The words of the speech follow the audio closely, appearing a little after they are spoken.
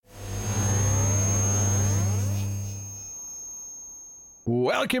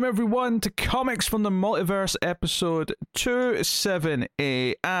Welcome everyone to Comics from the Multiverse episode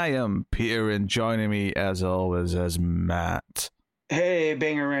 27A. I am Peter and joining me as always is Matt. Hey,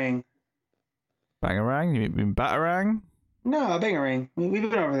 Bangarang. Bangarang? You mean Batarang? No, Bangarang. We've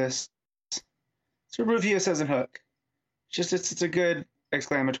been over this. It's a review says in Hook. It's a good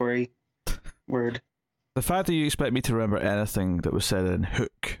exclamatory word. The fact that you expect me to remember anything that was said in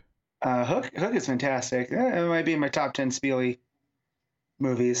Hook. Hook is fantastic. It might be in my top 10 Spieley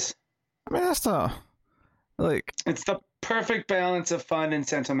movies. I mean, that's not like it's the perfect balance of fun and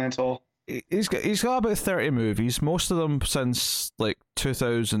sentimental. He's got about 30 movies. Most of them since like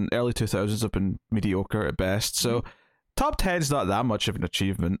 2000, early 2000s have been mediocre at best. So top 10's not that much of an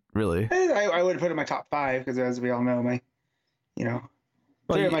achievement, really. I would put it in my top 5 because, as we all know,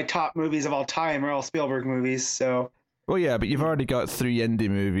 three of my top movies of all time are all Spielberg movies. So. Well, yeah, but you've already got 3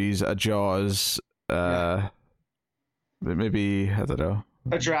 indie movies, a Jaws, maybe I don't know.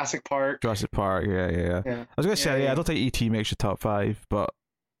 A Jurassic Park. Yeah. I was gonna say, I don't think E.T. makes your top 5, but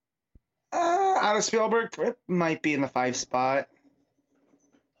out of Spielberg, it might be in the 5 spot.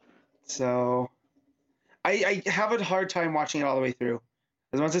 So, I have a hard time watching it all the way through,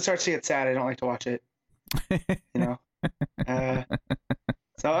 because once it starts to get sad, I don't like to watch it.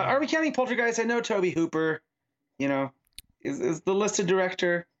 So, are we counting Poltergeist? I know Tobe Hooper, is the listed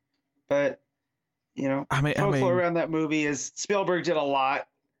director, but. Folklore around that movie is Spielberg did a lot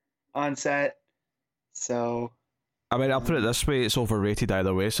on set, so. I mean, I'll put it this way: it's overrated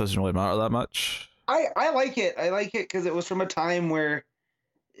either way, so it doesn't really matter that much. I like it. I like it because it was from a time where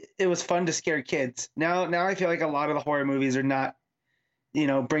it was fun to scare kids. Now I feel like a lot of the horror movies are not,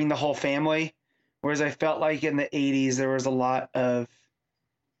 bring the whole family. Whereas I felt like in the 80s there was a lot of,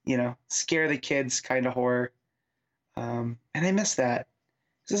 scare the kids kind of horror, and I miss that.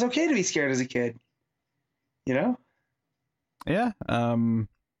 It's okay to be scared as a kid. Yeah. I mean,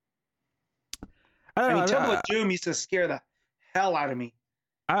 Temple of Doom used to scare the hell out of me.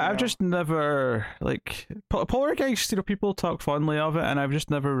 I've just never, like, Poltergeist, people talk fondly of it, and I've just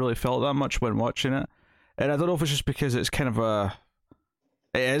never really felt that much when watching it. And I don't know if it's just because it's kind of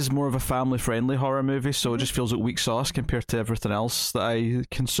it is more of a family-friendly horror movie, so it just feels like weak sauce compared to everything else that I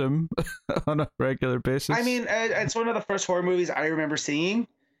consume on a regular basis. I mean, it's one of the first horror movies I remember seeing,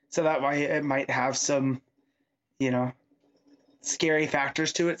 so that way it might have some, scary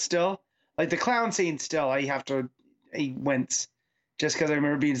factors to it still. Like the clown scene still, I wince just because I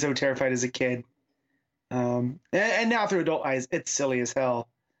remember being so terrified as a kid. And now through adult eyes, it's silly as hell.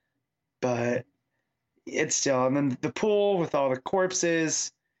 But it's still, and then the pool with all the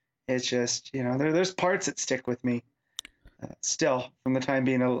corpses, it's just, there's parts that stick with me still from the time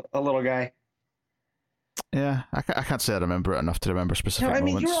being a little guy. Yeah, I can't say I remember it enough to remember specific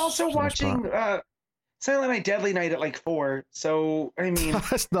moments. You were also watching Silent Night, Deadly Night at like 4, so, I mean...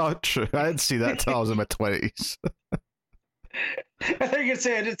 That's not true. I didn't see that until I was in my 20s. I thought you were going to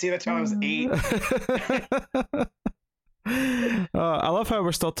say I didn't see that until I was 8. I love how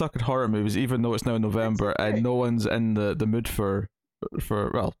we're still talking horror movies, even though it's now November, and no one's in the mood for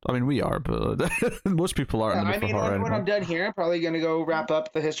well, I mean, we are, but most people aren't in the mood for horror when I'm done here, I'm probably going to go wrap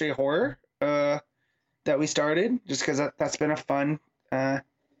up the history of horror that we started, just because that's been a fun...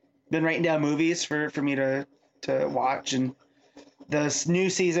 been writing down movies for me to watch, and this new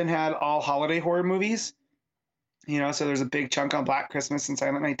season had all holiday horror movies, so there's a big chunk on Black Christmas and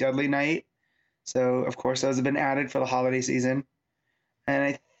Silent Night, Deadly Night, so of course those have been added for the holiday season. And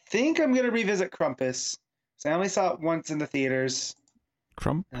I think I'm going to revisit Krampus, so I only saw it once in the theaters.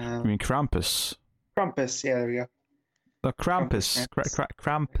 You mean Krampus? Krampus, yeah, there we go. The Krampus.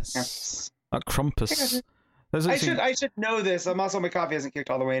 Krampus. Not Krampus. I should know this. I'm also, my coffee hasn't kicked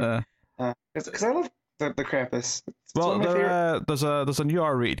all the way in. Because I love the Krampus. Well, there's a new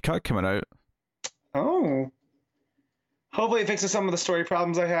R-rated cut coming out. Oh. Hopefully it fixes some of the story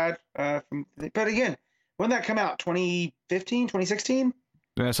problems I had. But again, when did that come out? 2015, 2016?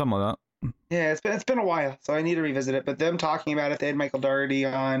 Yeah, something like that. Yeah, it's been a while, so I need to revisit it. But them talking about it, they had Michael Dougherty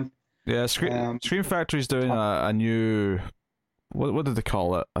on. Yeah, Scream Factory's doing a new... What did they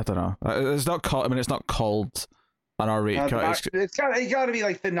call it? I don't know. It's not called. I mean, it's not called an R-rated cut. It's got to be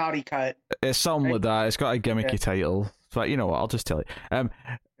like the naughty cut. It's something like that. It's got a gimmicky title. But you know what? I'll just tell you.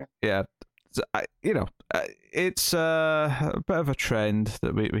 Yeah. It's a bit of a trend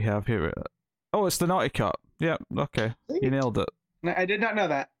that we have here. Oh, it's the naughty cut. Yeah. Okay. You nailed it. I did not know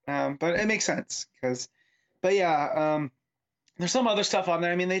that. But it makes sense there's some other stuff on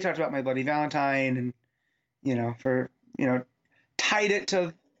there. I mean, they talked about My Bloody Valentine, and tied it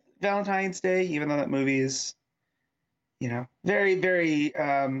to Valentine's Day, even though that movie is, very, very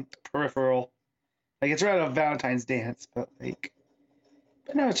peripheral. Like, it's around a Valentine's dance, but like,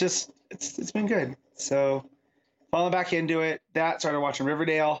 but no, it's been good. So falling back into it. That started watching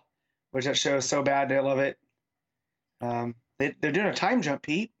Riverdale, which that show is so bad. I love it. They're doing a time jump,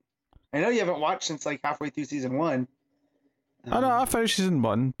 Pete. I know you haven't watched since like halfway through season 1. I know I finished season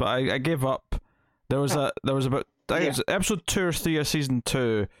 1, but I gave up. There was about I think it was episode 2 or 3 of season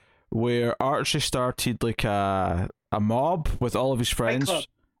 2 where Archie started like a mob with all of his friends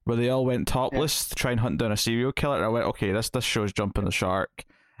where they all went topless to try and hunt down a serial killer. And I went, okay, this show's jumping the shark.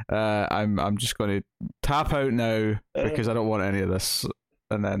 I'm just going to tap out now because I don't want any of this.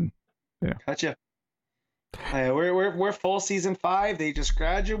 And then, Gotcha. We're full season 5. They just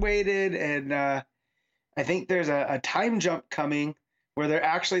graduated, and I think there's a time jump coming where they're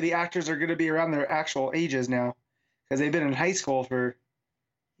actually the actors are going to be around their actual ages now because they've been in high school for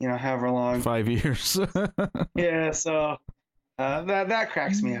however long, 5 years. Yeah, so that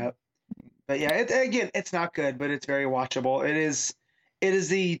cracks me up. But yeah, it's not good, but it's very watchable. It is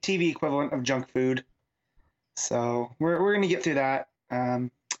the TV equivalent of junk food. So we're gonna get through that.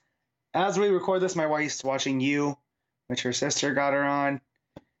 As we record this, my wife's watching You, which her sister got her on.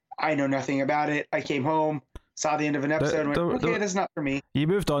 I know nothing about it. I came home, saw the end of an episode, and went, okay, this is not for me. You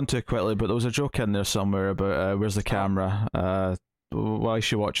moved on too quickly, but there was a joke in there somewhere about where's the camera? Why is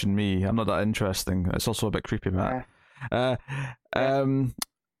she watching me? I'm not that interesting. It's also a bit creepy, Matt. Well,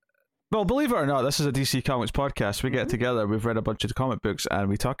 believe it or not, this is a DC Comics podcast. We get together, we've read a bunch of the comic books, and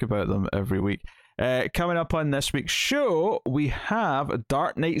we talk about them every week. Coming up on this week's show, we have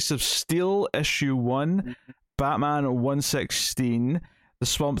Dark Knights of Steel issue 1, Batman 116, The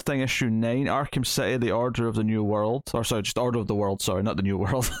Swamp Thing issue 9, Arkham City, The Order of the New World. Or sorry, just Order of the World, sorry, not the New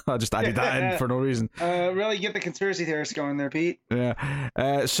World. I just added that in for no reason. Really get the conspiracy theorists going there, Pete.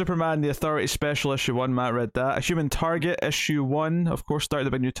 Yeah. Superman, The Authority Special issue 1, Matt read that. A Human Target issue 1, of course, started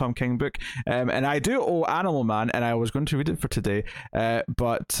the big new Tom King book. And I do owe Animal Man, and I was going to read it for today,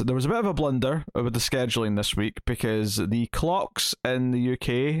 but there was a bit of a blunder with the scheduling this week because the clocks in the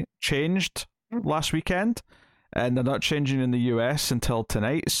UK changed last weekend, and they're not changing in the US until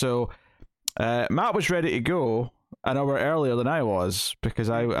tonight. So Matt was ready to go an hour earlier than I was because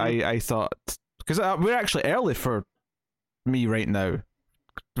I thought, because we're actually early for me right now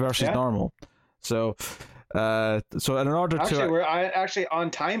versus normal. So in order to we're actually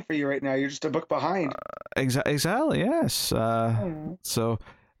on time for you right now. You're just a book behind. Exactly. Yes.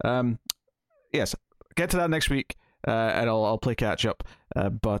 Yes. Get to that next week. And I'll play catch up,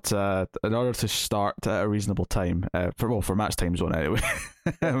 but in order to start at a reasonable time, for Matt's time zone anyway,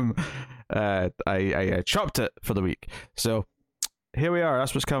 I chopped it for the week. So here we are.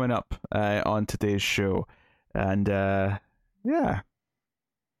 That's what's coming up on today's show, and but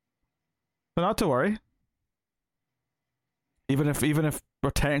not to worry. Even if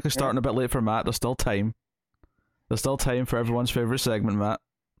we're technically starting a bit late for Matt, there's still time. There's still time for everyone's favorite segment, Matt.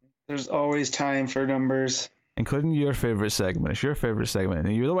 There's always time for numbers. Including your favorite segment. It's your favorite segment,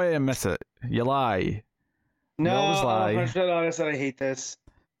 and you're the way to admit it. You lie. No, you always lie. I'm honest that I hate this.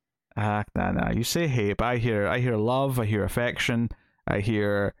 Nah. You say hate, but I hear love. I hear affection. I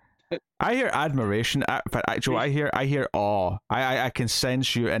hear admiration. Actually, I hear awe. I can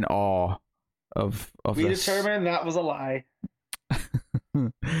sense you in awe of we this. Determined that was a lie.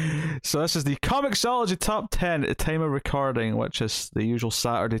 So this is the Comixology Top 10 at the time of recording, which is the usual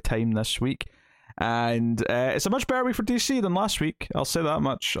Saturday time this week. And it's a much better week for DC than last week. I'll say that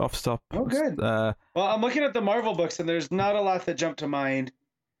much off the top. Oh, good. Well, I'm looking at the Marvel books, and there's not a lot that jump to mind.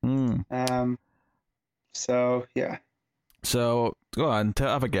 So, yeah. So, go on.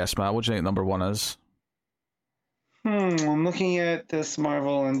 Have a guess, Matt. What do you think number 1 is? I'm looking at this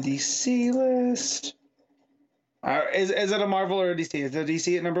Marvel and DC list. Is it a Marvel or a DC? Is it a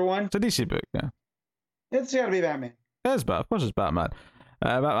DC at number 1? It's a DC book, yeah. It's got to be Batman. It is Batman. Of course it's Batman.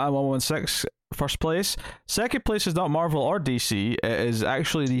 Batman 116, first place. Second place is not Marvel or DC. It is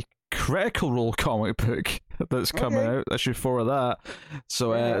actually the Critical Role comic book that's coming out. Issue 4 of that.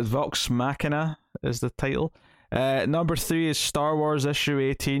 So Vox Machina is the title. Number 3 is Star Wars issue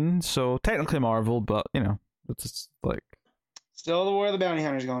 18. So technically Marvel, but it's like still the War of the Bounty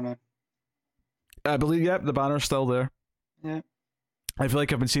Hunters going on. I believe, the banner's still there. Yeah. I feel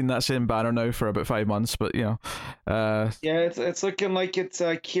like I've been seeing that same banner now for about 5 months, but it's looking like it's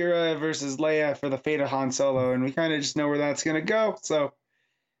Kira versus Leia for the fate of Han Solo, and we kind of just know where that's gonna go. So,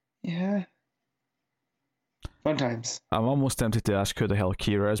 yeah, fun times. I'm almost tempted to ask who the hell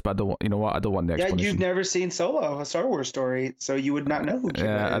Kira is, but I don't. You know what? I don't want the explanation. Yeah, you've never seen Solo, a Star Wars story, so you would not know who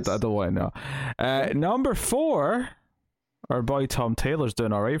Kira is. I don't want to know. Number 4. Our boy Tom Taylor's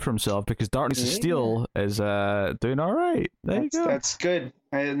doing all right for himself because Darkness of Steel is doing all right. There you go. That's good.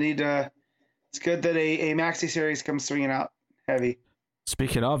 I need. It's good that a maxi series comes swinging out heavy.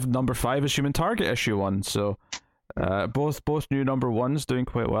 speaking of, number 5 is Human Target issue 1. So both new number 1s doing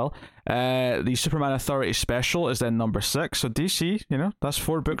quite well. The Superman Authority special is then number 6. So DC, that's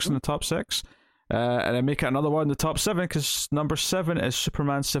 4 books in the top 6. And then make it another one in the top 7 because number 7 is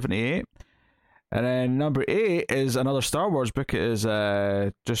Superman 78. And then number 8 is another Star Wars book. It is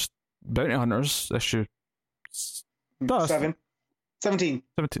just Bounty Hunters issue 17. 17.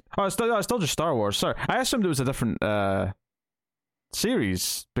 Oh, it's still just Star Wars. Sorry, I assumed it was a different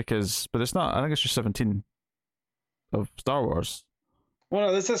series but it's not. I think it's just 17 of Star Wars. Well,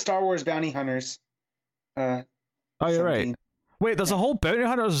 no, this is Star Wars Bounty Hunters. Oh, you're 17. Right. Wait, there's a whole Bounty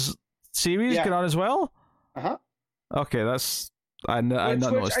Hunters series going on as well? Uh-huh. Okay, that's... I've not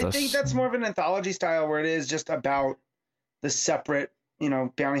noticed this. I think that's more of an anthology style where it is just about the separate,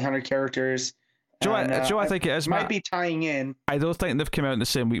 bounty hunter characters. Do you know what I think it is, Might be tying in. I don't think they've come out in the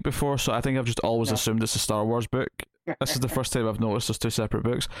same week before, so I think I've just always assumed it's a Star Wars book. This is the first time I've noticed there's 2 separate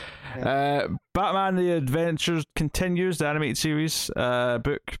books. Yeah. Batman The Adventures Continues, the animated series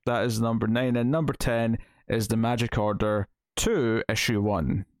book. That is number 9. And number 10 is The Magic Order 2, issue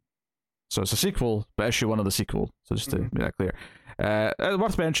 1. So it's a sequel, but issue 1 of the sequel. So just to make that clear.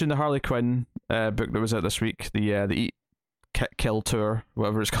 Worth mentioning the Harley Quinn book that was out this week, the Eat, Kill Tour,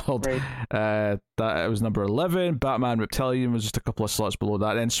 whatever it's called. Right. That it was number 11. Batman Reptilian was just a couple of slots below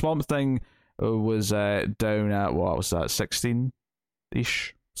that. Then Swamp Thing was down at, what was that,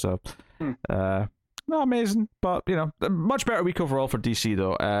 16-ish. So, not amazing, but, a much better week overall for DC,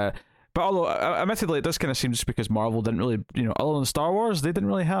 though. But although, admittedly, this kind of seems just because Marvel didn't really, other than Star Wars, they didn't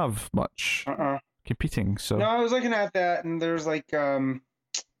really have much competing. So no, I was looking at that, and there's like a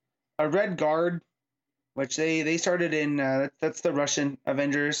Red Guard, which they started in, that's the Russian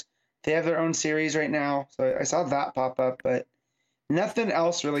Avengers. They have their own series right now, so I saw that pop up, but nothing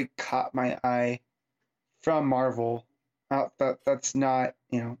else really caught my eye from Marvel. That's not,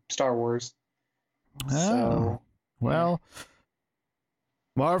 Star Wars. Oh, so, well...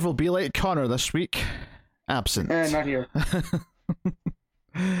 Marvel be like Connor this week. Absent. Not here.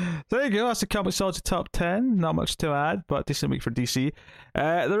 There you go. That's the Comic Soldier Top 10. Not much to add, but decent week for DC.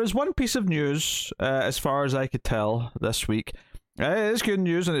 There is one piece of news, as far as I could tell, this week. It is good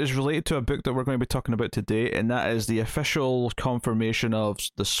news, and it is related to a book that we're going to be talking about today, and that is the official confirmation of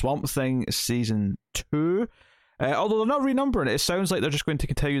the Swamp Thing Season 2. Although they're not renumbering it, it sounds like they're just going to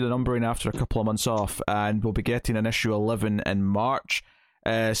continue the numbering after a couple of months off, and we'll be getting an issue 11 in March.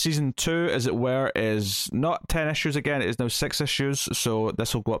 Season 2, as it were, is not 10 issues again, it is now 6 issues, so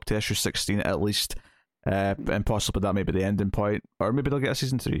this will go up to issue 16 at least, and possibly that may be the ending point, or maybe they'll get a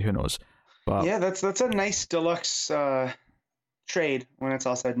season 3, who knows. But yeah, that's a nice deluxe trade when it's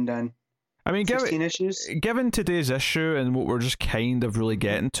all said and done. I mean, 16 issues? Given today's issue and what we're just kind of really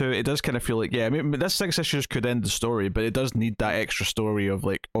getting to, it does kind of feel like, yeah, I mean, this 6 issues could end the story, but it does need that extra story of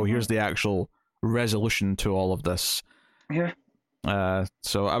like, oh, here's the actual resolution to all of this. Yeah.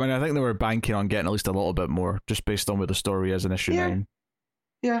 So I mean, I think they were banking on getting at least a little bit more, just based on where the story is in issue 9.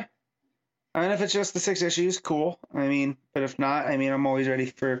 Yeah, and if it's just the 6 issues, cool. I mean, but if not, I mean, I'm always ready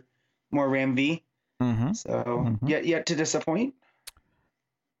for more Ram V. So yet to disappoint.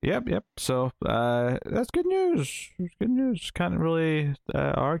 Yep. So that's good news. It's good news. Can't really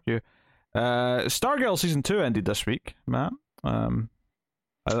argue. Stargirl season 2 ended this week, Matt.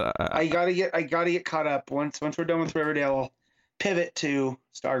 I gotta get caught up. Once we're done with Riverdale, I'll pivot to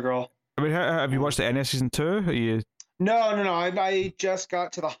Stargirl. I mean, have you watched the NS season 2? No. I just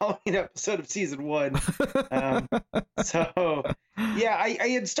got to the Halloween episode of season 1. So yeah, I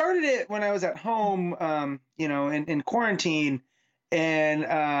had started it when I was at home, in quarantine, and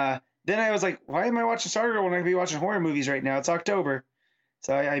then I was like, why am I watching Stargirl when I could be watching horror movies right now? It's October,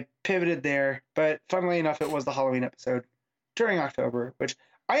 so I pivoted there. But funnily enough, it was the Halloween episode during October, which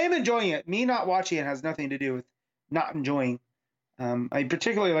I am enjoying it. Me not watching it has nothing to do with not enjoying. I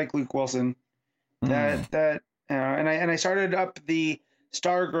particularly like Luke Wilson. And I started up the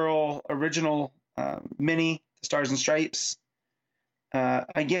Stargirl original mini, Stars and Stripes,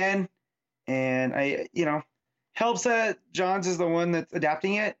 again, and helps that Johns is the one that's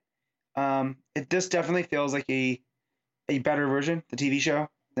adapting it. This definitely feels like a better version, the TV show,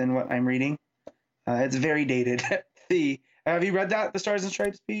 than what I'm reading. It's very dated. Have you read that, the Stars and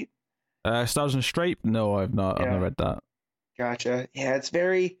Stripes, Pete? Stars and Stripe? No, I've not. Yeah. I've not read that. Gotcha. Yeah, it's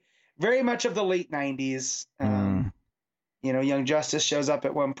very, very much of the late 90s. Young Justice shows up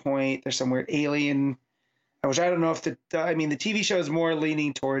at one point. There's some weird alien, which I don't know if the TV show is more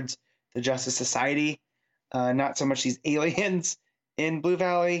leaning towards the Justice Society, not so much these aliens in Blue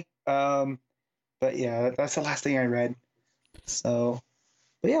Valley. But yeah, that's the last thing I read. So,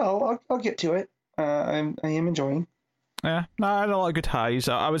 but yeah, I'll get to it. I am enjoying. Yeah, no, I had a lot of good highs.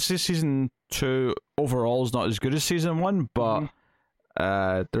 I would say season 2 overall is not as good as season 1, but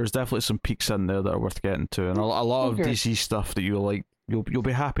there's definitely some peaks in there that are worth getting to, and a lot of DC stuff that you'll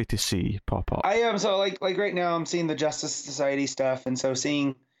be happy to see pop up. I am so like right now I'm seeing the Justice Society stuff, and so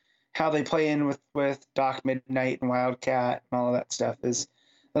seeing how they play in with Doc Midnight and Wildcat and all of that stuff is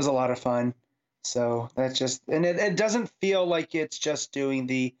a lot of fun. So that's just, and it doesn't feel like it's just doing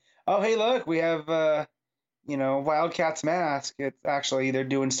the, oh hey look, we have Wildcat's mask. It's actually they're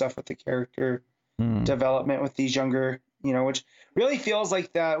doing stuff with the character development with these younger, which really feels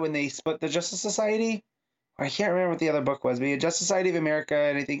like that when they split the Justice Society. I can't remember what the other book was, but Justice Society of America,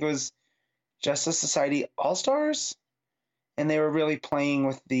 and I think it was Justice Society All Stars, and they were really playing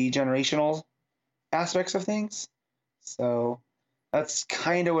with the generational aspects of things. So that's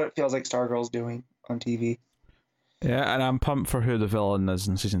kind of what it feels like Stargirl's doing on TV. Yeah, and I'm pumped for who the villain is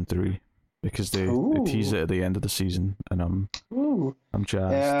in season 3 because they tease it at the end of the season, and I'm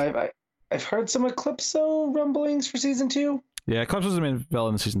jazzed. Yeah, I've heard some Eclipso rumblings for season 2. Yeah, Eclipso's the main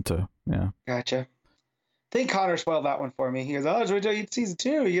villain in season 2. Yeah, gotcha. I think Connor spoiled that one for me. He goes, "Oh, wait till you get season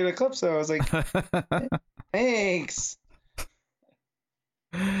 2. You get Eclipso." I was like, "Thanks."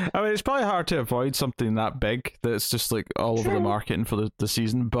 I mean, it's probably hard to avoid something that big that's just like all over the marketing for the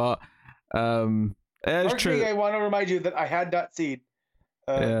season, but it is true. I want to remind you that I had that seed.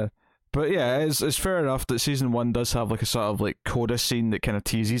 Yeah, but yeah, it's fair enough that season 1 does have like a sort of like coda scene that kind of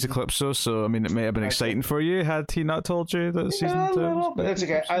teases Eclipso. So I mean, it may have been exciting for you had he not told you that season 2. But that's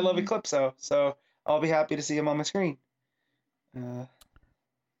okay. I love Eclipso, so I'll be happy to see him on my screen.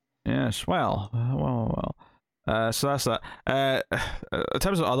 Yes, well. So that's that. In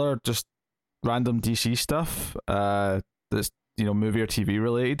terms of other just random DC stuff, that's movie or TV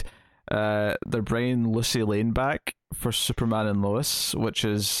related, they're bringing Lucy Lane back for Superman and Lois, which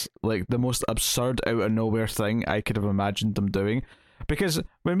is like the most absurd out of nowhere thing I could have imagined them doing. Because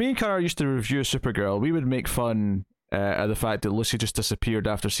when me and Connor used to review Supergirl, we would make fun of the fact that Lucy just disappeared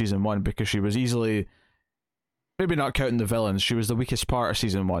after season 1 because she was easily, maybe not counting the villains, she was the weakest part of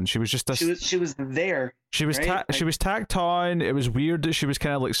season 1. She was just this, she was there. She was right? she was tacked on. It was weird that she was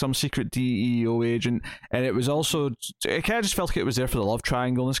kind of like some secret DEO agent, and it was also, it kind of just felt like it was there for the love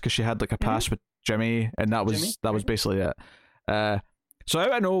triangle because she had like a past with Jimmy, and that was basically it. So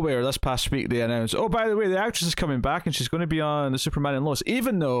out of nowhere, this past week they announced, oh, by the way, the actress is coming back and she's going to be on the Superman and Lois,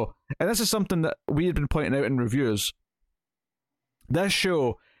 even though, and this is something that we had been pointing out in reviews, this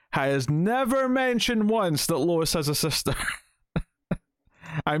show has never mentioned once that Lois has a sister.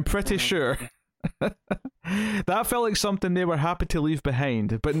 I'm pretty sure. That felt like something they were happy to leave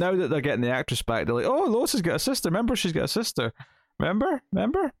behind, but now that they're getting the actress back, they're like, oh, Lois has got a sister. Remember, she's got a sister. Remember?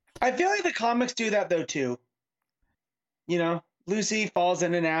 I feel like the comics do that though too. Lucy falls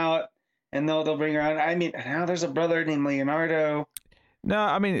in and out, and they'll bring her on. I mean, now there's a brother named Leonardo. No,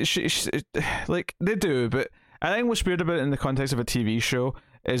 I mean, she like they do, but I think what's weird about it in the context of a TV show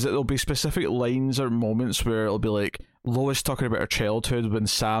is that there'll be specific lines or moments where it'll be like Lois talking about her childhood when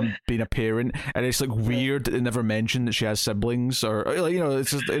Sam being a parent, and it's like weird that they never mention that she has siblings, or like,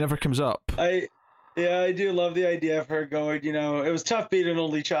 it's just, it never comes up. I do love the idea of her going, it was tough being an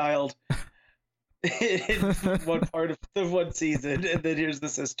only child in one part of the one season, and then here's the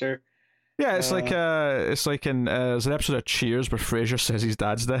sister. Yeah, it's like in there's an episode of Cheers where Frasier says his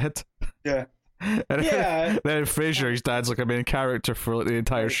dad's dead. Yeah. And then Frasier, his dad's like a main character for like the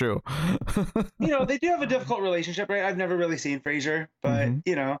entire show. They do have a difficult relationship, right? I've never really seen Frasier, but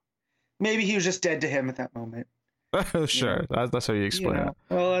maybe he was just dead to him at that moment. Sure, that's how you explain it.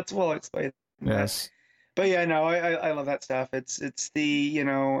 Well, we'll explain. Yes, but yeah, no, I love that stuff. It's the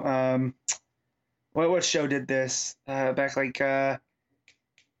what show did this back like it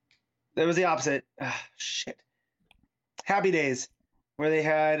was the opposite. Happy Days, where they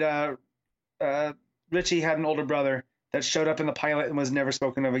had Richie had an older brother that showed up in the pilot and was never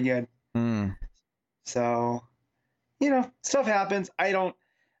spoken of again. So, stuff happens. I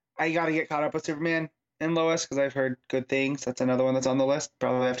gotta get caught up with Superman and Lois because I've heard good things. That's another one that's on the list,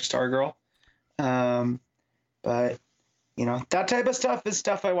 probably after Stargirl. But that type of stuff is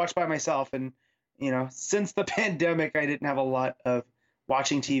stuff I watch by myself, and since the pandemic, I didn't have a lot of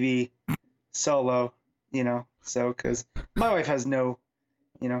watching TV solo. So because my wife has no.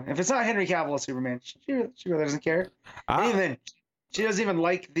 If it's not Henry Cavill as Superman, she really doesn't care. And even then, she doesn't even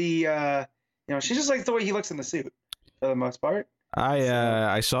like the, she just likes the way he looks in the suit for the most part.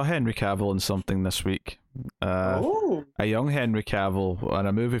 I saw Henry Cavill in something this week. A young Henry Cavill on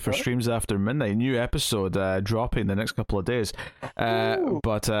a movie for Streams After Midnight. New episode dropping the next couple of days.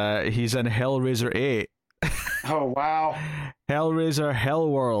 But he's in Hellraiser 8. Oh, wow. Hellraiser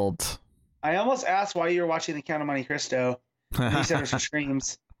Hellworld. I almost asked why you were watching The Count of Monte Cristo, and he said it was for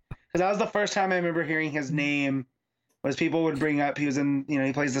Screams. Because that was the first time I remember hearing his name. Was people would bring up he was in,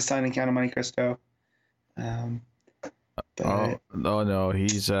 he plays the son in Count of Monte Cristo. Oh no,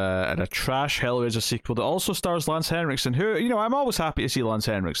 he's in a trash Hellraiser sequel that also stars Lance Henriksen, who, I'm always happy to see Lance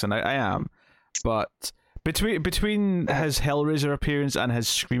Henriksen. I am, but between his Hellraiser appearance and his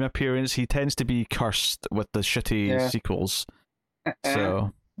Scream appearance, he tends to be cursed with the shitty sequels.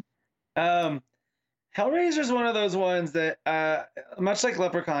 So, Hellraiser is one of those ones that, much like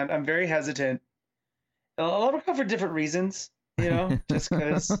Leprechaun, I'm very hesitant. Leprechaun for different reasons, just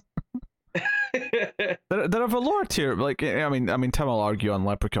because. they're of a lower tier. Like, I mean, Tim will argue on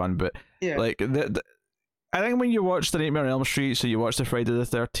Leprechaun, but like I think when you watch the Nightmare on Elm Street, so you watch the Friday the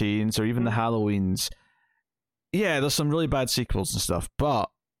 13th, or even the Halloweens, there's some really bad sequels and stuff. But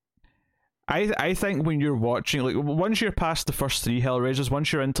I think when you're watching, like, once you're past the first 3 Hellraisers,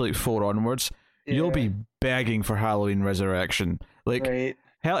 once you're into like 4 onwards, you'll be begging for Halloween Resurrection. Like,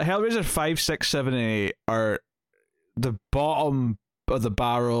 Hellraiser 5, 6, 7, and 8 are the bottom of the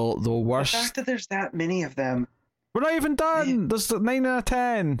barrel, the worst. The fact that there's that many of them. We're not even done. There's 9 out of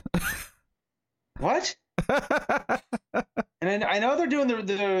 10. What? And I know they're doing the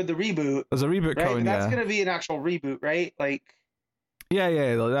reboot. There's a reboot coming. That's going to be an actual reboot, right? Like.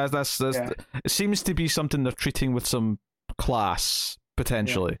 Yeah. That's it seems to be something they're treating with some class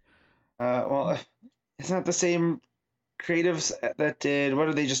potentially. Well, isn't that the same creatives that did? What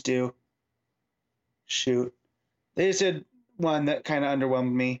did they just do? Shoot, they just did one that kind of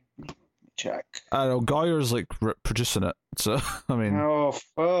underwhelmed me. Check. I don't know. Goyer's like producing it, so I mean.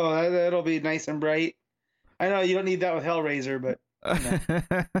 That'll be nice and bright. I know you don't need that with Hellraiser, but. I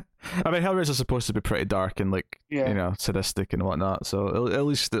mean, Hellraiser's supposed to be pretty dark and like sadistic and whatnot, so at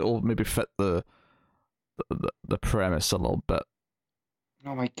least it'll maybe fit the premise a little bit.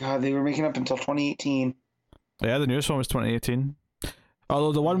 Oh my god, they were making up until 2018. Yeah, the newest one was 2018.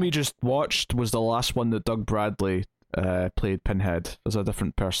 Although the one we just watched was the last one that Doug Bradley played Pinhead as a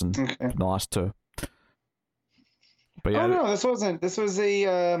different person from the last 2. But yeah. Oh no, this wasn't. This was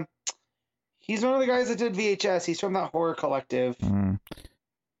a. He's one of the guys that did VHS. He's from that horror collective. The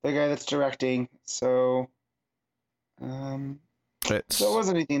guy that's directing. So. So it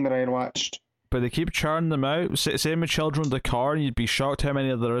wasn't anything that I had watched. But they keep churning them out. Same with Children of the Corn. You'd be shocked how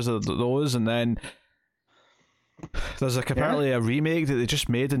many there is of those. And then there's like apparently a remake that they just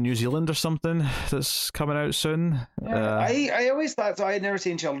made in New Zealand or something that's coming out soon. I always thought so. I had never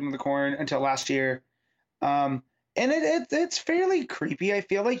seen Children of the Corn until last year. And it's fairly creepy. I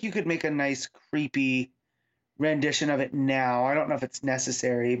feel like you could make a nice creepy rendition of it now. I don't know if it's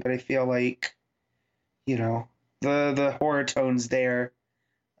necessary, but I feel like, the horror tone's there.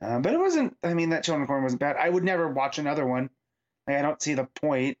 But it wasn't, that Children of the Corn wasn't bad. I would never watch another one. Like, I don't see the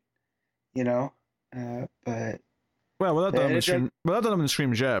point, but... Well, we're not done with the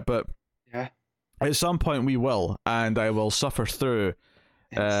streams yet, but at some point we will, and I will suffer through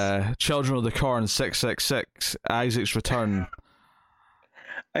Children of the Corn 666, Isaac's Return.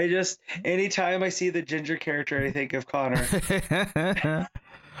 Anytime I see the ginger character, I think of Connor.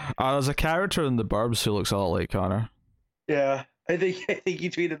 There's a character in The Burbs who looks a lot like Connor. Yeah. I think you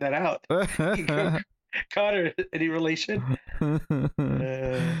tweeted that out. Connor, any relation?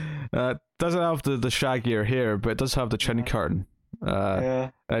 Doesn't have the shaggier hair, but it does have the chin curtain.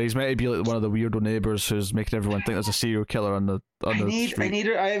 And he's meant to be like one of the weirdo neighbors who's making everyone think there's a serial killer on the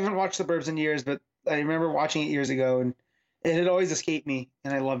street. I haven't watched The Burbs in years, but I remember watching it years ago, and it had always escaped me,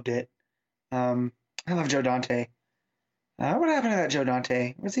 and I loved it. I love Joe Dante. What happened to that Joe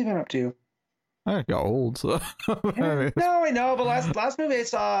Dante? What's he been up to? I got old. So. No, I know, but last movie I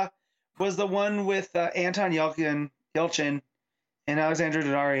saw was the one with Anton Yelchin and Alexandra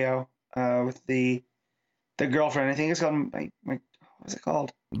Daddario with the girlfriend. I think it's called what was it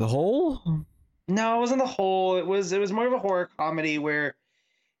called? The Hole? No, it wasn't The Hole. It was more of a horror comedy where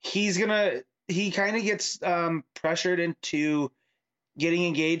he kind of gets pressured into getting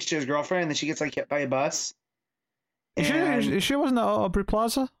engaged to his girlfriend, and then she gets like hit by a bus. She wasn't at Aubrey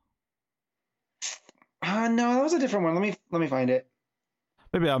Plaza? No, that was a different one. Let me find it.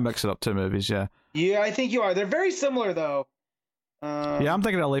 Maybe I'm mixing up 2 movies, yeah. Yeah, I think you are. They're very similar, though. Yeah, I'm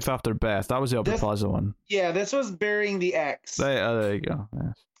thinking of Life After Beth. That was the Aubrey Plaza one. Yeah, this was Burying the Ex. There you go.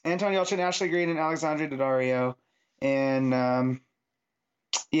 Yes. Anton Yelchin, Ashley Greene, and Alexandra Daddario. And,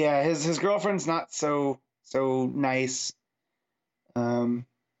 his girlfriend's not so nice.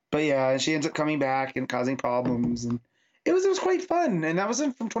 But yeah, she ends up coming back and causing problems. And it was quite fun. And that was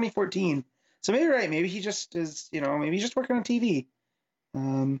from 2014. So maybe you're right. Maybe he just is, maybe he's just working on TV.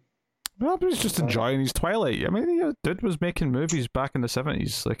 Well, he's just enjoying his Twilight. I mean, dude was making movies back in the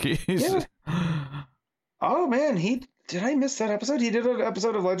 70s. Like, he's... Yeah. Oh, man, did I miss that episode? He did an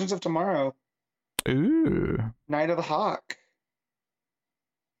episode of Legends of Tomorrow. Ooh. Night of the Hawk.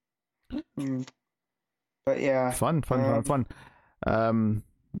 But yeah. Fun.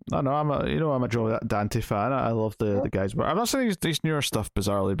 I know I'm a Joe Dante fan. I love the guys, but I'm not saying these newer stuff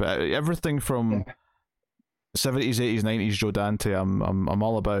bizarrely, but everything from 70s, 80s, 90s Joe Dante, I'm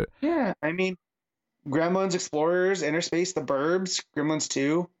all about. Yeah, I mean, Gremlins, Explorers, Inner Space, The Burbs, Gremlins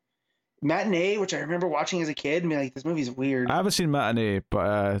 2, Matinee, which I remember watching as a kid and be like, this movie's weird. I haven't seen Matinee,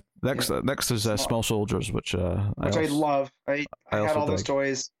 but next is Small Soldiers, which I love. I had all those dig.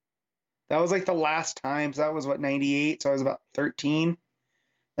 toys. That was like the last time. So that was 98. So I was about 13.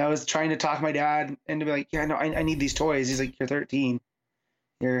 I was trying to talk my dad into be like, yeah, no, I need these toys. He's like, you're 13.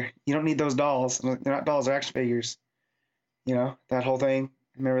 You don't need those dolls. I'm like, they're not dolls, they're action figures. You know, that whole thing.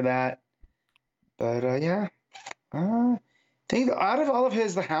 I remember that. But yeah. I think out of all of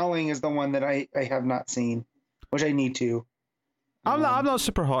his, The Howling is the one that I have not seen, which I need to. I'm not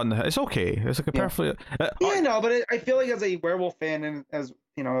super hot in it. It's okay. It's like a perfectly. No, but I feel like as a werewolf fan and as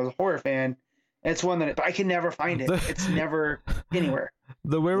as a horror fan, it's one that I can never find it. It's never anywhere.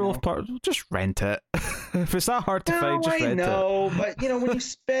 The werewolf part, just rent it. If it's that hard to find, just rent it. I know, but when you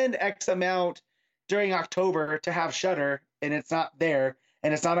spend X amount during October to have Shudder and it's not there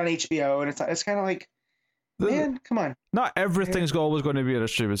and it's not on HBO and it's kind of like, man, come on. Not everything's always going to be a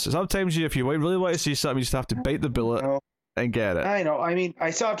distributor. Sometimes if you really want to see something, you just have to bite the bullet and get it. I know. I mean, I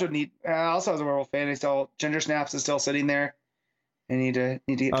still have to also as a werewolf fan, Ginger Snaps is still sitting there. I need to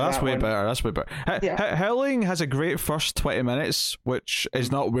get to that's way better. That's way better. Howling has a great first 20 minutes, which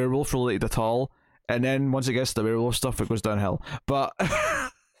is not werewolf related at all. And then once it gets to the werewolf stuff, it goes downhill. But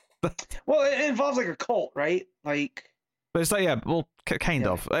well, it involves like a cult, right? Like, but it's like kind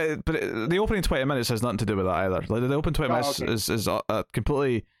of. But the opening 20 minutes has nothing to do with that either. Like the opening 20 minutes is a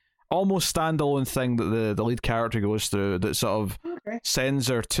completely almost standalone thing that the lead character goes through that sort of sends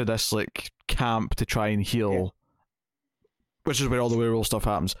her to this like camp to try and heal. Which is where all the werewolf stuff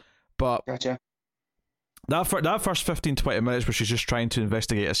happens. But gotcha. That first 15-20 minutes where she's just trying to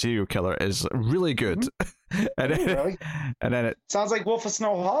investigate a serial killer is really good. and then it sounds like Wolf of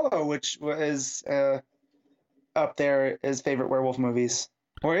Snow Hollow, which is up there as favorite werewolf movies.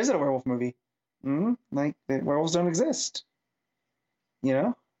 Or is it a werewolf movie? Like the werewolves don't exist.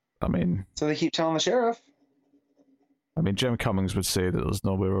 I mean, so they keep telling the sheriff. I mean, Jim Cummings would say that there's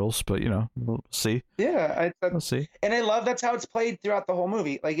no werewolves, but we'll see. Yeah, we'll see. And I love that's how it's played throughout the whole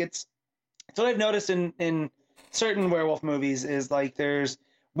movie. Like it's what I've noticed in certain werewolf movies is like there's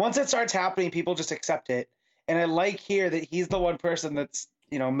once it starts happening, people just accept it. And I like here that he's the one person that's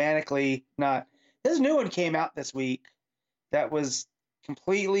manically not. This new one came out this week that was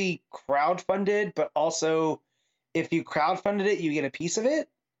completely crowdfunded, but also if you crowdfunded it, you get a piece of it.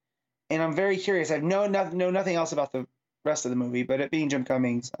 And I'm very curious. I know nothing else about the rest of the movie, but it being Jim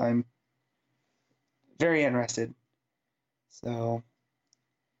Cummings, I'm very interested. So,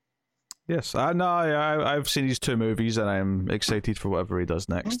 yes, I've seen these two movies, and I'm excited for whatever he does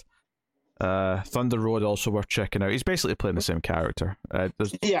next. Thunder Road also worth checking out. He's basically playing the same character.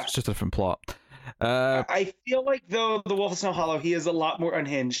 It's just a different plot. I feel like though the Wolf of Snow Hollow, he is a lot more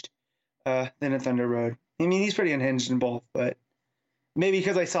unhinged than in Thunder Road. I mean, he's pretty unhinged in both, but maybe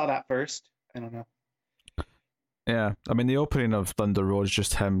because I saw that first. I don't know. Yeah, I mean, the opening of Thunder Road is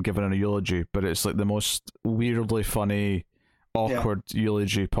just him giving a eulogy, but it's like the most weirdly funny, awkward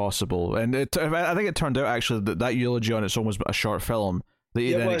eulogy possible. And I think it turned out actually that eulogy on its own was a short film that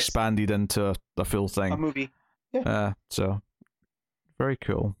he then expanded into a full thing. A movie. Yeah. So, very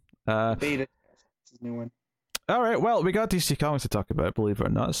cool. Beta. This is a new one. All right, well, we got DC Comics to talk about, believe it or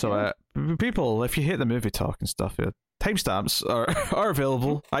not. So, people, if you hate the movie talk and stuff, timestamps are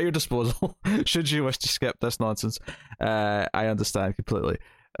available at your disposal should you wish to skip this nonsense. I understand completely.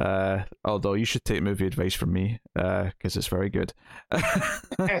 Although you should take movie advice from me because it's very good.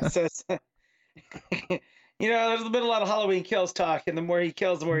 There's been a lot of Halloween Kills talk, and the more he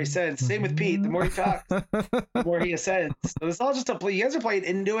kills, the more he ascends. Same with Pete. The more he talks, the more he ascends. So it's all just a play. You guys are playing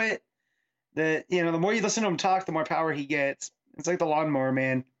into it. That the more you listen to him talk, the more power he gets. It's like the Lawnmower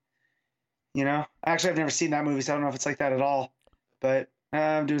Man. Actually, I've never seen that movie, so I don't know if it's like that at all. But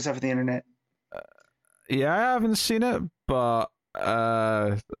I'm doing stuff with the internet. Yeah, I haven't seen it, but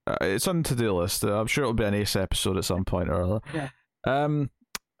it's on the to-do list. I'm sure it'll be an Ace episode at some point or other. Yeah.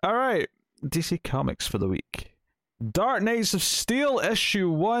 All right, DC Comics for the week. Dark Knights of Steel issue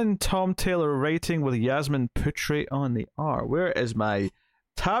 1, Tom Taylor writing with Yasmin Putri on the art. Where is my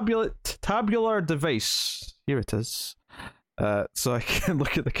tabular device? Here it is. so I can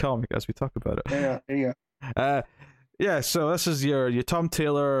look at the comic as we talk about it. Yeah, there you go. Yeah, so this is your Tom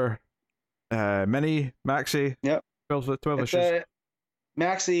Taylor mini maxi. Yep. 12 issues.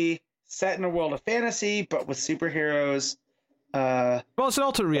 Maxi set in a world of fantasy, but with superheroes. Well, it's an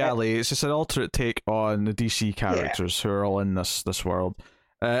alternate reality. It's just an alternate take on the DC characters who are all in this world.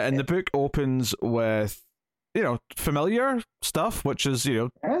 And the book opens with, familiar stuff, which is,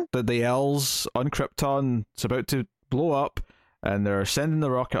 the L's on Krypton. It's about to blow up, and they're sending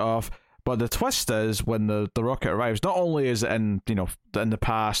the rocket off. But the twist is when the rocket arrives, not only is it in, in the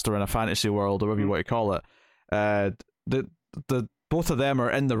past or in a fantasy world or whatever you want to call it, the both of them are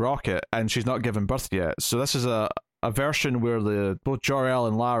in the rocket, and she's not given birth yet. So this is a version where both Jor-El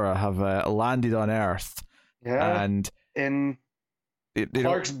and Lara have landed on Earth. Yeah. And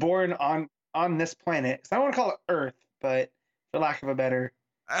Clark's born on this planet. I don't want to call it Earth, but for lack of a better.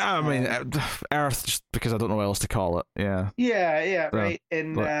 I mean, Earth, just because I don't know what else to call it. Yeah. Yeah, right.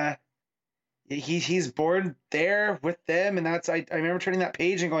 And he's born there with them, and that's I remember turning that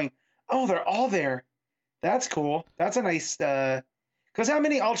page and going, oh, they're all there. That's cool. That's a nice. Because how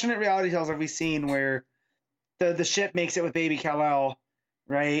many alternate reality tales have we seen where the ship makes it with baby Kal-El,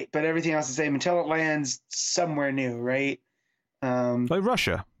 right? But everything else is the same until it lands somewhere new, right? Like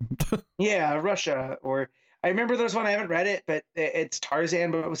Russia. Yeah, Russia. Or I remember there's one, I haven't read it, but it's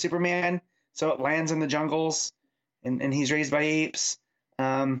Tarzan but with Superman. So it lands in the jungles, and he's raised by apes.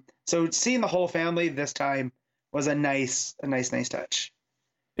 So seeing the whole family this time was a nice touch.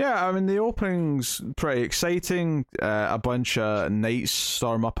 Yeah, I mean, the opening's pretty exciting. A bunch of knights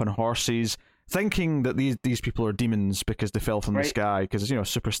storm up on horses, thinking that these people are demons because they fell from the sky, because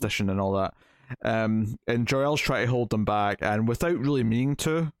superstition and all that. And Jor-El's trying to hold them back, and without really meaning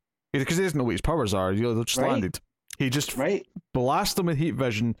to, because he doesn't know what his powers are, they've just landed. He just blasts them with heat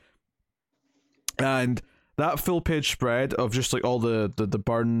vision, and that full page spread of just like all the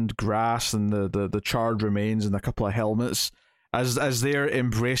burned grass and the charred remains and a couple of helmets as they're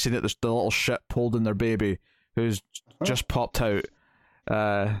embracing it, the little ship holding their baby who's just popped out.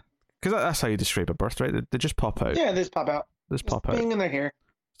 Because that's how you describe a birth, right? They just pop out. Yeah, they just pop out. Just pop out. Being in their hair.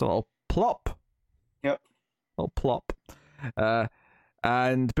 Just a little plop. Yep. Little plop.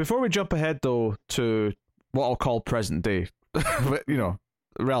 And before we jump ahead though to what I'll call present day,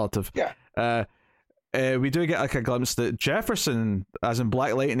 relative. Yeah. We do get like a glimpse that Jefferson, as in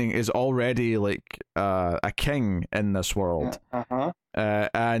Black Lightning, is already like a king in this world.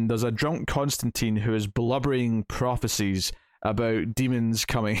 And there's a drunk Constantine who is blubbering prophecies about demons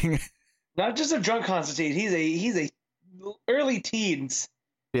coming. Not just a drunk Constantine. He's a early teens.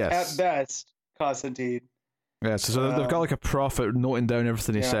 Yes. At best, Constantine. Yeah, so they've got like a prophet noting down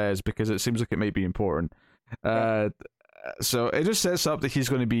everything he says because it seems like it might be important. So it just sets up that he's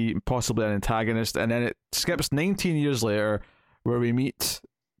going to be possibly an antagonist, and then it skips 19 years later where we meet,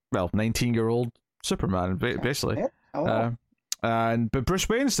 19-year-old Superman, basically. But Bruce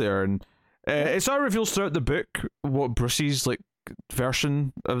Wayne's there, and it sort of reveals throughout the book what Bruce's like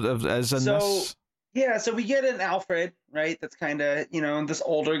version of is in this. Yeah, so we get an Alfred, right? That's kind of, this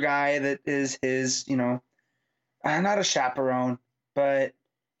older guy that is his, not a chaperone, but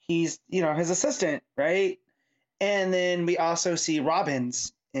he's, his assistant, right? And then we also see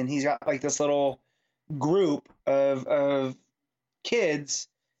Robbins, and he's got like this little group of kids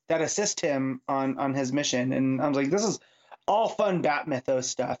that assist him on his mission. And I was like, this is all fun Bat Mythos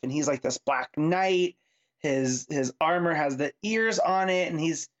stuff. And he's like this Black Knight. His armor has the ears on it, and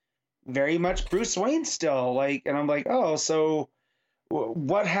he's very much Bruce Wayne still. Like, and I'm like, oh, so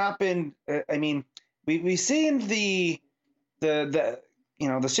what happened? I mean, we've seen the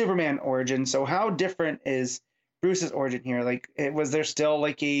Superman origin. So how different is Bruce's origin here? Like, was there still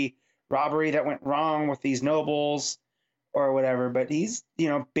like a robbery that went wrong with these nobles or whatever? But he's,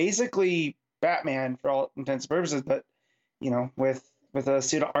 basically Batman for all intents and purposes, but, with a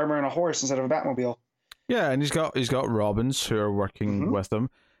suit of armor and a horse instead of a Batmobile. Yeah, and he's got Robins who are working with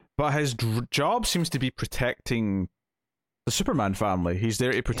him, but his job seems to be protecting the Superman family. He's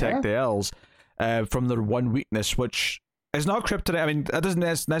there to protect the L's from their one weakness, which is not kryptonite. I mean, that doesn't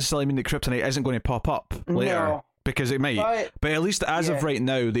necessarily mean that kryptonite isn't going to pop up later. No. Because it might, but at least as of right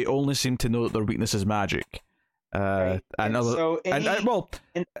now, they only seem to know that their weakness is magic, and not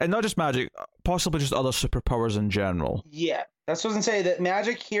just magic, possibly just other superpowers in general. Yeah, that's what I was gonna say. That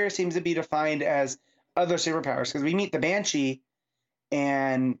magic here seems to be defined as other superpowers, because we meet the Banshee,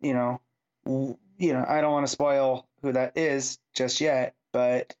 and I don't want to spoil who that is just yet,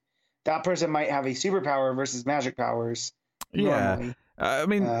 but that person might have a superpower versus magic powers. Normally. I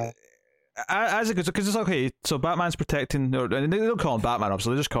mean. As it goes, because it's okay. So Batman's protecting, and they don't call him Batman,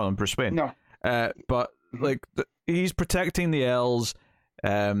 obviously. They just call him Bruce Wayne. No, but like he's protecting the elves.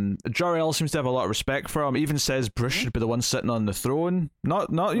 Jor-El seems to have a lot of respect for him. Even says Bruce should be the one sitting on the throne,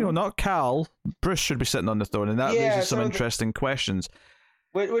 not Cal. Bruce should be sitting on the throne, and that raises some interesting questions.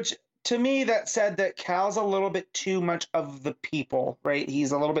 Which to me, that said that Cal's a little bit too much of the people, right?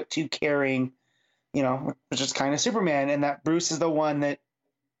 He's a little bit too caring, which is kind of Superman, and that Bruce is the one that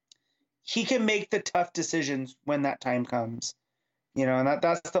he can make the tough decisions when that time comes, and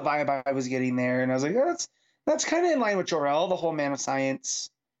that's the vibe I was getting there, and I was like, that's kind of in line with Jor-El, the whole man of science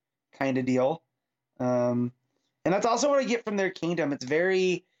kind of deal. And that's also what I get from their kingdom. It's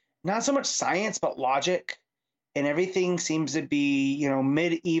very, not so much science, but logic. And everything seems to be,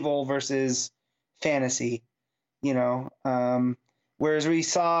 medieval versus fantasy, whereas we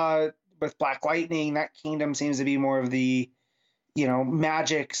saw with Black Lightning, that kingdom seems to be more of the,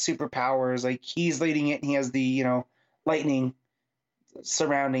 magic superpowers. Like he's leading it and he has the, lightning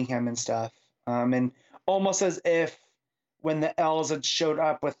surrounding him and stuff. And almost as if when the elves had showed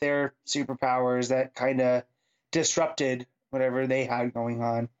up with their superpowers, that kind of disrupted whatever they had going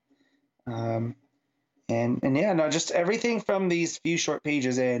on. Just everything from these few short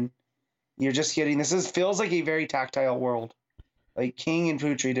pages in, you're just getting, feels like a very tactile world. Like King and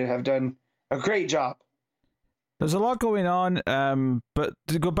Putri have done a great job. There's a lot going on, but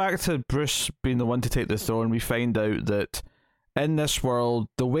to go back to Bruce being the one to take the throne, we find out that in this world,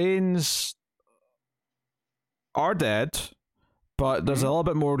 the Waynes are dead, but there's a little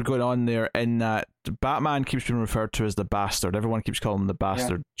bit more going on there in that Batman keeps being referred to as the bastard. Everyone keeps calling him the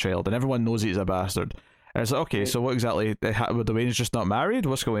bastard child, and everyone knows he's a bastard. And it's like, okay, so what exactly, were the Waynes just not married?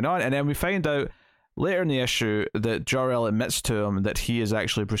 What's going on? And then we find out later in the issue that Jor-El admits to him that he is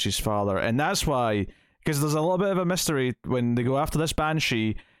actually Bruce's father, and that's why, because there's a little bit of a mystery when they go after this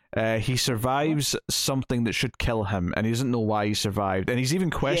Banshee. He survives something that should kill him, and he doesn't know why he survived. And he's even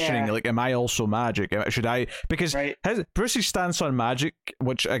questioning, like, am I also magic? Should I? Because Bruce's stance on magic,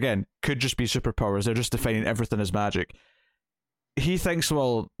 which, again, could just be superpowers, they're just defining everything as magic. He thinks,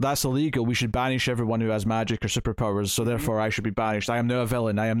 well, that's illegal. We should banish everyone who has magic or superpowers, so therefore I should be banished. I am now a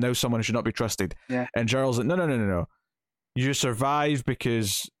villain. I am now someone who should not be trusted. Yeah. And Jor-El's like, no. You survive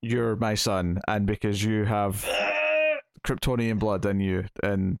because you're my son, and because you have Kryptonian blood in you,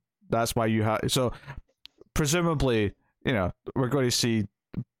 and that's why you have. So presumably, we're going to see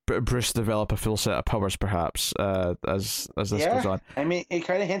Bruce develop a full set of powers, perhaps, as this goes on. I mean, it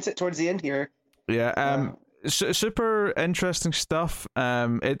kind of hints it towards the end here. Yeah. Super interesting stuff.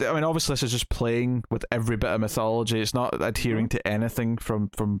 Obviously this is just playing with every bit of mythology. It's not adhering to anything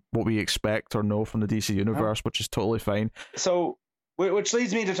from what we expect or know from the DC universe, which is totally fine. So, which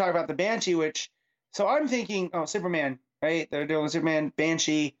leads me to talk about the Banshee. So I'm thinking, Superman, right? They're doing Superman,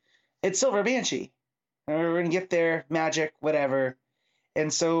 Banshee. It's Silver Banshee. We're gonna get there, magic, whatever.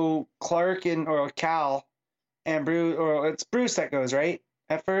 And so Clark or Cal and Bruce, or it's Bruce that goes, right?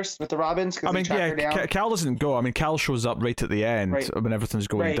 At first with the Robins. Cal doesn't go. Cal shows up right at the end when everything's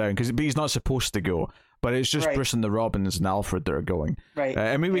going down, but he's not supposed to go. But it's just Bruce and the Robins and Alfred that are going.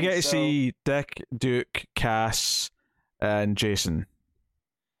 Right. We get to see Dick, Duke, Cass, and Jason.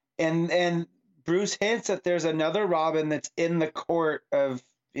 And Bruce hints that there's another Robin that's in the court of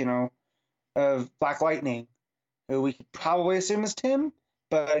Black Lightning, who we could probably assume is Tim,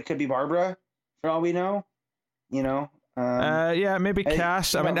 but it could be Barbara for all we know. Maybe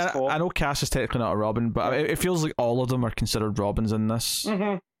Cass. Cool. I know Cass is technically not a Robin, but it feels like all of them are considered Robins in this.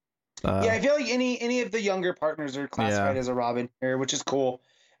 Mm-hmm. I feel like any of the younger partners are classified as a Robin here, which is cool.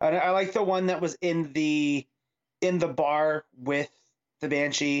 And I like the one that was in the bar with the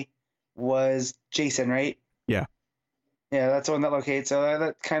Banshee was Jason, right? Yeah. Yeah, that's the one that locates. So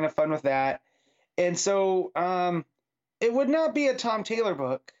that's kind of fun with that. And so it would not be a Tom Taylor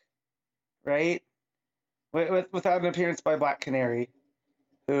book, right? Without an appearance by Black Canary,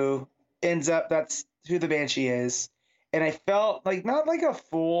 who ends up, that's who the Banshee is. And I felt like, not like a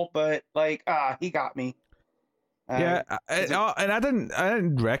fool, but like, he got me. And I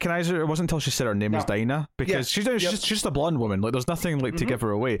didn't recognize her. It wasn't until she said her name was Dinah, because she's just a blonde woman. Like, there's nothing like to give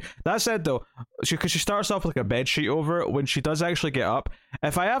her away. That said, though, because she starts off with like a bed sheet over it, when she does actually get up.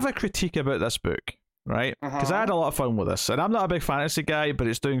 If I have a critique about this book, right? Because I had a lot of fun with this, and I'm not a big fantasy guy, but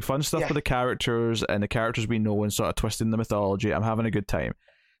it's doing fun stuff with the characters and the characters we know and sort of twisting the mythology. I'm having a good time.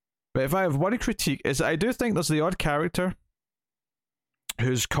 But if I have one critique, is that I do think there's the odd character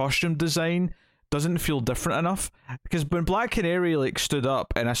whose costume design doesn't feel different enough. Because when Black Canary like stood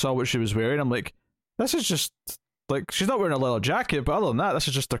up and I saw what she was wearing, I'm like, this is just like, she's not wearing a little jacket, but other than that, this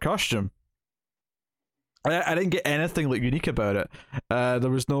is just her costume. I didn't get anything like unique about it. There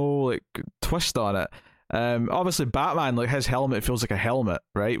was no like twist on it. Obviously Batman, like his helmet feels like a helmet,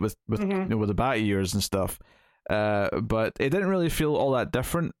 right? With the bat ears and stuff. But it didn't really feel all that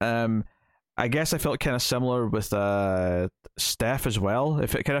different. I guess I felt kind of similar with Steph as well.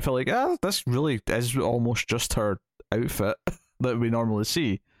 If it kind of felt like, this really is almost just her outfit that we normally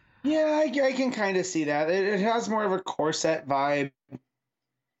see. Yeah, I can kind of see that. It has more of a corset vibe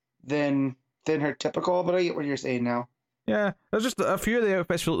than her typical, but I get what you're saying now. Yeah, there's just a few of the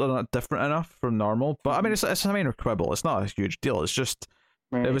outfits feel not different enough from normal. But I mean, it's a minor quibble. It's not a huge deal. It's just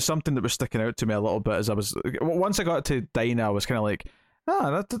Right. it was something that was sticking out to me a little bit as I was. Once I got to Dinah, I was kind of like,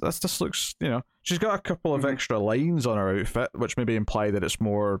 that just looks, she's got a couple of extra lines on her outfit, which maybe imply that it's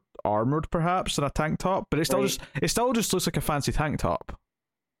more armored perhaps than a tank top. But it still just looks like a fancy tank top.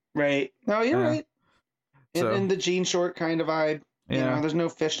 Right. No, you're right. So- In the jean short kind of vibe. You Yeah. know, there's no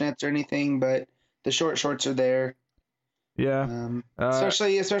fishnets or anything, but the short shorts are there. Yeah.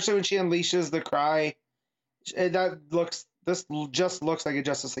 Especially when she unleashes the cry. This just looks like a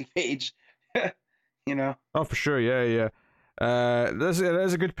Justice League page. You know. Oh, for sure. Yeah. It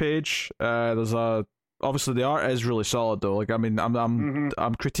is a good page. There's obviously the art is really solid though. Like, I mean, I'm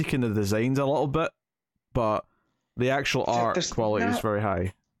critiquing the designs a little bit, but the actual art quality is very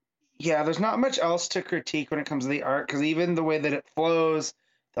high. Yeah, there's not much else to critique when it comes to the art, because even the way that it flows,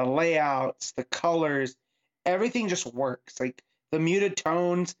 the layouts, the colors, everything just works. Like, the muted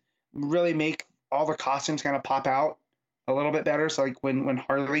tones really make all the costumes kind of pop out a little bit better. So, like, when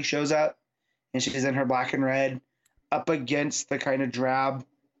Harley shows up and she's in her black and red up against the kind of drab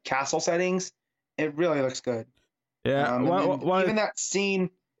castle settings, it really looks good. Yeah, even that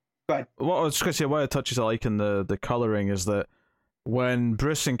scene. Go ahead. What I was just going to say, one of the touches I like in the colouring is that when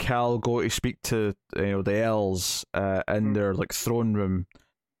Bruce and Cal go to speak to the elves in their like throne room,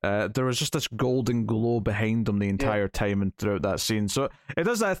 there was just this golden glow behind them the entire time and throughout that scene. So it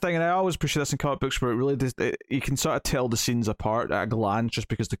does that thing, and I always appreciate this in comic books where it really does. You can sort of tell the scenes apart at a glance just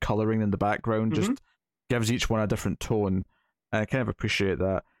because the colouring in the background just gives each one a different tone, and I kind of appreciate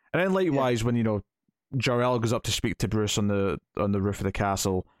that. And then likewise, when Jor-El goes up to speak to Bruce on the roof of the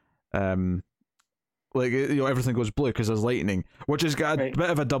castle, everything goes blue because there's lightning, which has got a bit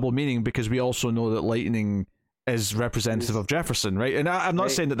of a double meaning because we also know that lightning is representative of Jefferson, right? And I'm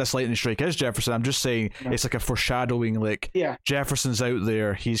not saying that this lightning strike is Jefferson. I'm just saying it's like a foreshadowing, like Jefferson's out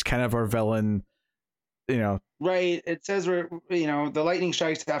there. He's kind of our villain, Right. It says the lightning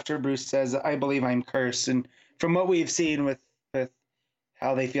strikes after Bruce says, "I believe I'm cursed," and from what we've seen with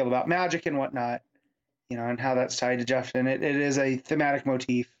how they feel about magic and whatnot, and how that's tied to Jefferson, it is a thematic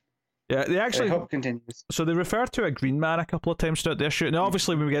motif. Yeah, they actually I hope continues. So they refer to a Green Man a couple of times throughout the issue. Now,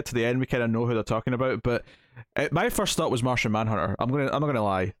 obviously, when we get to the end, we kind of know who they're talking about. But my first thought was Martian Manhunter. I'm not gonna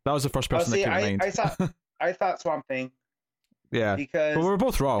lie. That was the first person that came to mind. I thought Swamp Thing. Yeah, because we were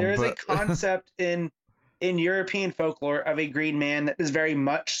both wrong. There is a concept in European folklore of a Green Man that is very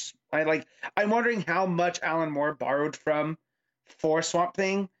much. I'm wondering how much Alan Moore borrowed from for Swamp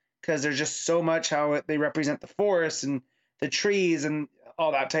Thing, because there's just so much how they represent the forest and the trees and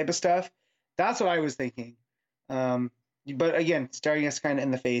all that type of stuff. That's what I was thinking. But again, staring us kind of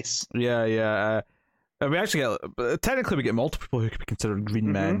in the face. Yeah. We actually technically we get multiple people who could be considered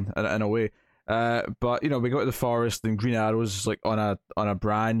green men in a way. But we go to the forest and Green Arrow's like on a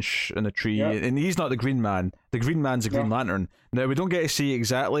branch in a tree, and he's not the Green Man. The Green Man's a Green Lantern. Now we don't get to see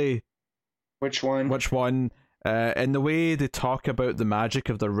exactly which one. In the way they talk about the magic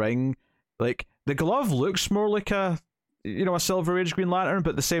of the ring, like the glove looks more like a Silver Age Green Lantern,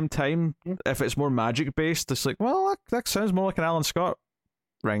 but at the same time, if it's more magic based, it's like, well, that sounds more like an Alan Scott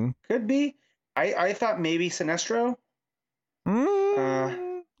ring. Could be. I thought maybe Sinestro. Yeah.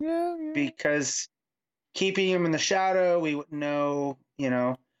 Because keeping him in the shadow, we wouldn't know,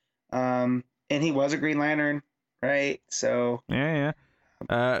 and he was a Green Lantern, right? So yeah.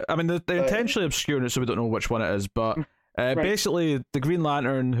 I mean, they're intentionally obscuring it so we don't know which one it is, but basically, the Green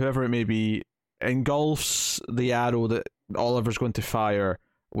Lantern, whoever it may be, engulfs the arrow that Oliver's going to fire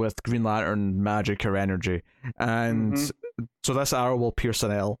with Green Lantern magic or energy, and so this arrow will pierce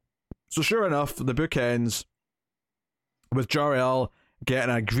an L. So sure enough, the book ends with Jor-El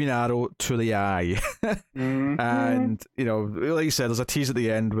getting a green arrow to the eye. And like you said, there's a tease at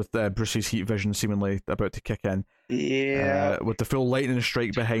the end with Bruce's heat vision seemingly about to kick in, with the full lightning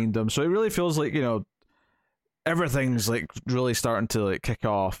strike behind him. So it really feels like everything's like really starting to like kick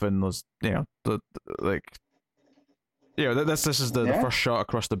off, and there's this is the first shot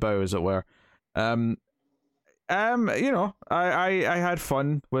across the bow, as it were. I had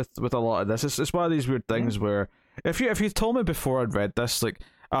fun with a lot of this. It's one of these weird things where if you told me before I'd read this, like,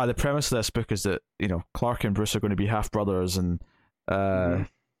 the premise of this book is that Clark and Bruce are going to be half brothers, and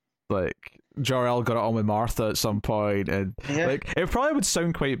like Jor-El got it on with Martha at some point, and like it probably would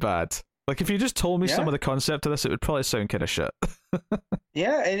sound quite bad. Like, if you just told me some Yeah. of the concept of this, it would probably sound kind of shit.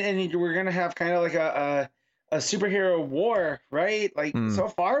 Yeah, and we're gonna have kind of like a superhero war, right? Like Hmm. so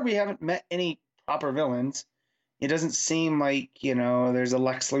far we haven't met any proper villains. It doesn't seem like, there's a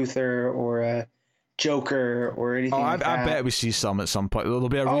Lex Luthor or a Joker or anything Oh, like I that. bet we see some at some point. There'll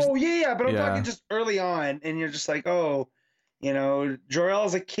be a reason. Oh yeah, but I'm Yeah. talking just early on, and you're just like, oh, Jor-El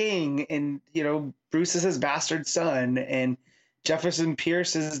is a king, and Bruce is his bastard son, and Jefferson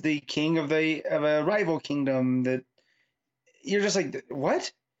Pierce is the king of a rival kingdom. That you're just like,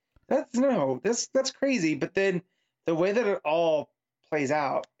 what? That's crazy. But then the way that it all plays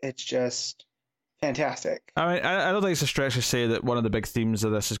out, it's just fantastic. I mean, I don't think it's a stretch to say that one of the big themes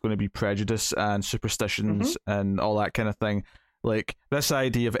of this is going to be prejudice and superstitions and all that kind of thing. Like, this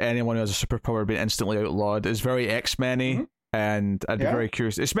idea of anyone who has a superpower being instantly outlawed is very X-Men-y, and I'd be very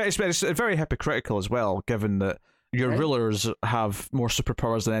curious. It's very hypocritical as well, given that your rulers have more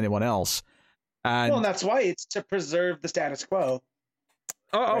superpowers than anyone else. And that's why it's to preserve the status quo.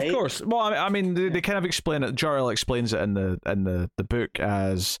 Oh, right? Of course. Well, I mean, they kind of explain it. Jor-El explains it in the book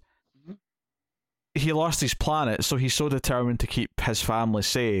as he lost his planet, so he's so determined to keep his family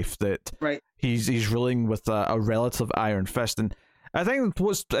safe that he's ruling with a relative iron fist. And I think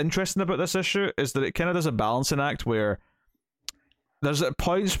what's interesting about this issue is that it kind of does a balancing act where there's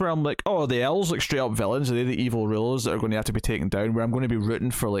points where I'm like, oh, the elves look straight up villains, they're the evil rulers that are going to have to be taken down, where I'm going to be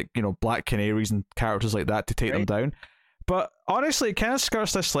rooting for, like, Black Canaries and characters like that to take them down. But honestly, it kind of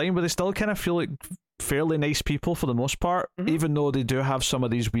skirts this line where they still kind of feel like fairly nice people for the most part, even though they do have some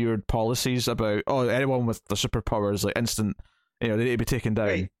of these weird policies about, oh, anyone with the superpowers, like, instant, they need to be taken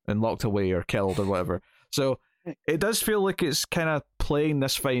down and locked away or killed or whatever. So it does feel like it's kind of playing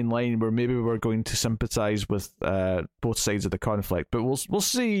this fine line where maybe we're going to sympathize with both sides of the conflict, but we'll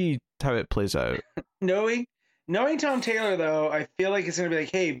see how it plays out. Knowing Tom Taylor, though, I feel like it's going to be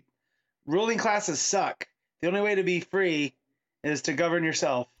like, hey, ruling classes suck. The only way to be free is to govern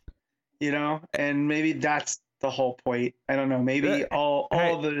yourself, and maybe that's the whole point. I don't know. Maybe all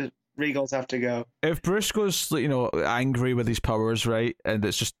the Regals have to go. If Bruce goes, angry with his powers, right, and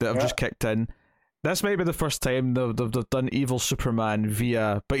it's just that I've just kicked in, this might be the first time they've done evil Superman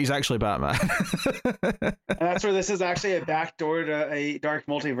but he's actually Batman. And that's where this is actually a backdoor to a dark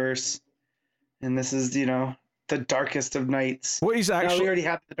multiverse, and this is the darkest of nights. What he's actually we already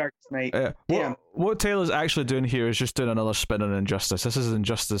have the darkest night. What Taylor's actually doing here is just doing another spin on Injustice. This is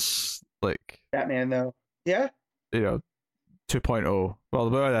Injustice, like Batman, though. Yeah. 2.0.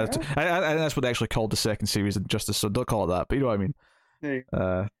 Well, I think that's what they actually called the second series, Injustice. So don't call it that, but you know what I mean.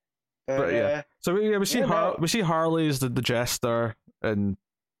 But yeah. So we see we see Harley as the jester, and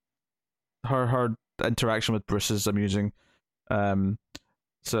her interaction with Bruce is amusing.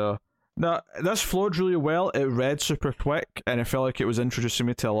 So. No, this flowed really well. It read super quick, and I felt like it was introducing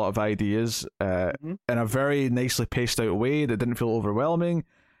me to a lot of ideas in a very nicely paced out way that didn't feel overwhelming.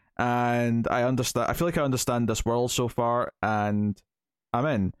 And I feel like I understand this world so far, and I'm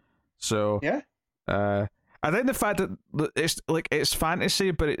in. So yeah, I think the fact that it's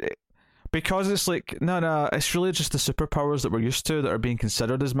fantasy, but because it's like no, it's really just the superpowers that we're used to that are being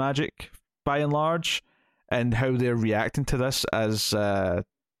considered as magic by and large, and how they're reacting to this as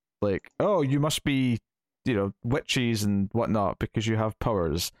like, oh, you must be, witches and whatnot because you have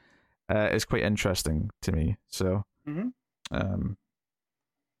powers. Is quite interesting to me. So,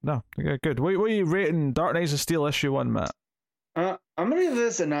 no, good. What are you rating Dark Knights of Steel issue 1, Matt? I'm gonna give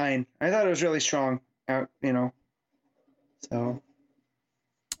this a 9. I thought it was really strong. So.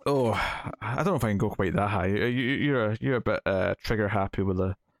 Oh, I don't know if I can go quite that high. You're a bit trigger happy with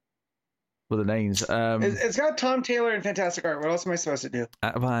the 9s. It's got Tom Taylor and fantastic art. What else am I supposed to do?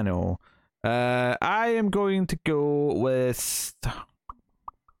 I know. I am going to go with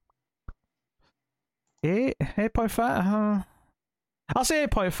 8.5. I'll say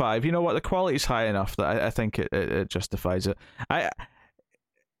 8.5. You know what? The quality's high enough that I think it justifies it.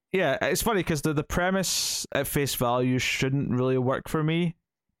 Yeah, it's funny because the premise at face value shouldn't really work for me,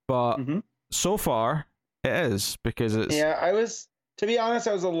 but so far it is, because it's... Yeah, to be honest,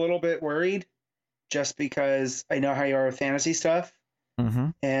 I was a little bit worried just because I know how you are with fantasy stuff.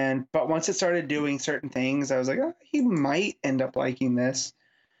 But once it started doing certain things, I was like, oh, he might end up liking this.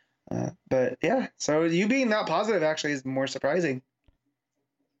 But yeah, so you being that positive actually is more surprising.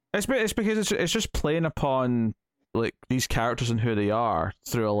 It's because it's just playing upon like these characters and who they are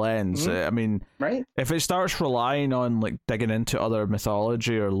through a lens. I mean, if it starts relying on like digging into other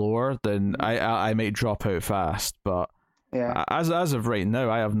mythology or lore, then I might drop out fast. But yeah, as of right now,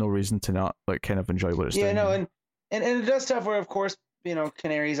 I have no reason to not kind of enjoy what it's doing. And it does stuff where, of course,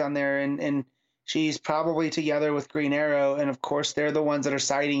 Canary's on there, and she's probably together with Green Arrow, and of course they're the ones that are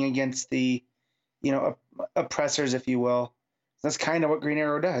siding against the, oppressors, if you will. That's kind of what Green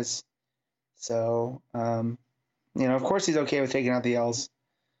Arrow does. So, of course he's okay with taking out the L's.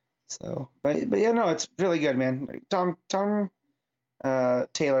 So, but yeah, no, it's really good, man. Tom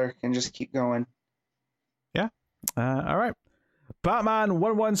Taylor can just keep going. Yeah. All right. Batman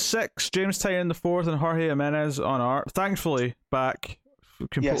 116, James Tynion the fourth, and Jorge Jimenez on art. Thankfully, back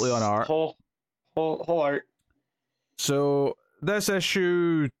completely on art. Whole art. So this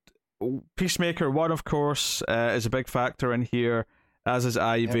issue, Peacemaker 1, of course, is a big factor in here, as is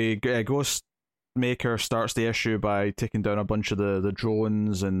Ivy. Yep. Ghostmaker starts the issue by taking down a bunch of the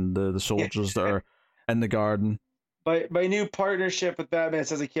drones and the soldiers that are in the garden. My new partnership with Batman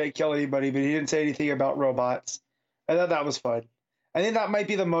says he can't kill anybody, but he didn't say anything about robots. I thought that was fun. I think that might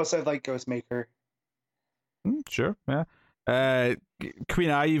be the most I've liked Ghostmaker. Sure, yeah. Queen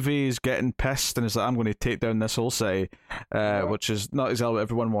Ivy is getting pissed and is like, I'm going to take down this whole city, which is not exactly what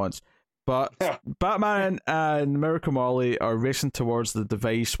everyone wants. But Batman and Miracle Molly are racing towards the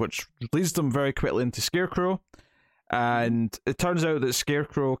device, which leads them very quickly into Scarecrow. And it turns out that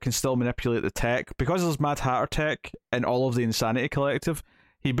Scarecrow can still manipulate the tech. Because there's Mad Hatter tech in all of the Insanity Collective,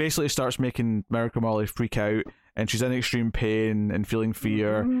 he basically starts making Miracle Molly freak out, and she's in extreme pain and feeling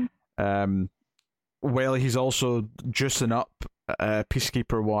fear. While he's also juicing up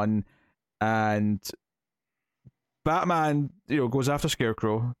Peacekeeper 1, and Batman, goes after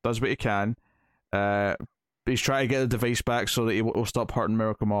Scarecrow, does what he can. He's trying to get the device back so that he will stop hurting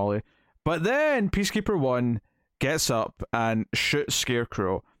Miracle Molly. But then Peacekeeper 1 gets up and shoots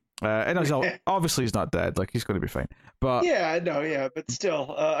Scarecrow. And obviously he's not dead, like he's going to be fine. But but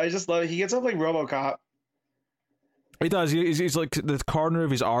still, I just love it. He gets up like RoboCop. He does. He's like, the corner of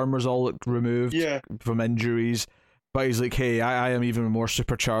his armor's all removed from injuries, but he's like, hey, I am even more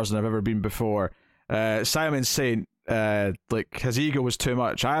supercharged than I've ever been before. Simon Saint, his ego was too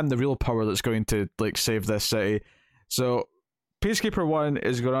much. I am the real power that's going to save this city. So Peacekeeper 1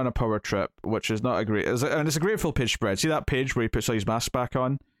 is going on a power trip, which is not a great, and it's a great full page spread. See that page where he puts his mask back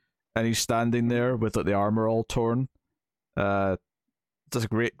on and he's standing there with the armor all torn? That's a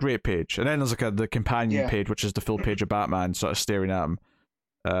great page. And then there's the companion page, which is the full page of Batman sort of staring at him.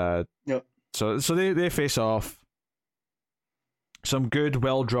 So they face off. Some good,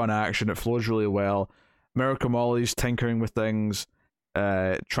 well drawn action. It flows really well. Miracle Molly's tinkering with things,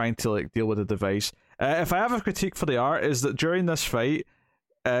 trying to deal with the device. If I have a critique for the art, is that during this fight,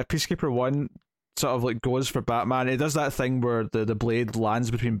 Peacekeeper 1 sort of goes for Batman. It does that thing where the blade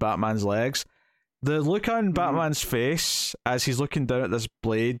lands between Batman's legs. The look on Batman's face as he's looking down at this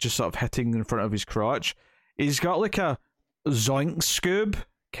blade just sort of hitting in front of his crotch, he's got a Zoink Scoob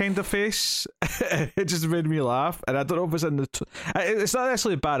kind of face. It just made me laugh, and I don't know if it's in the it's not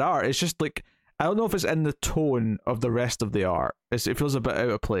necessarily bad art, it's just I don't know if it's in the tone of the rest of the art. It feels a bit out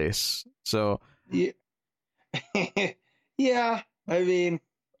of place. So yeah, I mean,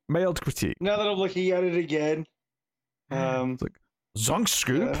 mild critique. Now that I'm looking at it again, it's Zonk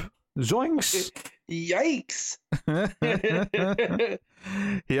Scoob. Zoinks! Yikes!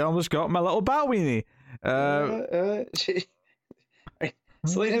 He almost got my little bat weenie.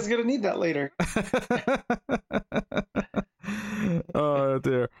 Selena's gonna need that later. Oh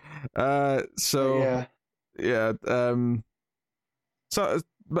dear. So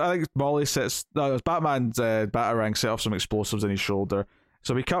I think Molly Batman's Batarang set off some explosives in his shoulder.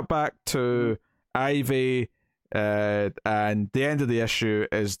 So we cut back to Ivy. And the end of the issue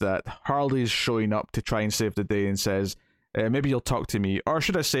is that Harley's showing up to try and save the day and says, maybe you'll talk to me, or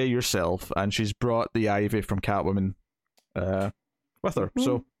should I say yourself? And she's brought the Ivy from Catwoman with her.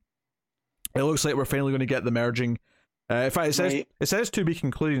 So it looks like we're finally going to get the merging. In fact, it says to be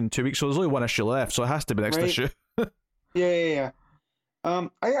concluded in 2 weeks, so there's only one issue left, so it has to be next issue. Yeah.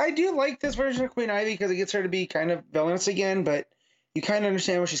 I do like this version of Queen Ivy because it gets her to be kind of villainous again, but you kind of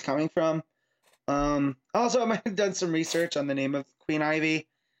understand where she's coming from. Also, I might have done some research on the name of Queen Ivy,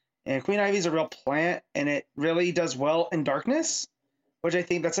 and Queen Ivy is a real plant, and it really does well in darkness, which I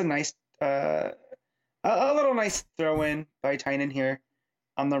think that's a nice, a little nice throw in by Tynion here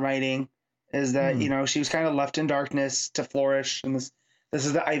on the writing, is that she was kind of left in darkness to flourish, and this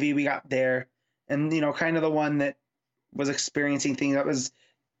is the Ivy we got there, and kind of the one that was experiencing things that was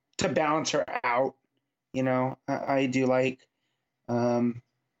to balance her out. I do like.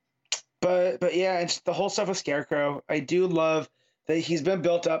 But yeah, it's the whole stuff with Scarecrow. I do love that he's been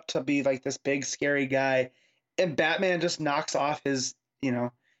built up to be this big scary guy, and Batman just knocks off his,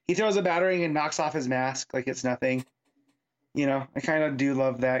 he throws a battering and knocks off his mask like it's nothing. I kind of do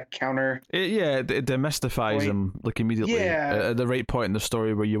love that counter. It demystifies him immediately at the right point in the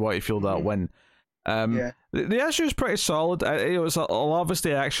story where you want to feel that win. Yeah. The issue is pretty solid. It was a lot of it's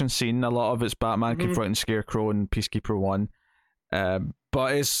the action scene, a lot of it's Batman confronting Scarecrow and Peacekeeper 1.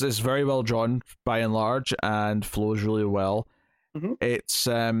 But it's very well drawn by and large and flows really well. It's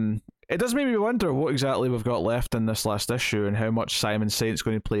it does make me wonder what exactly we've got left in this last issue and how much Simon Saint's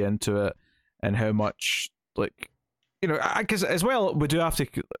going to play into it and how much, like, you know, because as well we do have to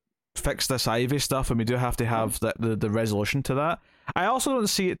fix this Ivy stuff and we do have to have the resolution to that. I also don't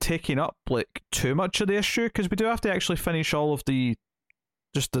see it taking up like too much of the issue because we do have to actually finish all of the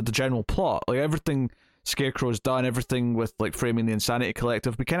general plot, like everything Scarecrow's done, everything with like framing the Insanity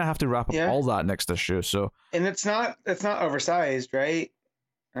Collective. We kind of have to wrap up all that next issue. So, and it's not oversized, right?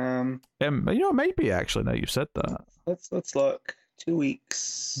 you know, it might be actually. Now you've said that. Let's look. 2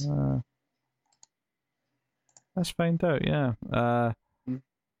 weeks. Let's find out. Yeah.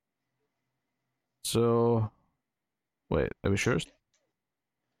 So, wait. Are we sure?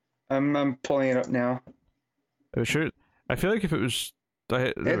 I'm pulling it up now. Are we sure? I feel like if it was,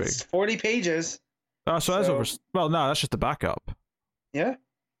 it's 40 pages. Oh, so that's over. Well, no, that's just the backup. Yeah.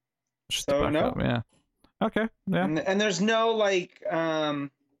 Just the backup. No. Yeah. Okay. Yeah. And there's no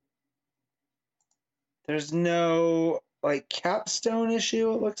there's no like capstone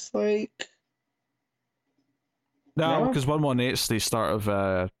issue. It looks like. No, because 118 is the start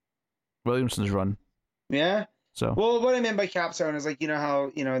of Williamson's run. Yeah. So. Well, what I meant by capstone is like, you know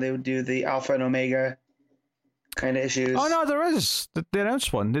how they would do the Alpha and Omega kind of issues. Oh no, there is. They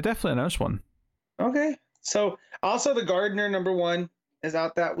announced one. They definitely announced one. Okay. So also the Gardener #1 is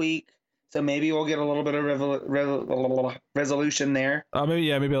out that week. So maybe we'll get a little bit of resolution there.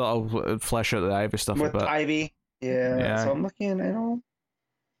 Maybe I'll flesh out the Ivy stuff with a bit. Ivy. Yeah. So I'm looking.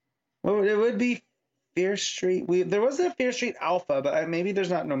 Well, it would be Fear Street. There was a Fear Street Alpha, but maybe there's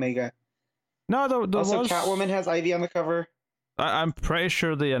not an Omega. No, there also was. Catwoman has Ivy on the cover. I'm pretty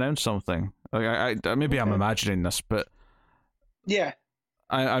sure they announced something. Like maybe I'm imagining this, but yeah,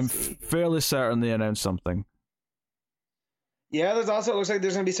 I'm fairly certain they announced something. Yeah, there's also, it looks like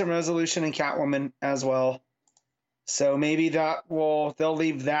there's going to be some resolution in Catwoman as well. So maybe they'll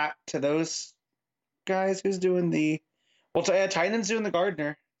leave that to those guys who's doing the, well, Titan's doing the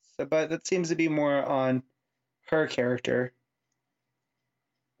Gardener. So, but that seems to be more on her character.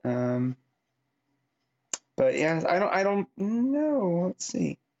 But yeah, I don't know. Let's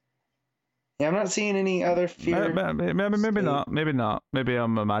see. Yeah, I'm not seeing any other fear. Maybe not. Maybe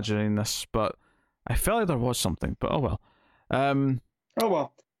I'm imagining this, but I felt like there was something. But oh well. Oh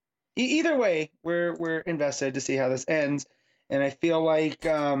well. Either way, we're invested to see how this ends, and I feel like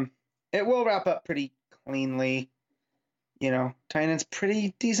it will wrap up pretty cleanly. You know, Tynan's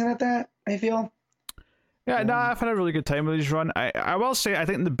pretty decent at that, I feel. Yeah, no, I've had a really good time with his run. I will say, I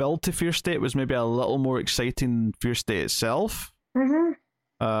think the build to Fear State was maybe a little more exciting than Fear State itself.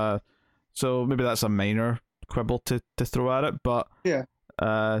 Mm-hmm. So maybe that's a minor quibble to throw at it, but yeah.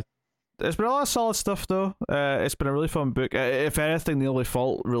 It's been a lot of solid stuff though. It's been a really fun book. If anything, the only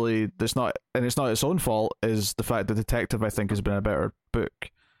fault really it's not its own fault, is the fact that Detective, I think, has been a better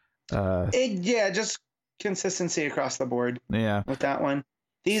book. Just consistency across the board. Yeah. With that one.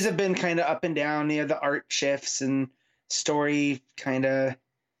 These have been kind of up and down. The art shifts and story kind of,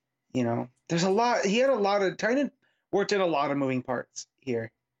 there's a lot. He had a lot of, Tynan worked in a lot of moving parts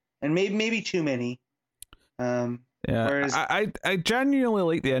here, and maybe too many. Yeah, whereas, I genuinely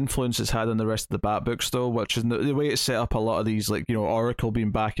like the influence it's had on the rest of the Bat books, though, which is the way it's set up a lot of these, like, Oracle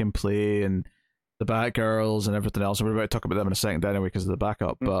being back in play and the Batgirls and everything else. And we're about to talk about them in a second anyway because of the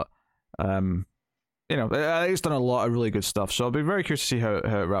backup, but it's done a lot of really good stuff. So I'll be very curious to see how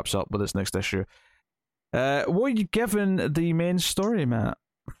it wraps up with its next issue. What are you giving the main story, Matt?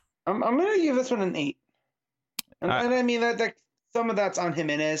 I'm gonna give this one an 8, and I mean that some of that's on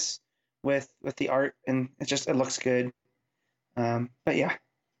Jimenez with the art, and it looks good. But yeah,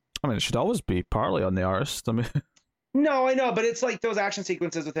 I mean, it should always be partly on the artist. I mean, no, I know, but it's like those action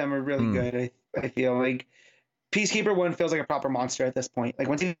sequences with him are really good. I feel like Peacekeeper 1 feels like a proper monster at this point. Like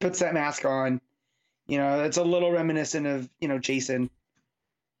once he puts that mask on, it's a little reminiscent of Jason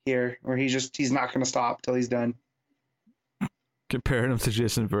here, where he's not going to stop till he's done. Comparing him to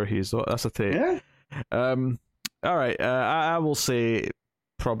Jason Voorhees, that's a take. Yeah. All right, I will say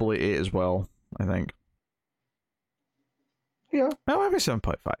probably 8 as well, I think. Yeah. Well, maybe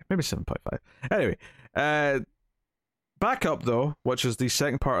 7.5. Maybe 7.5. Anyway, back up though, which is the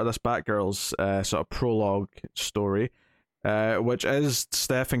second part of this Batgirl's sort of prologue story, which is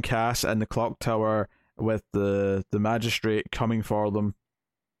Steph and Cass in the clock tower with the magistrate coming for them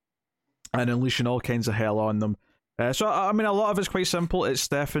and unleashing all kinds of hell on them. So, I mean, a lot of it's quite simple. It's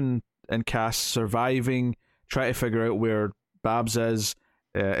Steph and Cass surviving, trying to figure out where Babs is,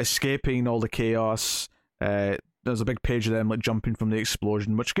 escaping all the chaos. There's a big page of them like jumping from the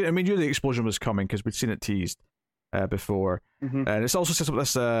explosion, which I mean, you knew the explosion was coming because we'd seen it teased before. Mm-hmm. And it's also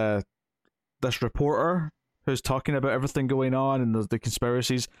sets up this reporter who's talking about everything going on and the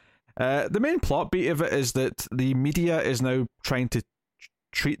conspiracies. The main plot beat of it is that the media is now trying to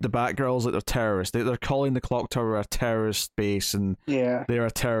treat the Batgirls like they're terrorists. They're calling the Clock Tower a terrorist base, and they're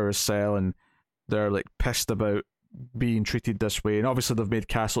a terrorist cell, and they're like pissed about being treated this way. And obviously they've made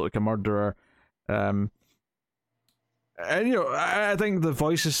Cass look like a murderer. And I think the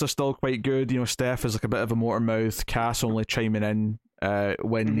voices are still quite good. Steph is like a bit of a motor mouth, Cass only chiming in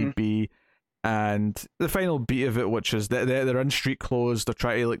when need be. And the final beat of it, which is they're in street clothes, they're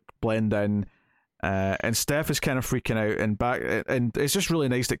trying to like blend in, and Steph is kind of freaking out, and it's just really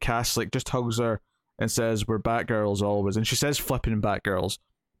nice that Cass like just hugs her and says, "We're Batgirls always," and she says "flipping Batgirls,"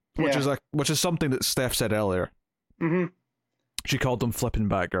 which is something that Steph said earlier. Mm-hmm. She called them "flipping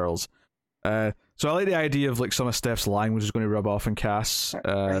Batgirls." So I like the idea of like some of Steph's language is going to rub off in Cass.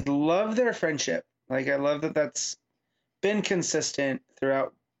 I love their friendship. Like I love that that's been consistent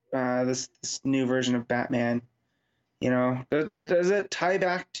throughout this new version of Batman. Does it tie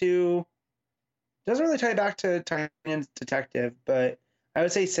back to? Doesn't really tie back to Tynion's Detective, but I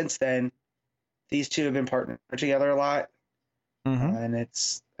would say since then, these two have been partnered together a lot, and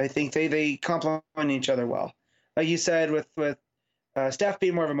I think they complement each other well. Like you said, with Steph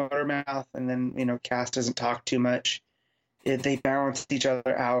being more of a motor mouth, and then Cass doesn't talk too much. They balance each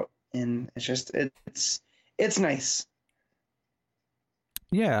other out, and it's just it's nice.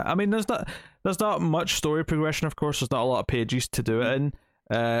 Yeah, I mean, there's not much story progression. Of course, there's not a lot of pages to do it in.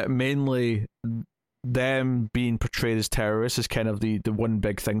 Mainly, them being portrayed as terrorists is kind of the one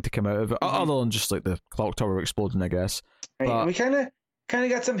big thing to come out of it, other than just like the clock tower exploding, I guess. Right. But and we kind of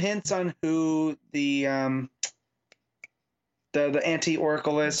got some hints on who the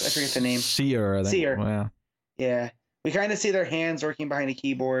anti-Oracle is. I forget the name. Seer, I think. Seer. Yeah. Yeah. We kind of see their hands working behind a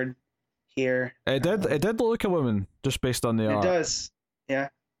keyboard here. It did look like a woman, just based on the art. It does. Yeah.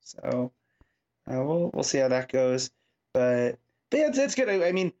 So we'll see how that goes. But yeah, it's good.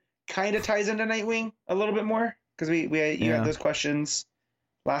 I mean, kind of ties into Nightwing a little bit more because you had those questions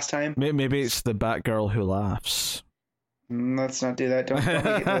last time. Maybe it's the Batgirl who laughs. Let's not do that. Don't make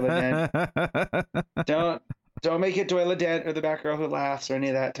it Doyle Dent. Don't make it Doyle Dent or the Batgirl who laughs or any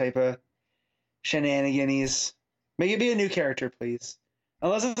of that type of shenanigans. Make it be a new character, please.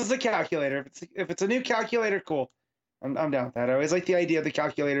 Unless it's a calculator. If it's a new calculator, cool. I'm down with that. I always like the idea of the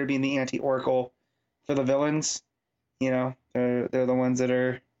calculator being the anti-Oracle for the villains. They're the ones that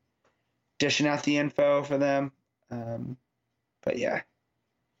are dishing out the info for them. But yeah.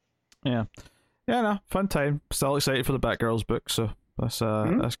 Yeah, no, fun time. Still excited for the Batgirls book, so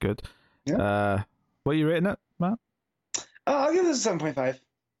that's good. Yeah. What are you rating it, Matt? I'll give this a 7.5.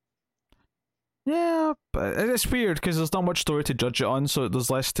 Yeah, but it's weird because there's not much story to judge it on, so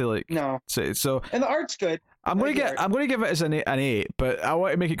there's less to say. So and the art's good. I'm gonna give it as an 8, but I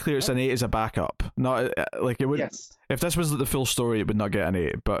want to make it clear it's an 8 as a backup, not like it would. Yes. If this was the full story, it would not get an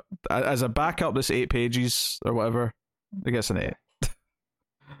 8, but as a backup, this 8 pages or whatever, it gets an 8.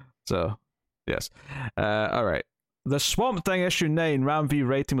 So, yes. All right. The Swamp Thing issue 9, Ram V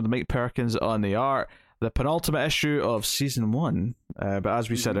writing with Mike Perkins on the art. The penultimate issue of season 1. But as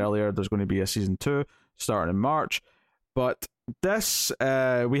we said earlier, there's going to be a season 2 starting in March. But this,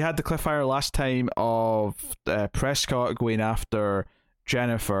 we had the cliffhanger last time of Prescott going after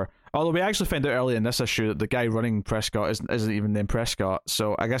Jennifer. Although we actually found out early in this issue that the guy running Prescott isn't even named Prescott.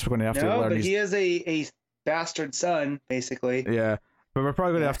 So I guess we're going to have to learn. No, but he is a bastard son, basically. Yeah. But we're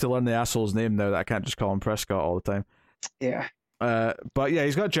probably going to have to learn the asshole's name now that I can't just call him Prescott all the time. Yeah. But yeah,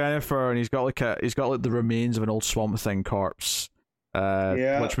 he's got Jennifer, and he's got the remains of an old Swamp Thing corpse.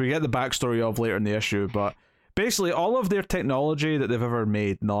 Which we get the backstory of later in the issue. But basically, all of their technology that they've ever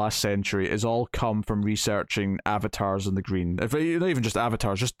made in the last century has all come from researching avatars in the green. Not even just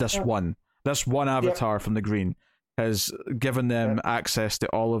avatars, just this one. This one avatar from the green has given them access to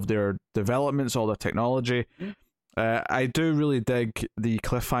all of their developments, all their technology. I do really dig the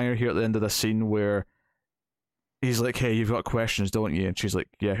cliffhanger here at the end of the scene where he's like, "Hey, you've got questions, don't you?" And she's like,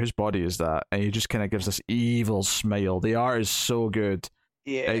 "Yeah, whose body is that?" And he just kind of gives this evil smile. The art is so good.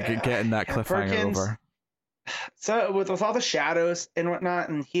 Yeah, getting that cliffhanger Perkins, over. So with all the shadows and whatnot,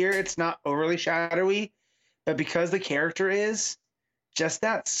 and here it's not overly shadowy, but because the character is just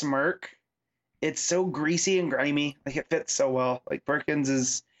that smirk, it's so greasy and grimy. Like it fits so well. Like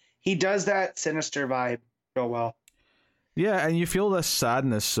Perkins he does that sinister vibe real well. Yeah, and you feel this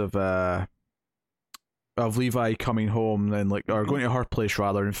sadness of Levi coming home and or going to her place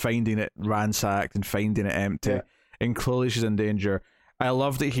rather and finding it ransacked and finding it empty, and clearly she's in danger. I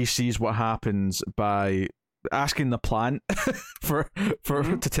love that he sees what happens by asking the plant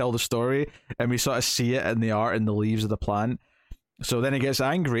to tell the story, and we sort of see it in the art in the leaves of the plant. So then he gets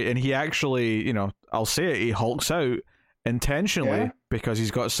angry, and he actually, I'll say it, he hulks out intentionally because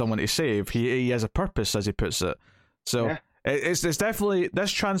he's got someone to save. He has a purpose, as he puts it. So it's definitely,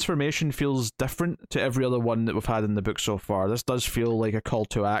 this transformation feels different to every other one that we've had in the book so far. This does feel like a call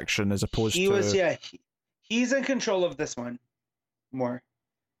to action as opposed to... He's in control of this one more,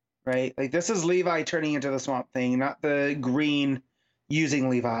 right? Like, this is Levi turning into the Swamp Thing, not the Green using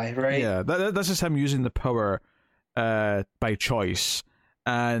Levi, right? Yeah, this is him using the power by choice.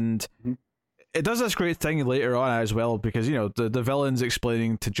 And it does this great thing later on as well, because, the villain's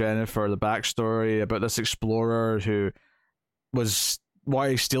explaining to Jennifer the backstory about this explorer who was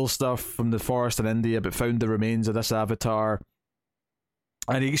wanting to steal stuff from the forest in India but found the remains of this avatar.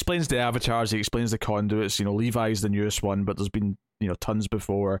 And he explains the avatars, he explains the conduits. Levi's the newest one, but there's been, tons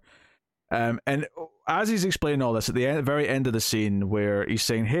before. And as he's explaining all this, at the very end of the scene, where he's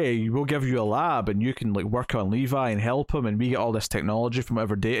saying, hey, we'll give you a lab and you can work on Levi and help him, and we get all this technology from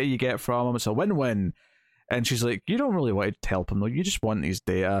whatever data you get from him. It's a win-win. And she's like, you don't really want to help him, though. You just want his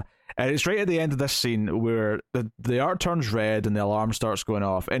data. And it's right at the end of this scene where the art turns red and the alarm starts going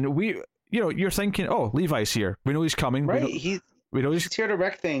off. And you're thinking, oh, Levi's here. We know he's coming. Right. We know he's here to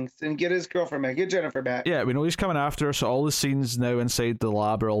wreck things and get his girlfriend back, get Jennifer back. Yeah, we know he's coming after us, so all the scenes now inside the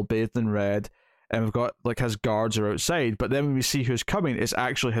lab are all bathed in red, and we've got, his guards are outside, but then when we see who's coming, it's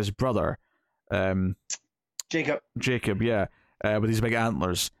actually his brother. Jacob, yeah, with these big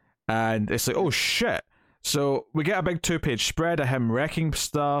antlers. And it's like, oh shit. So we get a big 2-page spread of him wrecking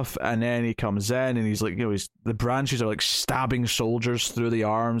stuff, and then he comes in, and he's like, the branches are stabbing soldiers through the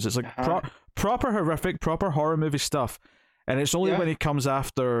arms. It's proper horrific, proper horror movie stuff. And it's only when he comes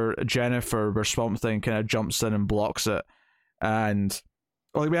after Jennifer where Swamp Thing kind of jumps in and blocks it. And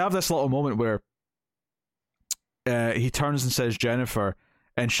we have this little moment where he turns and says Jennifer,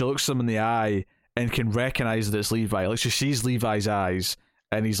 and she looks him in the eye and can recognize that it's Levi. She sees Levi's eyes,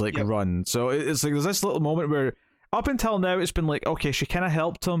 and he's run. So it's there's this little moment where up until now it's been okay, she kind of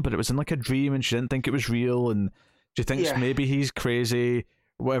helped him, but it was in a dream and she didn't think it was real, and she thinks maybe he's crazy,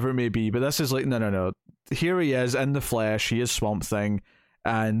 whatever it may be. But this is no. Here he is in the flesh. He is Swamp Thing.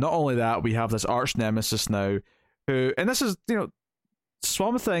 And not only that, we have this arch nemesis now who, and this is,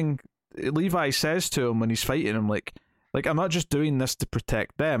 Swamp Thing, Levi says to him when he's fighting him, I'm not just doing this to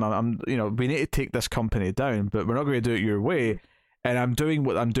protect them. I'm we need to take this company down, but we're not going to do it your way. And I'm doing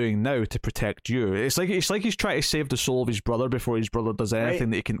what I'm doing now to protect you. It's like he's trying to save the soul of his brother before his brother does anything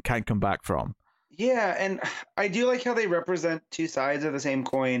that he can't come back from. Yeah, and I do like how they represent two sides of the same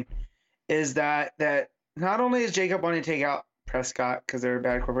coin. Is that not only is Jacob wanting to take out Prescott because they're a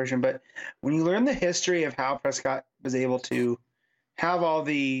bad corporation, but when you learn the history of how Prescott was able to have all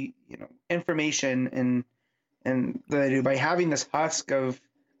the information and that they do by having this husk of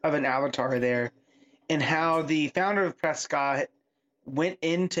an avatar there, and how the founder of Prescott went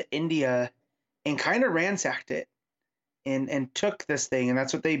into India and kind of ransacked it and took this thing, and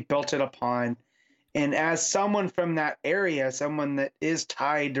that's what they built it upon. And as someone from that area, someone that is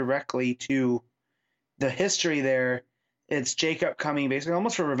tied directly to the history there, it's Jacob coming basically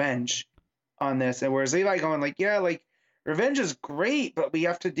almost for revenge on this. And whereas Levi going revenge is great, but we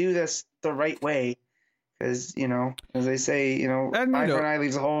have to do this the right way. Because, as they say, eye for an eye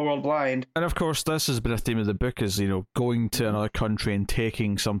leaves the whole world blind. And of course, this has been a theme of the book is, going to another country and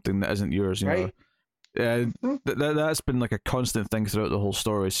taking something that isn't yours, right? That's been a constant thing throughout the whole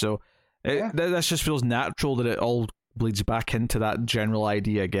story. So this just feels natural that it all bleeds back into that general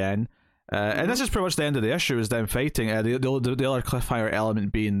idea again. And this is pretty much the end of the issue, is them fighting. The other cliffhanger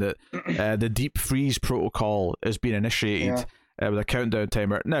element being that the deep freeze protocol is being initiated with a countdown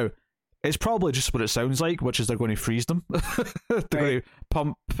timer. Now, it's probably just what it sounds like, which is they're going to freeze them. They're going to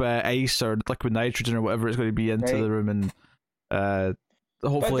pump ice or liquid nitrogen or whatever it's going to be into the room, and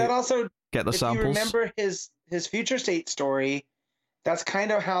hopefully but that also, get the samples. If you remember his future state story, that's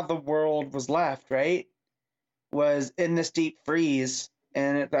kind of how the world was left, right? Was in this deep freeze.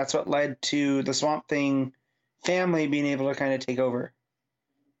 And that's what led to the Swamp Thing family being able to kind of take over.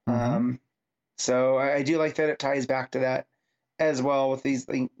 So I do like that it ties back to that as well with these,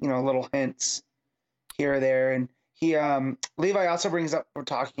 little hints here or there. And he, Levi also brings up, we're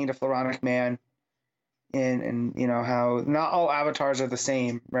talking to Floronic Man and how not all avatars are the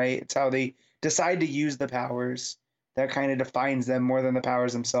same, right? It's how they decide to use the powers that kind of defines them more than the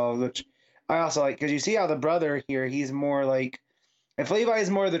powers themselves, which I also like, because you see how the brother here, he's more if Levi is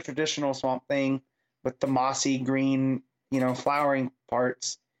more the traditional Swamp Thing with the mossy green, flowering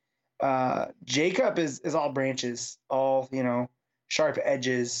parts, Jacob is all branches, all, sharp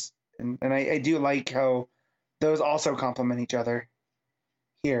edges, and I do like how those also complement each other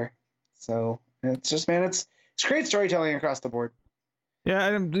here. So it's just, man, it's great storytelling across the board. Yeah,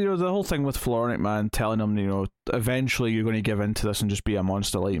 and the whole thing with Floronic Man telling him, eventually you're going to give into this and just be a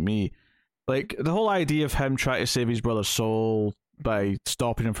monster like me. Like, the whole idea of him trying to save his brother's soul by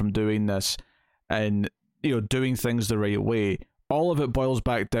stopping him from doing this and, doing things the right way, all of it boils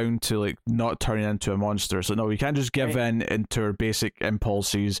back down to, like, not turning into a monster. So, no, we can't just give in into our basic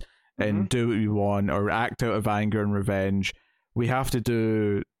impulses and do what we want or act out of anger and revenge. We have to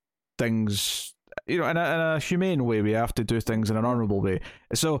do things, in a humane way. We have to do things in an honorable way.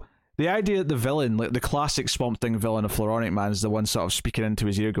 So the idea that the villain, like the classic Swamp Thing villain of Floronic Man, is the one sort of speaking into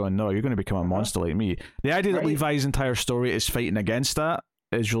his ear going, no, you're going to become a monster like me. The idea that Levi's entire story is fighting against that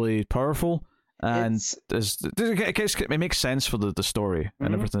is really powerful. And it makes sense for the story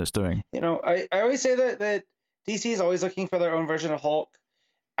and everything it's doing. I always say that DC is always looking for their own version of Hulk.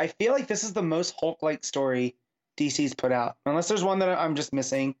 I feel like this is the most Hulk-like story DC's put out. Unless there's one that I'm just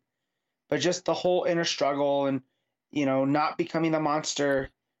missing. But just the whole inner struggle and, not becoming the monster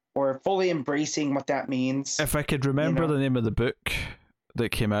or fully embracing what that means. If I could remember the name of the book that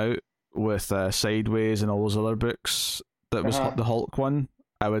came out with Sideways and all those other books that was the Hulk one,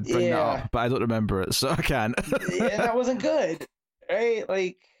 I would bring that up, but I don't remember it, so I can't. Yeah, that wasn't good, right?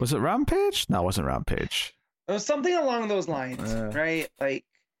 Like, was it Rampage? No, it wasn't Rampage. It was something along those lines, right? Like,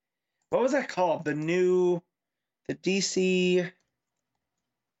 what was that called? The DC...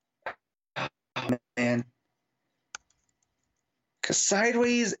 Oh, man. Because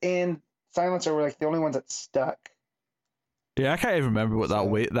Sideways and Silencer were like the only ones that stuck. Yeah, I can't even remember what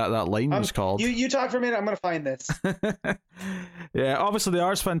that line was called. You talk for a minute, I'm going to find this. Yeah, obviously the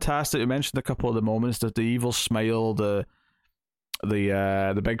art's fantastic. We mentioned a couple of the moments, the evil smile, the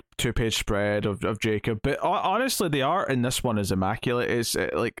big 2-page spread of Jacob. But honestly, the art in this one is immaculate. It's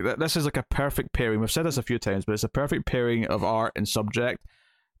like, this is like a perfect pairing. We've said this a few times, but it's a perfect pairing of art and subject.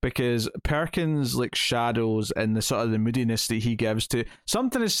 Because Perkins' like shadows and the sort of the moodiness that he gives to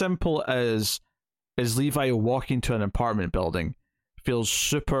something as simple as Levi walking to an apartment building feels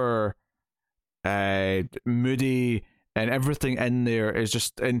super moody, and everything in there is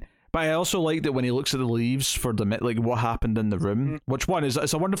just. But I also like that when he looks at the leaves for the like what happened in the room. Which one is,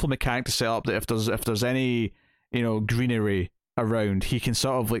 it's a wonderful mechanic to set up that if there's any greenery around, he can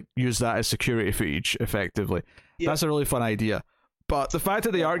sort of like use that as security footage effectively. Yeah. That's a really fun idea. But the fact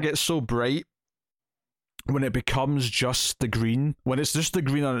that the art gets so bright when it becomes just the green, when it's just the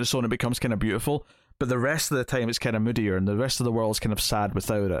green on its own, it becomes kind of beautiful. But the rest of the time, it's kind of moodier, and the rest of the world is kind of sad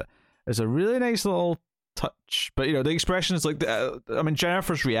without it. It's a really nice little touch. But the expression is like,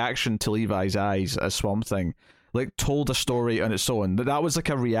 Jennifer's reaction to Levi's eyes as Swamp Thing, like, told a story on its own. That was like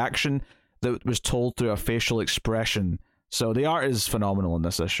a reaction that was told through a facial expression. So the art is phenomenal in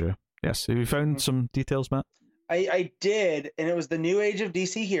this issue. Yes, have you found some details, Matt? I did, and it was the New Age of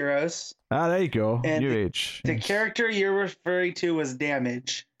DC Heroes. Ah, there you go. And New Age. The character you're referring to was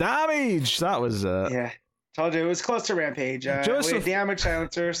Damage. Damage! That was... Yeah. Told you, it was close to Rampage. Damage,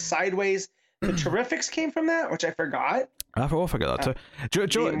 Silencer, Sideways. The Terrifics came from that, which I forgot. I forgot that too.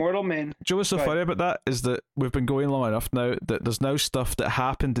 The Immortal Men. Joe, what's so funny about that is that we've been going long enough now that there's now stuff that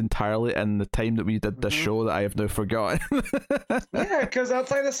happened entirely in the time that we did this show that I have now forgotten. Yeah, because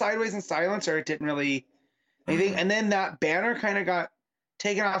outside of Sideways and Silencer, it didn't really... anything. And then that banner kind of got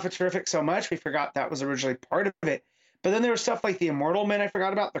taken off of Terrific so much, we forgot that was originally part of it. But then there was stuff like the Immortal Men I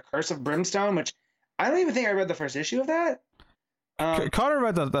forgot about, the Curse of Brimstone, which I don't even think I read the first issue of that. Connor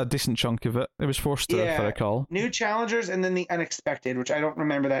read a decent chunk of it. It was forced to, if I recall. New Challengers, and then the Unexpected, which I don't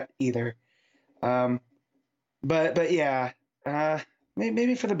remember that either. But yeah,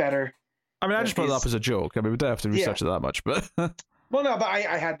 maybe for the better. I mean, I just brought it up as a joke. I mean, we don't have to research it that much, but... Well, no, but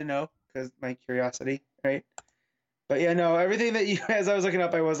I had to know, because my curiosity, right? But yeah, no, everything that as I was looking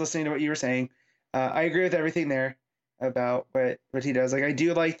up, I was listening to what you were saying. I agree with everything there about what he does. Like, I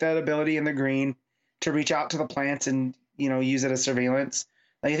do like that ability in the green to reach out to the plants and, use it as surveillance.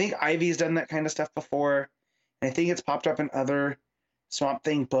 Like, I think Ivy's done that kind of stuff before. And I think it's popped up in other Swamp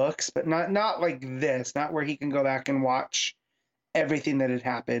Thing books, but not like this, not where he can go back and watch everything that had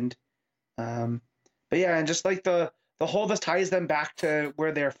happened. But yeah, and just like the whole, this ties them back to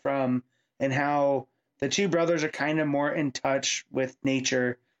where they're from and how the two brothers are kind of more in touch with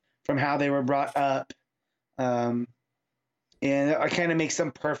nature from how they were brought up. And it kind of makes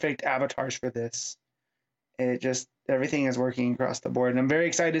them perfect avatars for this. It just, everything is working across the board. And I'm very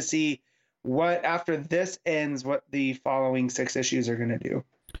excited to see what, after this ends, what the following 6 issues are going to do.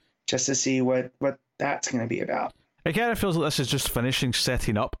 Just to see what that's going to be about. It kind of feels like this is just finishing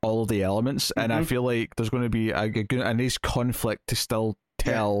setting up all of the elements, and I feel like there's going to be a nice conflict to still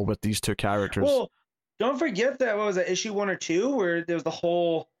tell with these two characters. Well, don't forget that, what was it, issue 1 or 2, where there was the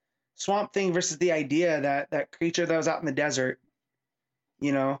whole Swamp Thing versus the idea that creature that was out in the desert,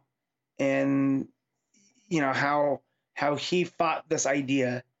 you know, and you know how he fought this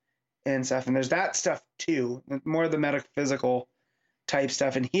idea and stuff, and there's that stuff too, more of the metaphysical type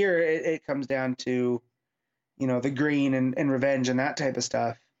stuff. And here it comes down to, you know, the green and revenge and that type of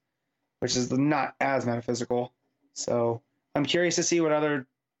stuff, which is not as metaphysical. So I'm curious to see what other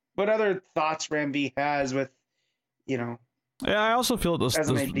thoughts Ram-V has with, you know. Yeah, I also feel like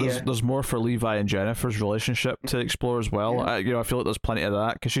there's more for Levi and Jennifer's relationship to explore as well. Yeah. You know, I feel like there's plenty of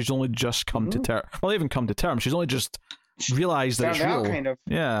that because she's only just come to terms. Well, even come to terms. She's only just realized that it's real. Kind of.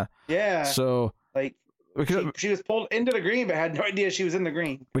 Yeah. Yeah. So like she was pulled into the green, but had no idea she was in the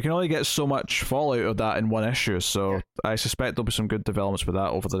green. We can only get so much fallout of that in one issue. So I suspect there'll be some good developments with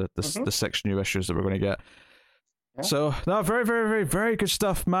that over the 6 new issues that we're going to get. Yeah. So no, very, very, very, very good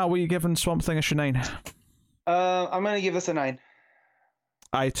stuff. Matt, what are you giving Swamp Thing issue 9? I'm going to give this a 9.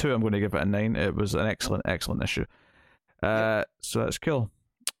 I too am going to give it a 9. It was an excellent issue. So that's cool.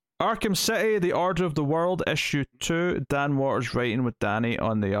 Arkham City, The Order of the World, issue 2. Dan Waters writing with Danny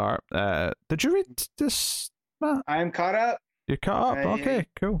on the art. Did you read this, Matt? I'm caught up. You're caught up? Okay,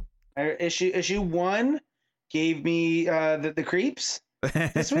 cool. Issue 1 gave me the creeps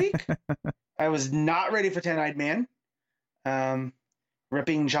this week. I was not ready for 10-Eyed Man.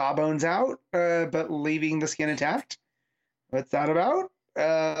 Ripping jawbones out, but leaving the skin intact. What's that about?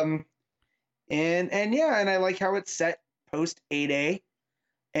 And I like how it's set post 8A.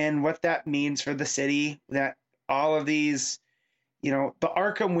 And what that means for the city, that all of these, you know, the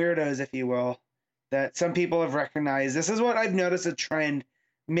Arkham weirdos, if you will, that some people have recognized. This is what I've noticed a trend,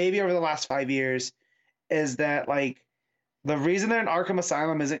 maybe over the last 5 years, is that, like, the reason they're in Arkham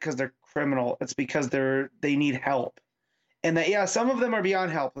Asylum isn't because they're criminal. It's because they need help. And that, yeah, some of them are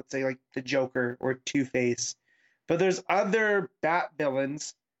beyond help. Let's say, like, the Joker or Two-Face. But there's other Bat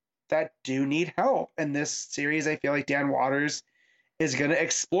villains that do need help. And this series, I feel like Dan Waters is going to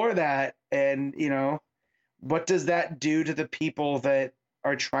explore that, and, you know, what does that do to the people that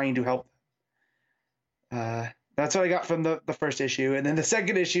are trying to help them? That's what I got from the first issue, and then the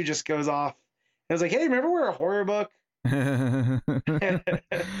second issue just goes off. I was like, hey, remember we're a horror book? Yeah,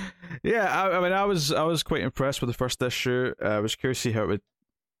 I mean, I was quite impressed with the first issue. I was curious to see how it would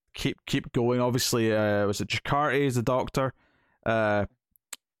keep going. Obviously, was it Jakarta as the Doctor? Dr.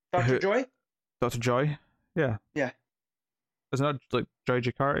 Joy? Dr. Joy? Yeah. Yeah. Isn't that like Joy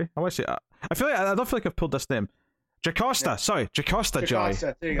Jakarta? I want to say. I feel like I don't feel like I've pulled this name. Jacosta. Yeah. Sorry, Jacosta Joy.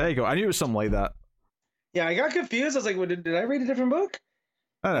 There you go. I knew it was something like that. Yeah, I got confused. I was like, well, did I read a different book?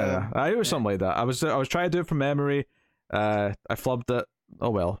 I don't know. I knew it was something like that. I was trying to do it from memory. I flubbed it. Oh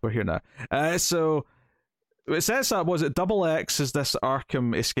well, we're here now. So it sets up. Was it Double X? Is this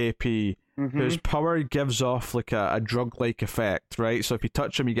Arkham escapee whose power gives off like a drug-like effect, right? So if you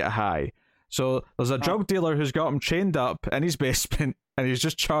touch him, you get a high. So there's a drug dealer who's got him chained up in his basement, and he's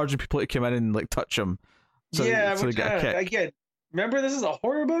just charging people to come in and like touch him. So they get a kick. Again, remember this is a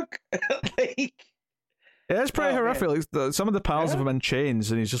horror book. Like, yeah, it's pretty horrific. Like some of the panels of him in chains,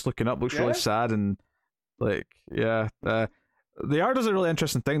 and he's just looking up, looks really sad, and like the art is a really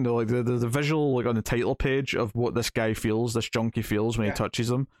interesting thing though. Like the visual, like on the title page of what this guy feels, this junkie feels when he touches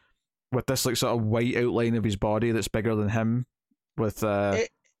him, with this like sort of white outline of his body that's bigger than him, with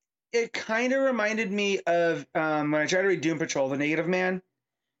It kind of reminded me of when I tried to read Doom Patrol, the Negative Man.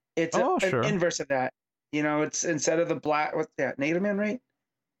 It's an inverse of that. You know, it's instead of the black, what's that, Negative Man, right?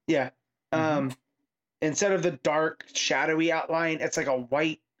 Yeah. Instead of the dark, shadowy outline, it's like a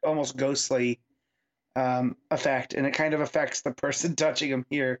white, almost ghostly effect, and it kind of affects the person touching him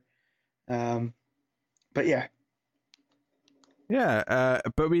here. But yeah. Yeah,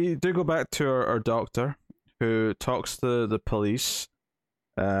 but we do go back to our doctor, who talks to the police,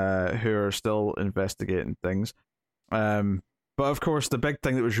 who are still investigating things. But of course, the big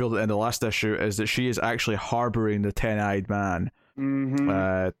thing that was revealed at the end of the last issue is that she is actually harboring the 10-eyed man,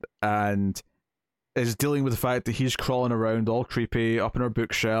 and is dealing with the fact that he's crawling around all creepy up in her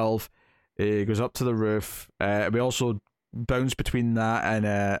bookshelf. He goes up to the roof. We also bounce between that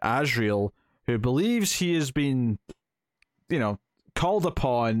and Azrael, who believes he has been, you know, called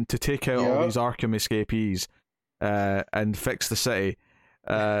upon to take out all these Arkham escapees and fix the city.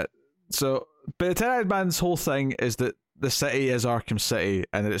 So, but the 10-eyed man's whole thing is that the city is Arkham City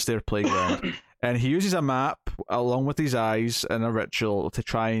and that it's their playground. And he uses a map along with his eyes and a ritual to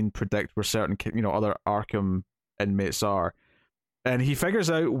try and predict where certain, you know, other Arkham inmates are. And he figures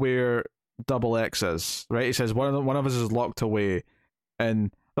out where Double X is, right? He says one of us is locked away,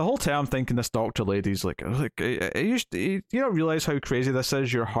 and the whole time I'm thinking this doctor lady's like you don't realize how crazy this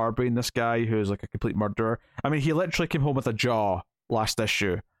is. You're harboring this guy who's like a complete murderer. I mean, he literally came home with a jaw last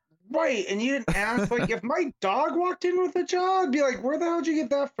issue. Right, and you didn't ask, like, if my dog walked in with a jaw, I'd be like, where the hell did you get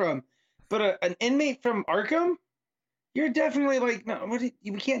that from? But an inmate from Arkham, you're definitely like, no, we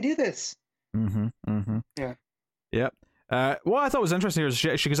can't do this. Yeah. Yep. What I thought was interesting is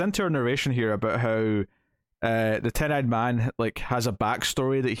she goes into her narration here about how the 10-eyed man like has a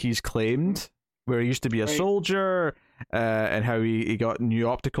backstory that he's claimed, where he used to be a soldier, and how he got new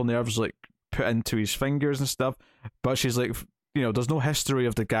optical nerves like put into his fingers and stuff. But she's like, there's no history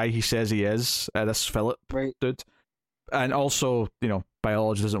of the guy he says he is, this Philip dude. And also,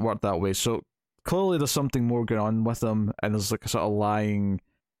 biology doesn't work that way. So clearly there's something more going on with him, and there's like a sort of lying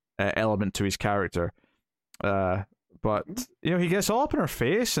element to his character. But he gets all up in her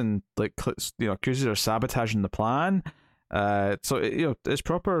face and like accuses her of sabotaging the plan. So it's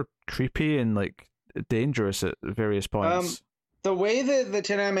proper creepy and like dangerous at various points. The way that the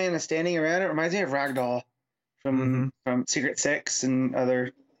 10-eyed man is standing around it reminds me of Ragdoll from Secret Six and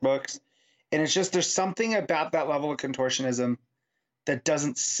other books, and it's just there's something about that level of contortionism that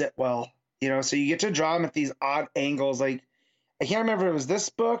doesn't sit well. So you get to draw him at these odd angles. Like I can't remember if it was this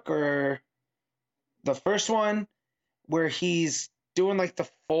book or the first one, where he's doing like the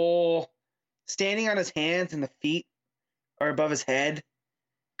full standing on his hands and the feet are above his head,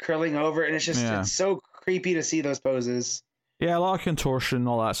 curling over, and it's just it's so creepy to see those poses. Yeah, a lot of contortion,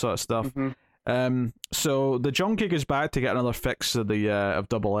 all that sort of stuff. So the junkie goes back to get another fix of the of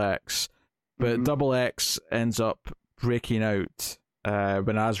Double X, but Double X ends up breaking out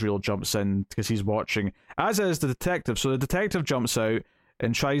when Azrael jumps in because he's watching, as is the detective. So the detective jumps out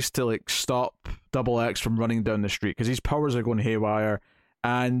and tries to like stop Double X from running down the street because his powers are going haywire,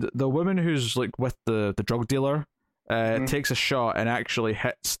 and the woman who's like with the drug dealer takes a shot and actually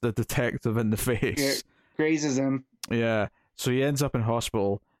hits the detective in the face. It grazes him. Yeah, so he ends up in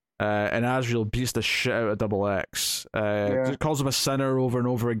hospital, and Azrael beats the shit out of Double X. Calls him a sinner over and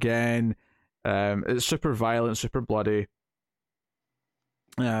over again. It's super violent, super bloody.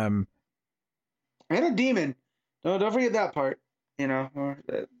 And a demon. No, don't forget that part.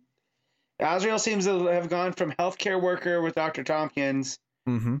 Azrael seems to have gone from healthcare worker with Dr. Tompkins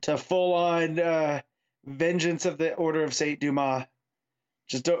to full-on vengeance of the Order of Saint Dumas.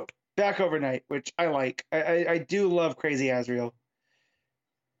 Just back overnight, which I like. I do love crazy Azrael.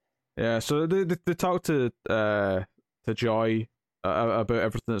 Yeah, so they talk to Joy about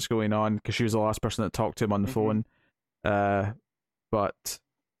everything that's going on because she was the last person that talked to him on the phone. But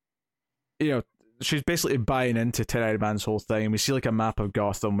she's basically buying into 10-eyed man's whole thing. We see like a map of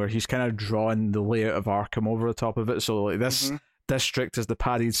Gotham where he's kind of drawn the layout of Arkham over the top of it. So like this district is the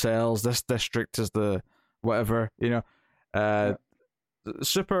padded cells, this district is the whatever,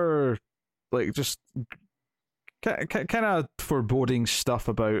 super like just kind of foreboding stuff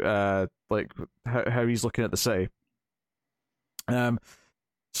about like how he's looking at the city.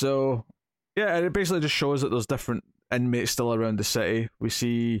 So yeah, it basically just shows that there's different inmates still around the city. We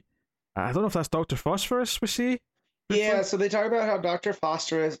see, I don't know if that's Dr. Phosphorus we see. Yeah, so they talk about how Dr.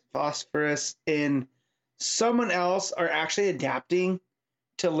 Phosphorus and someone else are actually adapting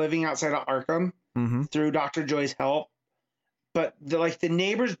to living outside of Arkham through Dr. Joy's help. But the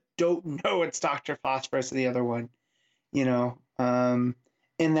neighbors don't know it's Dr. Phosphorus, the other one, in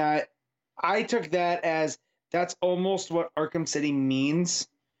that I took that as that's almost what Arkham City means,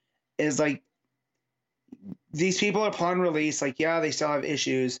 is like these people upon release, like, yeah, they still have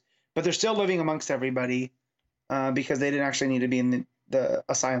issues, but they're still living amongst everybody because they didn't actually need to be in the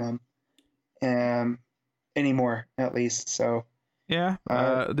asylum anymore, at least. So yeah,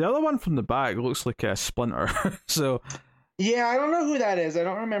 the other one from the back looks like a Splinter. So yeah, I don't know who that is. I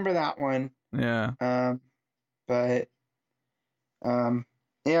don't remember that one. Yeah. But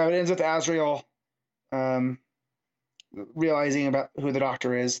yeah, it ends with Azrael realizing about who the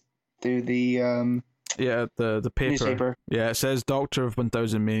Doctor is through the the paper. Newspaper. Yeah, it says Doctor of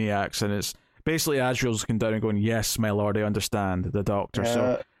 1000 Maniacs, and it's basically Azrael's looking down and going, "Yes, my lord, I understand the Doctor."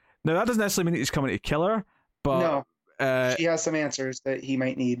 So now that doesn't necessarily mean he's coming to kill her, but no, she has some answers that he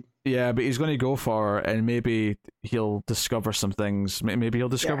might need. Yeah, but he's going to go for her, and maybe he'll discover some things. Maybe he'll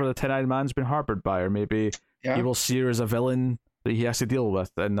discover the 10-eyed man's been harbored by her. Maybe he will see her as a villain that he has to deal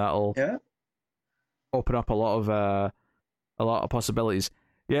with, and that'll open up a lot of possibilities.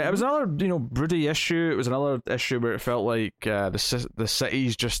 Yeah, it was another broody issue. It was another issue where it felt like the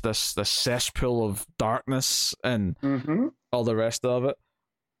city's just this cesspool of darkness and all the rest of it.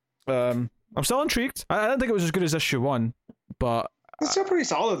 I'm still intrigued. I didn't think it was as good as issue 1, but It's still pretty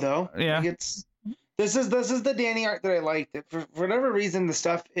solid though. Yeah. Like this is the Danny art that I liked. For whatever reason, the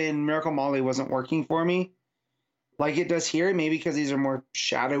stuff in Miracle Molly wasn't working for me, like it does here. Maybe because these are more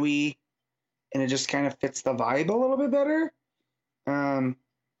shadowy, and it just kind of fits the vibe a little bit better.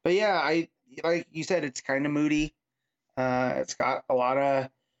 But yeah, I like you said, it's kind of moody. It's got a lot of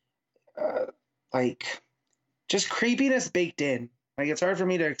like just creepiness baked in. Like it's hard for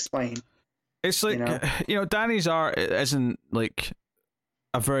me to explain. It's like Danny's art isn't like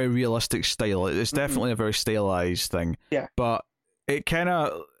a very realistic style. It's definitely a very stylized thing. Yeah. But it kind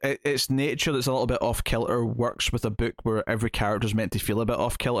of its nature that's a little bit off kilter works with a book where every character is meant to feel a bit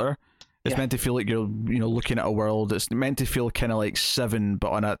off kilter. It's meant to feel like you're looking at a world. It's meant to feel kind of like Seven,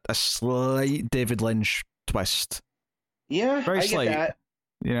 but on a slight David Lynch twist. Yeah, very slight. Get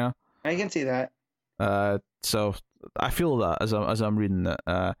that. I can see that. So I feel that as I'm reading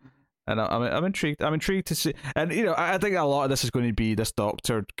it. And I'm intrigued. I'm intrigued to see, and I think a lot of this is going to be this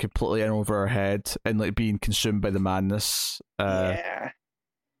Doctor completely in over her head and like being consumed by the madness. Yeah.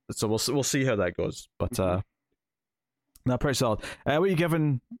 So we'll see how that goes, but no, pretty solid. What are you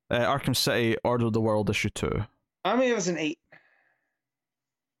giving Arkham City Order of the World issue 2? I'm gonna give us an 8.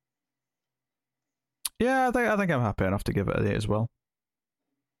 Yeah, I think I'm happy enough to give it an 8 as well.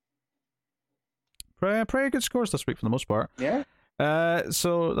 Pretty good scores this week for the most part. Yeah.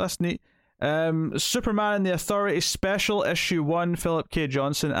 So that's neat. Superman and the Authority Special Issue 1, Philip K.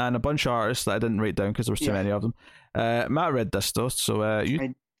 Johnson, and a bunch of artists that I didn't write down because there was too many of them. Matt read this though, so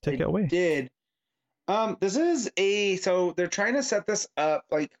you take it away. Did. This is so they're trying to set this up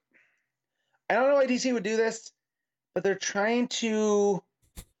like, I don't know why DC would do this, but they're trying to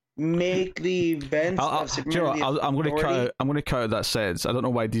make the events of Superman. I'm going to cut out that sentence. I don't know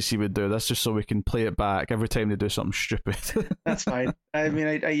why DC would do this, just so we can play it back every time they do something stupid. That's fine. I mean,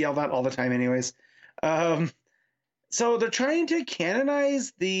 I yell that all the time, anyways. So they're trying to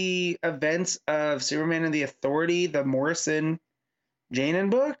canonize the events of Superman and the Authority, the Morrison Janin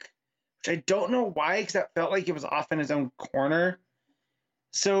book, which I don't know why, because that felt like it was off in his own corner.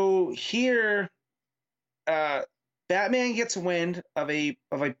 So here, Batman gets wind of a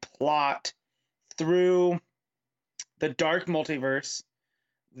plot through the dark multiverse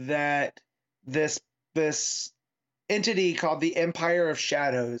that this entity called the Empire of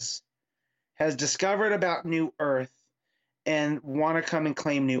Shadows has discovered about New Earth and want to come and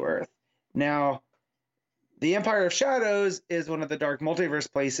claim New Earth. Now, the Empire of Shadows is one of the dark multiverse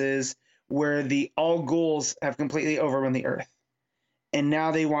places where the All Ghouls have completely overrun the Earth. And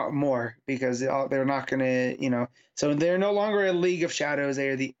now they want more because they're not going to, so they're no longer a League of Shadows. They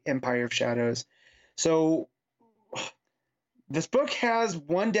are the Empire of Shadows. So this book has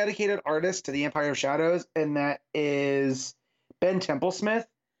one dedicated artist to the Empire of Shadows, and that is Ben Templesmith.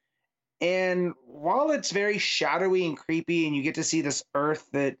 And while it's very shadowy and creepy, and you get to see this Earth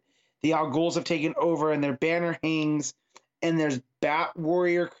that the Al Ghouls have taken over, and their banner hangs, and there's bat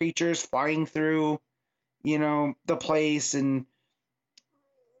warrior creatures flying through, the place, and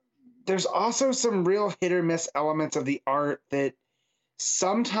there's also some real hit or miss elements of the art that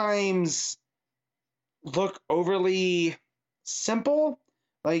sometimes look overly simple.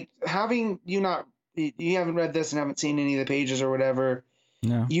 Like having you haven't read this and haven't seen any of the pages or whatever.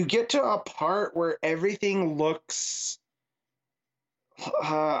 No. You get to a part where everything looks,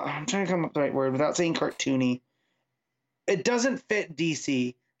 I'm trying to come up with the right word without saying cartoony. It doesn't fit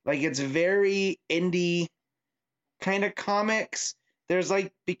DC. Like it's very indie kind of comics. There's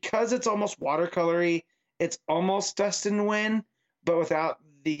because it's almost watercolory, it's almost Dustin Nguyen, but without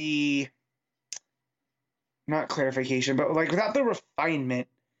the, not clarification, but without the refinement.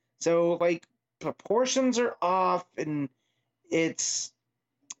 So proportions are off, and it's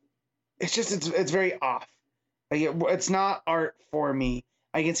very off. It's not art for me.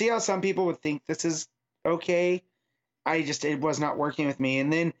 I can see how some people would think this is okay. It was not working with me.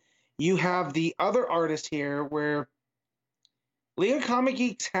 And then you have the other artist here where League of Comic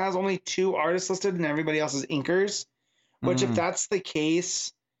Geeks has only 2 artists listed and everybody else is inkers, which if that's the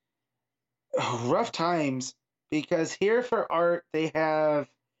case, rough times, because here for art, they have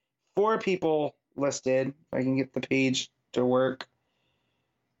 4 people listed. If I can get the page to work.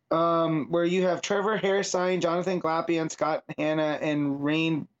 Where you have Trevor Hairsine, Jonathan Glapion, Scott Hanna, and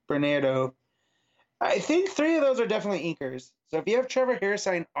Rain Bernardo. I think 3 of those are definitely inkers. So if you have Trevor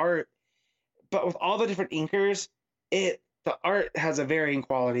Hairsine art, but with all the different inkers, the art has a varying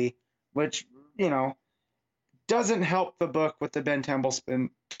quality, which, doesn't help the book with the Ben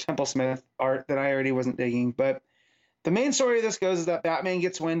Templesmith art that I already wasn't digging. But the main story of this goes is that Batman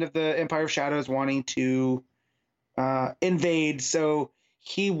gets wind of the Empire of Shadows wanting to invade, so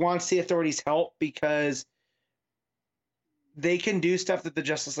he wants the Authority's help because they can do stuff that the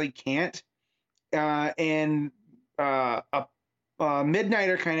Justice League can't. And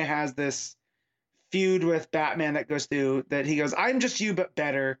Midnighter kind of has this feud with Batman that goes through that he goes, "I'm just you, but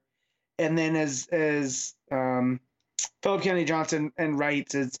better." And then as Philip Kennedy Johnson and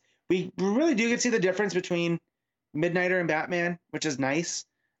writes, is we really do get to see the difference between Midnighter and Batman, which is nice.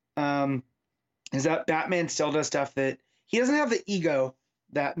 Is that Batman still does stuff that he doesn't have the ego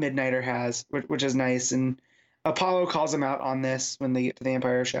that Midnighter has, which is nice. And Apollo calls him out on this when they get to the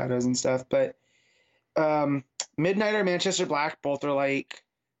Empire of Shadows and stuff. But Midnighter, Manchester Black, both are like,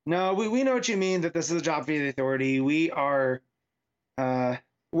 no, we know what you mean, that this is a job for the Authority. We're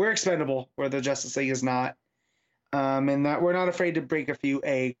expendable, where the Justice League is not. And that we're not afraid to break a few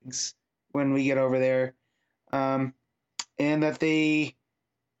eggs when we get over there. And that they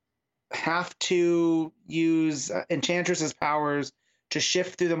have to use Enchantress's powers to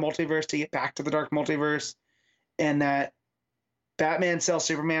shift through the multiverse to get back to the Dark Multiverse. And that Batman sells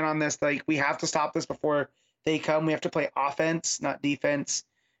Superman on this, like, we have to stop this before they come. We have to play offense, not defense,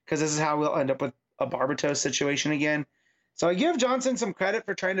 because this is how we'll end up with a Barbatos situation again. So I give Johnson some credit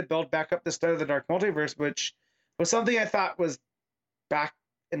for trying to build back up the start of the Dark Multiverse, which was something I thought was back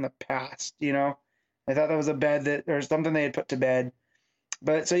in the past, you know? I thought that was a bed that, or something they had put to bed.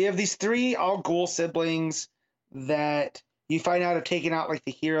 But so you have these three Al Ghul siblings that you find out have taken out like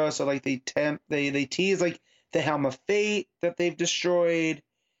the heroes. So like they tease like the Helm of Fate that they've destroyed,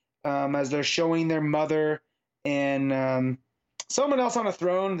 as they're showing their mother and someone else on a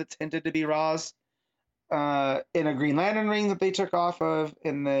throne that's hinted to be Ra's, in a Green Lantern ring that they took off of,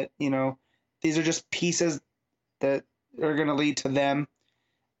 and that, you know, these are just pieces that are going to lead to them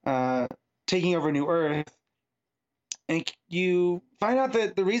taking over New Earth. And you find out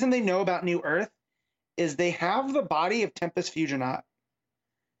that the reason they know about New Earth is they have the body of Tempest Fuginaut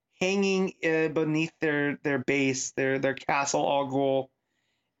hanging beneath their base, their castle, Al Ghul,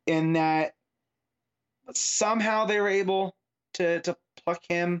 and that somehow they were able to pluck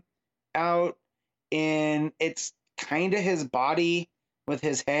him out, and it's kind of his body with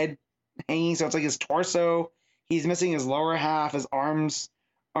his head hanging, so it's like his torso. He's missing his lower half, his arms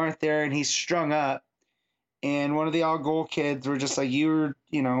aren't there, and he's strung up. And one of the Al Ghul kids were just like, you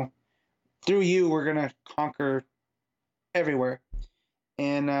know, through you, we're going to conquer everywhere.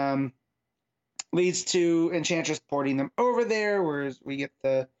 And leads to Enchantress porting them over there, whereas we get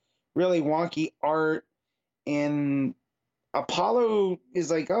the really wonky art. And Apollo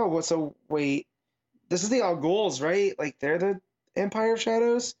is like, oh, well, so wait, this is the Al Ghuls, right? Like, they're the Empire of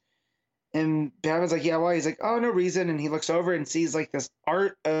Shadows? And Batman's like, yeah, why? He's like, oh, no reason. And he looks over and sees like this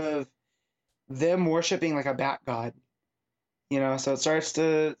art of them worshiping like a bat god, you know. So it starts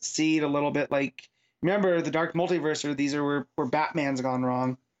to seed a little bit like, remember the Dark Multiverse, or these are where Batman's gone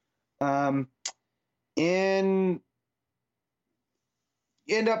wrong. And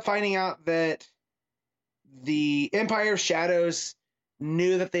you end up finding out that the Empire of Shadows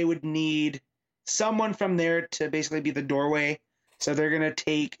knew that they would need someone from there to basically be the doorway. So they're going to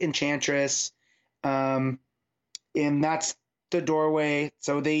take Enchantress, and that's the doorway.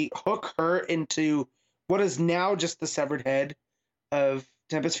 So they hook her into what is now just the severed head of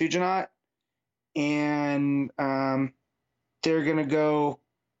Tempest Fuginaut, and they're gonna go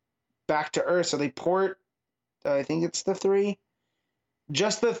back to Earth. So they port, I think it's the three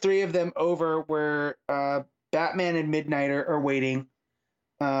of them over where Batman and Midnighter are waiting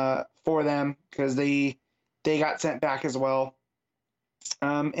for them, because they got sent back as well,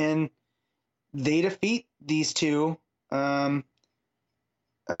 and they defeat these two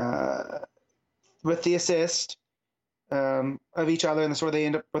with the assist of each other, and that's where they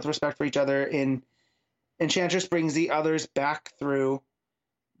end up with respect for each other. And Enchantress brings the others back through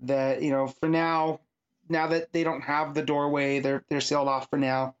that, you know, for now that they don't have the doorway, they're sealed off for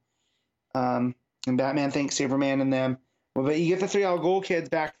now. And Batman thanks Superman and them. Well, but you get the three Al Ghul kids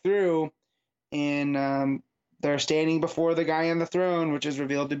back through, and they're standing before the guy on the throne, which is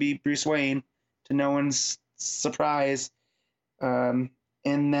revealed to be Bruce Wayne, to no one's surprise.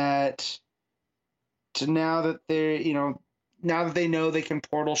 In that, now that they know they can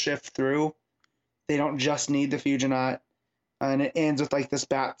portal shift through, they don't just need the Fuginaut, and it ends with like this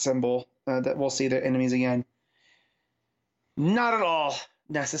bat symbol that we'll see their enemies again. Not at all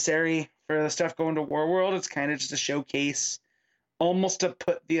necessary for the stuff going to Warworld. It's kind of just a showcase, almost to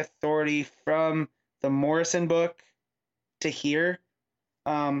put the Authority from the Morrison book to here.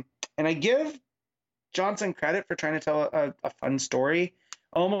 And I give Johnson credit for trying to tell a fun story,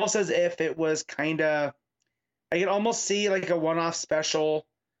 almost as if it was kind of, I could almost see like a one-off special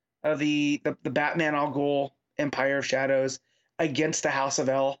of the Batman Al Ghul Empire of Shadows against the House of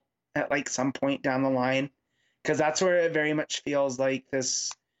L at like some point down the line, because that's where it very much feels like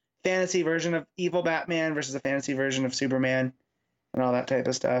this fantasy version of evil Batman versus a fantasy version of Superman and all that type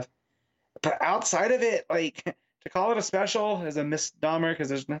of stuff. But outside of it, like to call it a special is a misnomer because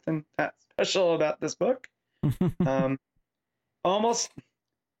there's nothing that special about this book. Almost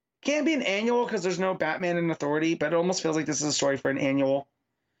can't be an annual because there's no Batman and Authority, but it almost feels like this is a story for an annual.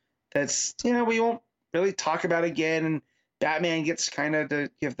 That's, we won't really talk about again, and Batman gets kind of to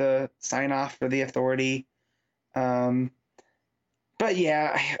give the sign off for the Authority. But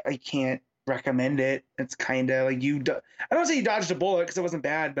yeah, I can't recommend it. It's kind of like I don't say you dodged a bullet because it wasn't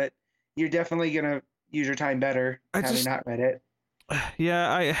bad, but you're definitely gonna use your time better having not read it.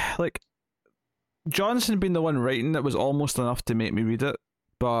 Yeah, I like Johnson being the one writing it was almost enough to make me read it,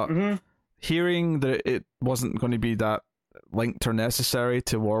 but hearing that it wasn't going to be that linked or necessary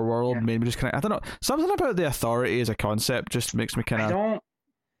to Warworld made me just kind of, I don't know, something about the Authority as a concept just makes me kind of. I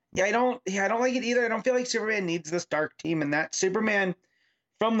don't like it either. I don't feel like Superman needs this dark team, and that Superman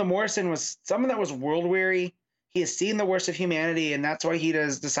from the Morrison was someone that was world weary. He has seen the worst of humanity, and that's why he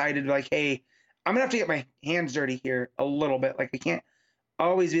has decided, like, hey, I'm gonna have to get my hands dirty here a little bit. Like, I can't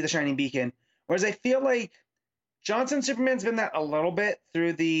always be the shining beacon. Whereas I feel like Johnson Superman's been that a little bit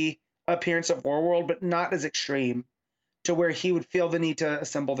through the appearance of Warworld, but not as extreme to where he would feel the need to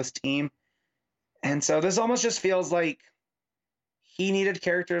assemble this team. And so this almost just feels like he needed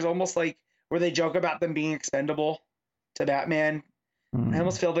characters almost like where they joke about them being expendable to Batman. I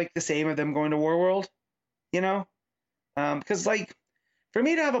almost feel like the same of them going to Warworld, because like for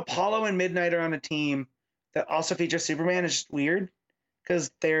me to have Apollo and Midnighter on a team that also features Superman is just weird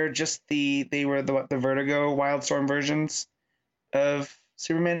because they're just they were the Vertigo Wildstorm versions of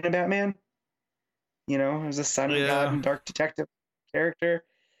Superman and Batman. It was a Sun and God and Dark Detective character.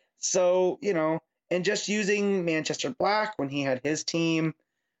 So, and just using Manchester Black when he had his team,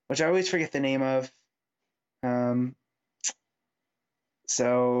 which I always forget the name of.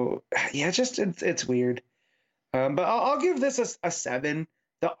 So yeah, it's weird. But I'll give this a 7.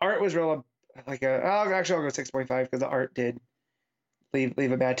 The art was real I'll go 6.5 because the art did leave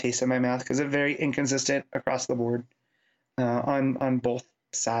a bad taste in my mouth because it's very inconsistent across the board on both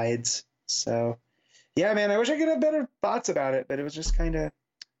sides. So yeah, man, I wish I could have better thoughts about it, but it was just kind of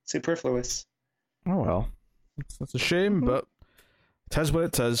superfluous. Oh well, that's a shame, but it is what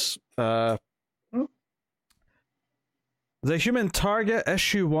it is. The Human Target,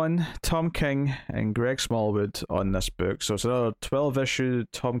 issue 1, Tom King and Greg Smallwood on this book. So it's another 12-issue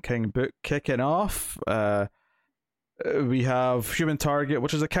Tom King book kicking off. We have Human Target,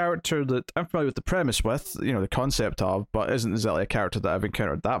 which is a character that I'm familiar with the premise with, the concept of, but isn't exactly a character that I've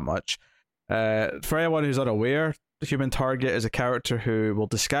encountered that much. For anyone who's unaware, the Human Target is a character who will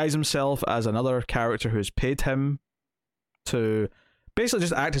disguise himself as another character who's paid him to basically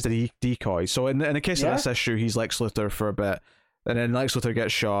just act as a decoy. So in the case of this issue, he's Lex Luthor for a bit, and then Lex Luthor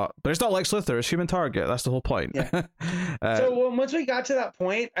gets shot. But it's not Lex Luthor, it's Human Target. That's the whole point. Yeah. So once we got to that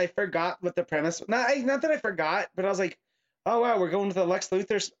point, I forgot what the premise. Not that I forgot, but I was like, oh wow, we're going to the Lex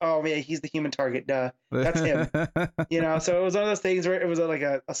Luthor. Oh yeah, he's the Human Target. Duh, that's him. So it was one of those things where it was like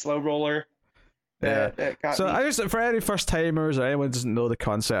a slow roller. Yeah. So I just, for any first timers or anyone who doesn't know the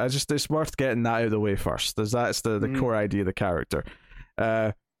concept, it's worth getting that out of the way first. That's the core idea of the character.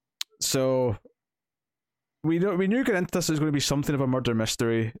 So we knew going into this was going to be something of a murder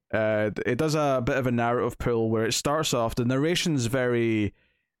mystery. It does a bit of a narrative pull where it starts off, the narration's very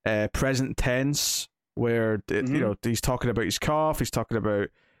present tense, where he's talking about his cough, he's talking about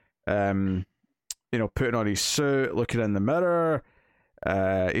putting on his suit, looking in the mirror.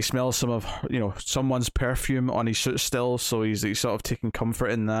 He smells some of someone's perfume on his suit still, so he's sort of taking comfort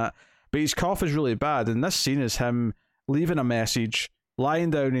in that. But his cough is really bad, and this scene is him leaving a message,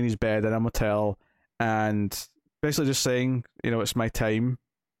 lying down in his bed in a motel, and basically just saying, it's my time.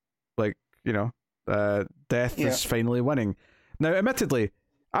 Like, death is finally winning. Now, admittedly,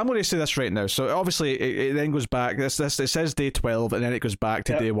 I'm going to say this right now. So obviously, it then goes back. It says day 12, and then it goes back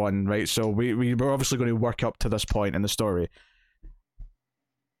to day 1, right? So we're obviously going to work up to this point in the story.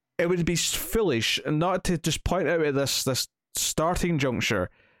 It would be foolish not to just point out at this starting juncture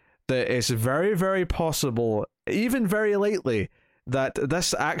that it's very, very possible, even very likely, that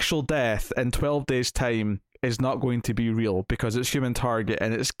this actual death in 12 days' time is not going to be real because it's Human Target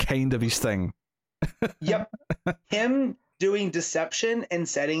and it's kind of his thing. Yep. Him doing deception and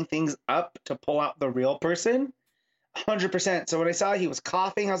setting things up to pull out the real person, 100%. So when I saw he was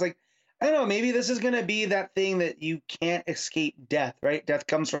coughing, I was like, I don't know, maybe this is going to be that thing that you can't escape death, right? Death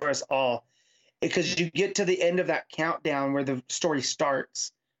comes for us all. Because you get to the end of that countdown where the story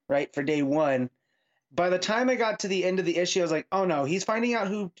starts, right, for day 1. By the time I got to the end of the issue, I was like, oh no, he's finding out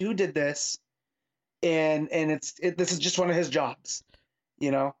who did this. and this is just one of his jobs,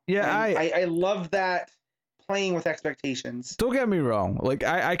 you know. Yeah, and I love that, playing with expectations. Don't get me wrong. Like,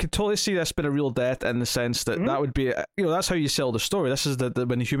 I could totally see this being a real death in the sense that that would be, that's how you sell the story. This is the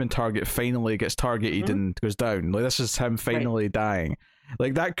when the human target finally gets targeted and goes down. Like, this is him finally dying.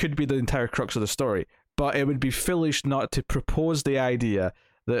 Like, that could be the entire crux of the story. But it would be foolish not to propose the idea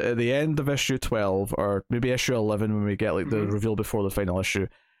that at the end of issue 12, or maybe issue 11 when we get like the reveal before the final issue,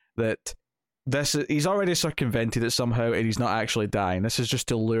 that he's already circumvented it somehow and he's not actually dying. This is just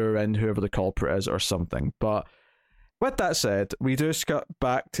to lure in whoever the culprit is or something. But with that said, we do cut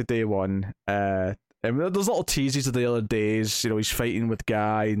back to day one. And there's little teases of the other days. You know, he's fighting with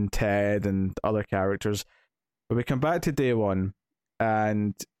Guy and Ted and other characters. But we come back to day one,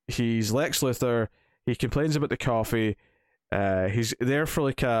 and he's Lex Luthor. He complains about the coffee. He's there for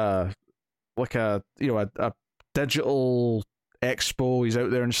like a digital expo. He's out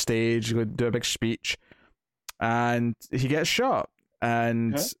there on stage, he's going to do a big speech, and he gets shot.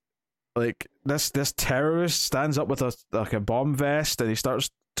 And like this terrorist stands up with a bomb vest, and he starts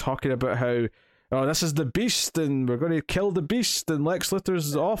talking about how, oh, this is the Beast, and we're going to kill the Beast, and Lex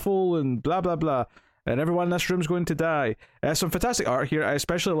Luthor's awful, and blah blah blah, and everyone in this room's going to die. Some fantastic art here. I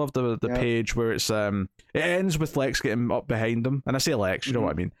especially love the page where it ends with Lex getting up behind him, and I say Lex, you know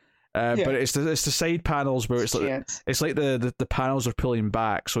what I mean. But it's the side panels where it's like the panels are pulling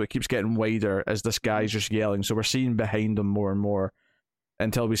back, so it keeps getting wider as this guy's just yelling. So we're seeing behind him more and more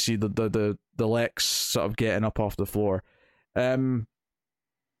until we see the Lex sort of getting up off the floor.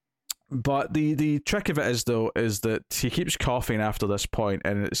 But the trick of it is that he keeps coughing after this point,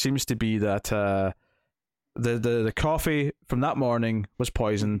 and it seems to be that the coffee from that morning was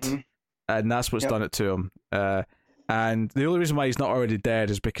poisoned, and that's what's done it to him. And the only reason why he's not already dead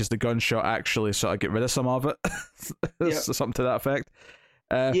is because the gunshot actually sort of get rid of some of it. Something to that effect.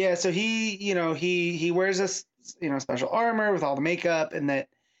 So he wears this special armor with all the makeup, and that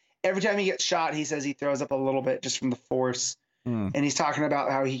every time he gets shot, he says he throws up a little bit just from the force. And he's talking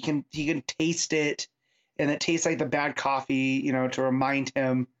about how he can taste it, and it tastes like the bad coffee, to remind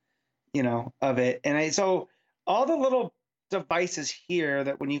him, of it. And so all the little devices here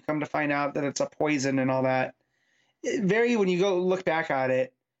that when you come to find out that it's a poison and all that, when you go look back at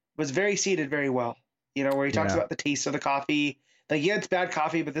it, was very seated very well. Where he talks about the taste of the coffee. Like, yeah, it's bad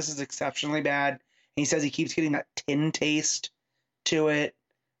coffee, but this is exceptionally bad. And he says he keeps getting that tin taste to it.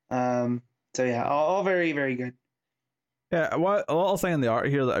 So yeah, all very, very good. Yeah, a little thing in the art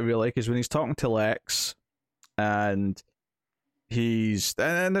here that I really like is when he's talking to Lex, and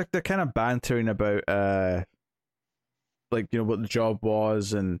they're kind of bantering about what the job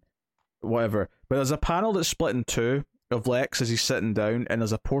was and whatever. But there's a panel that's split in two of Lex as he's sitting down, and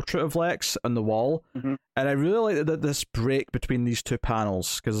there's a portrait of Lex on the wall. And I really like that this break between these two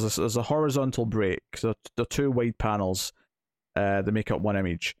panels, because there's a horizontal break. So they're two wide panels that make up one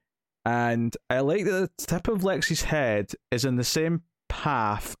image. And I like that the tip of Lex's head is in the same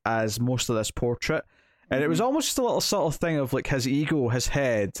path as most of this portrait. And it was almost just a little subtle thing of like his ego, his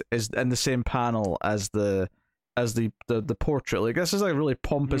head is in the same panel as the portrait. Like, this is a really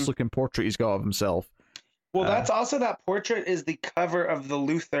pompous looking portrait he's got of himself. Well, that's also, that portrait is the cover of the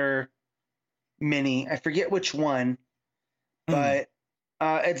Luthor mini. I forget which one, but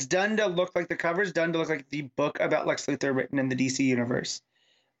it's done to look like, the cover's done to look like the book about Lex Luthor written in the DC universe.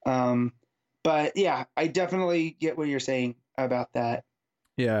 But yeah, I definitely get what you're saying about that.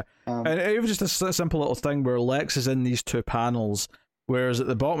 Yeah, and it was just a simple little thing where Lex is in these two panels, whereas at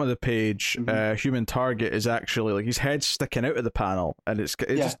the bottom of the page, Human Target is actually like his head's sticking out of the panel, and it's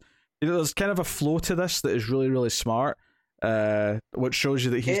just, there's kind of a flow to this that is really, really smart, which shows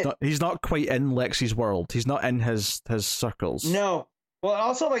you that he's not quite in Lex's world. He's not in his circles. No. Well,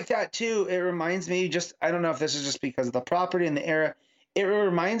 also like that too, it reminds me, just, I don't know if this is just because of the property and the era, it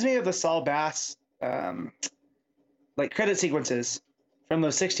reminds me of the Saul Bass like credit sequences from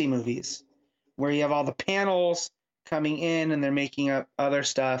those 60 movies, where you have all the panels coming in and they're making up other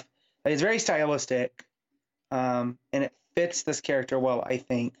stuff. Like, it's very stylistic, and it fits this character well, I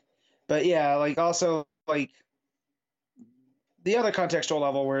think. But yeah, like, also like the other contextual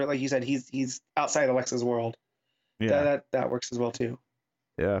level where, like you said, he's outside Alexa's world. Yeah, that works as well too.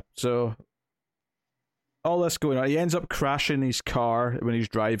 Yeah. So all this going on, he ends up crashing his car when he's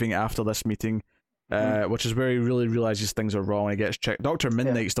driving after this meeting, which is where he really realizes things are wrong. He gets checked. Dr.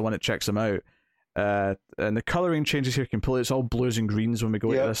 Midnight's the one that checks him out. And the coloring changes here completely. It's all blues and greens when we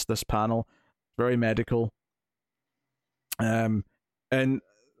go to this panel. Very medical. And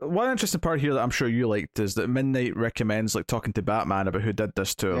one interesting part here that I'm sure you liked is that Midnight recommends like talking to Batman about who did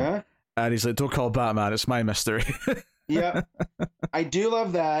this to him. And he's like, don't call Batman, it's my mystery. Yeah. I do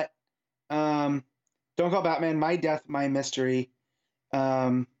love that. Don't Call Batman, My Death, My Mystery.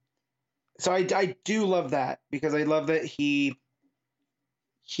 Um, so I do love that because I love that he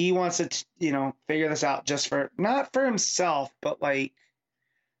wants to figure this out just for not for himself, but like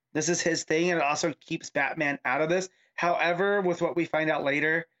this is his thing, and it also keeps Batman out of this. However, with what we find out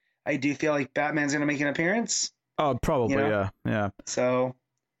later, I do feel like Batman's going to make an appearance. Oh, probably, yeah. So,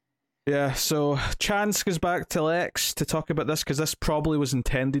 yeah, so Chance goes back to Lex to talk about this, because this probably was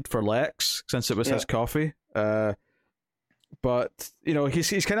intended for Lex, since it was his coffee. But,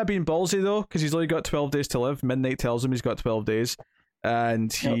 he's kind of being ballsy, though, because he's only got 12 days to live. Midnight tells him he's got 12 days.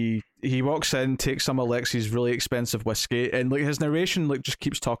 And he walks in, takes some of Lex's really expensive whiskey, and like his narration just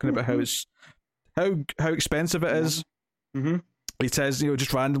keeps talking about how it's how expensive it is. Mm-hmm. He says,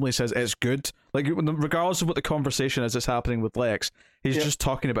 just randomly says it's good. Like, regardless of what the conversation is that's happening with Lex, he's just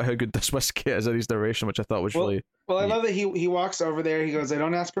talking about how good this whiskey is in his narration, which I thought was really... Well, I love that he walks over there, he goes, I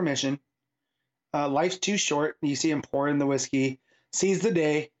don't ask permission. Life's too short. You see him pouring the whiskey. Seize the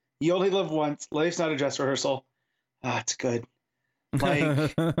day. You only live once. Life's not a dress rehearsal. It's good.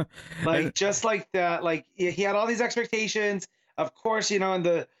 Like just like that. Like he had all these expectations. Of course, in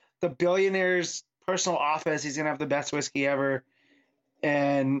the billionaire's personal office, he's gonna have the best whiskey ever.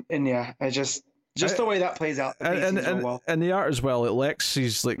 And yeah, I just the way that plays out, and the art as well. It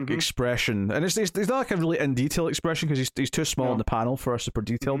Lex's expression, and it's not like a really in detail expression because he's too small on the panel for a super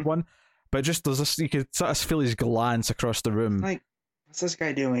detailed one. But just there's this, you could sort of feel his glance across the room. Like, what's this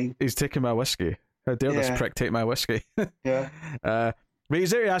guy doing? He's taking my whiskey. How dare this prick take my whiskey? Yeah. But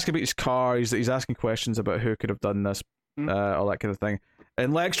he's there to ask about his car. He's asking questions about who could have done this, all that kind of thing.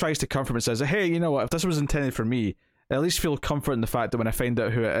 And Lex tries to comfort him and says, hey, you know what? If this was intended for me, I at least feel comfort in the fact that when I find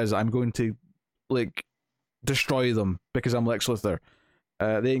out who it is, I'm going to, destroy them because I'm Lex Luthor.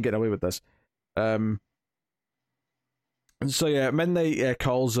 They ain't getting away with this. And so, yeah, Midnight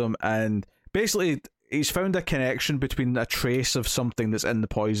calls him, and basically he's found a connection between a trace of something that's in the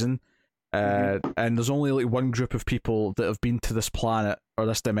poison. And there's only one group of people that have been to this planet or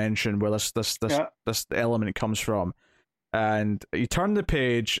this dimension where this element comes from. And you turn the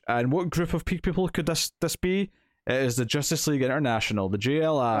page, and what group of people could this be? It is the Justice League International, the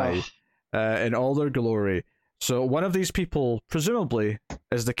JLI, in all their glory. So one of these people, presumably,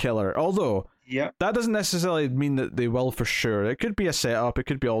 is the killer. Although that doesn't necessarily mean that they will for sure. It could be a setup. It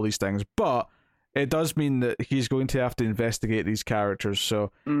could be all these things, but it does mean that he's going to have to investigate these characters.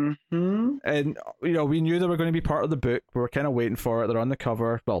 So, and we knew they were going to be part of the book. We were kind of waiting for it. They're on the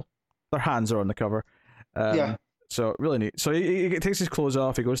cover. Well, their hands are on the cover. So really neat. So he takes his clothes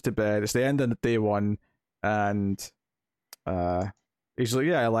off. He goes to bed. It's the end of day one, and he's like,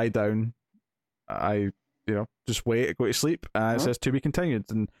 "Yeah, I lie down. I just wait. Go to sleep." And it says to be continued.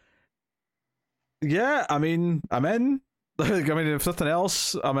 And yeah, I mean, I'm in. If nothing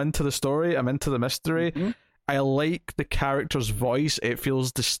else, I'm into the story. I'm into the mystery. I like the character's voice. It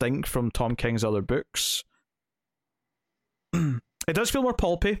feels distinct from Tom King's other books. It does feel more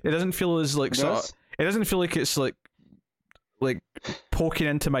pulpy. It doesn't feel as it doesn't feel like it's like poking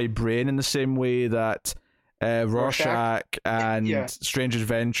into my brain in the same way that Rorschach and Strange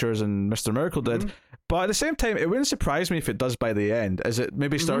Adventures and Mr. Miracle did. But at the same time, it wouldn't surprise me if it does by the end, as it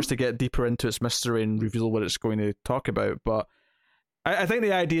maybe starts to get deeper into its mystery and reveal what it's going to talk about. But I think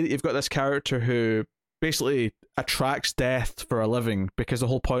the idea that you've got this character who basically attracts death for a living, because the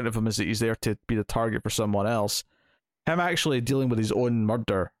whole point of him is that he's there to be the target for someone else, him actually dealing with his own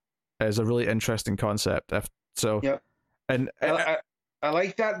murder is a really interesting concept. And I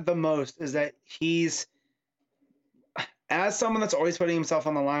like that the most, is that he's, as someone that's always putting himself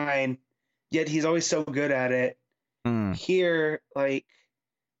on the line, yet he's always so good at it. Here,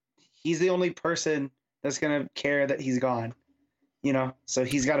 he's the only person that's gonna care that he's gone. So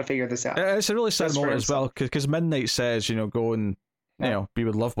he's got to figure this out. It's a really sad moment as well, because Midnight says, go and be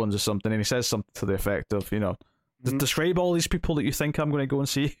with loved ones or something, and he says something to the effect of, describe all these people that you think I'm going to go and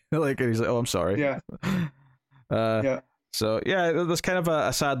see. And he's like, oh, I'm sorry. So yeah, there's kind of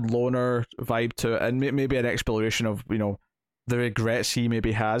a sad loner vibe to it, and maybe an exploration of the regrets he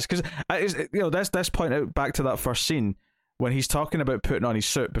maybe has, because this point out back to that first scene when he's talking about putting on his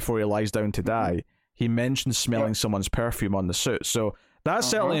suit before he lies down to die. He mentions smelling someone's perfume on the suit, so that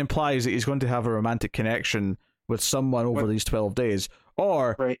certainly implies that he's going to have a romantic connection with someone over these 12 days,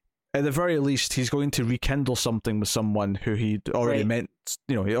 or at the very least he's going to rekindle something with someone who he already meant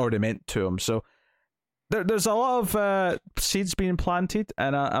to him. So there's a lot of seeds being planted,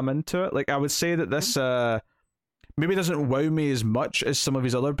 and I'm into it. I would say that this maybe doesn't wow me as much as some of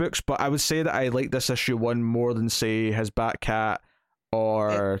his other books, but I would say that I like this issue one more than, say, his Batcat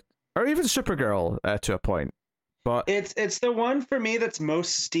or even Supergirl to a point. But it's the one for me that's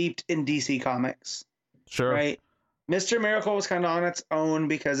most steeped in DC Comics. Sure. right? Mr. Miracle was kind of on its own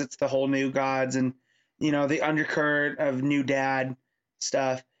because it's the whole New Gods and, you know, the undercurrent of New Dad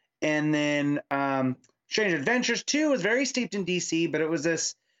stuff. And then Strange Adventures 2 was very steeped in DC, but it was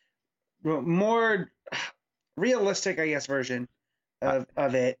this more realistic, I guess, version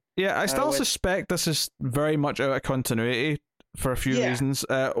of it. Yeah, I still suspect this is very much out of continuity for a few reasons.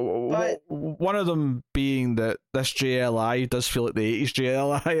 One of them being that this JLI does feel like the 80s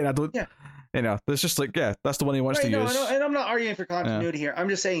JLI, and I don't... Yeah. You know, it's just like, that's the one he wants to use. And I'm not arguing for continuity here. I'm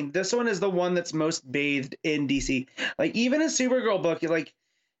just saying this one is the one that's most bathed in DC. Like, even a Supergirl book, like,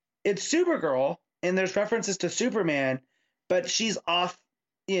 it's Supergirl, and there's references to Superman, but she's off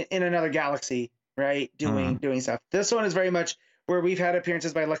in another galaxy, right? Doing stuff. This one is very much where we've had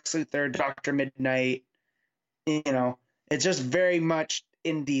appearances by Lex Luthor, Dr. Midnight. You know, it's just very much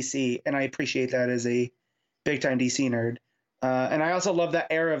in DC, and I appreciate that as a big-time DC nerd. And I also love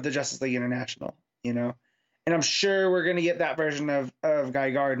that era of the Justice League International, you know? And I'm sure we're going to get that version of Guy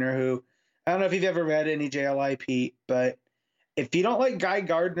Gardner, who, I don't know if you've ever read any JLI, Pete, but if you don't like Guy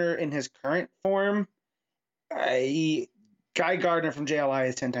Gardner in his current form, Guy Gardner from JLI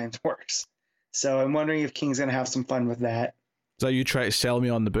is 10 times worse. So I'm wondering if King's going to have some fun with that. So you try to sell me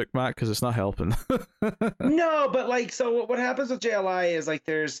on the book, Matt, because it's not helping. No, but like, so what happens with JLI is like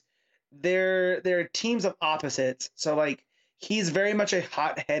there are teams of opposites. So like, he's very much a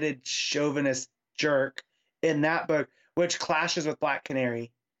hot-headed chauvinist jerk in that book, which clashes with Black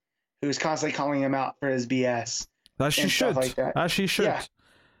Canary, who's constantly calling him out for his BS. As she should. Like that. As she should. Yeah.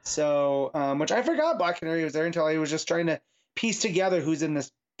 So, which I forgot Black Canary was there until I was just trying to piece together who's in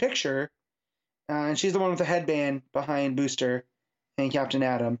this picture. And she's the one with the headband behind Booster and Captain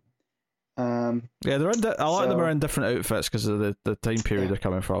Atom. Yeah, they're in a lot of them are in different outfits because of the time period they're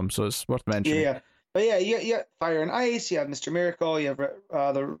coming from, so it's worth mentioning. Yeah. But yeah, you got Fire and Ice, you have Mr. Miracle, you have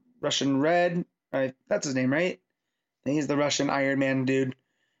the Russian Red, right? That's his name, right? He's the Russian Iron Man dude.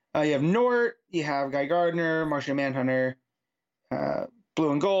 You have Nort, you have Guy Gardner, Martian Manhunter,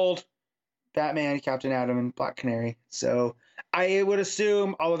 Blue and Gold, Batman, Captain Atom, and Black Canary. So I would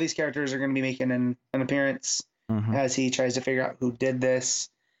assume all of these characters are going to be making an appearance as he tries to figure out who did this.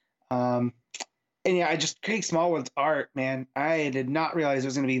 And yeah, Craig Smallwood's art, man, I did not realize it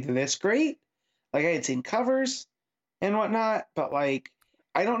was going to be this great. Like, I had seen covers and whatnot, but like,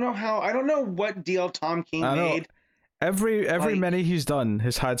 I don't know what deal Tom King made. Every mini he's done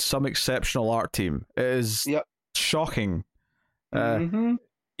has had some exceptional art team. It is shocking.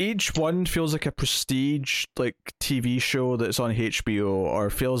 Each one feels like a prestige like TV show that's on HBO, or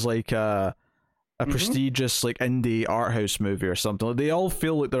feels like a prestigious like indie art house movie or something. They all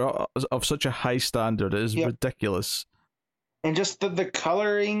feel like they're of such a high standard. It is ridiculous. And just the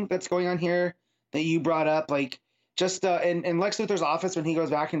coloring that's going on here that you brought up, like just in Lex Luthor's office when he goes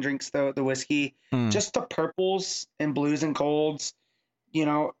back and drinks the whiskey, just the purples and blues and golds, you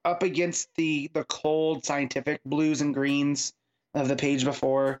know, up against the cold scientific blues and greens of the page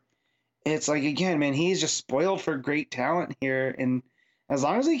before. It's like, again, man, he's just spoiled for great talent here. And as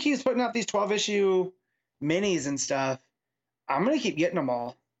long as he keeps putting out these 12-issue minis and stuff, I'm going to keep getting them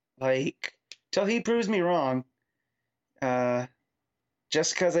all. Like, till he proves me wrong.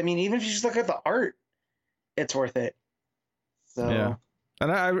 Just because, I mean, even if you just look at the art, it's worth it. So. Yeah.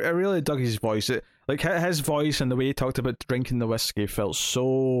 And I really dug his voice. Like, his voice and the way he talked about drinking the whiskey felt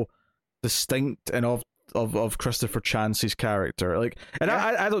so distinct and of Christopher Chance's character. Like, and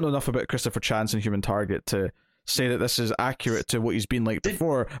I don't know enough about Christopher Chance and Human Target to say that this is accurate to what he's been like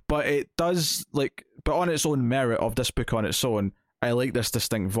before, but it does, like, but on its own merit of this book on its own, I like this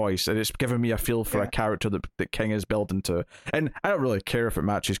distinct voice, and it's given me a feel for a character that King is building to. And I don't really care if it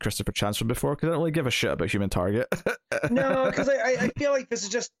matches Christopher Chance from before, because I don't really give a shit about Human Target. No, because I feel like this is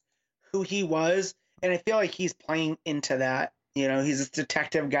just who he was, and I feel like he's playing into that. You know, he's a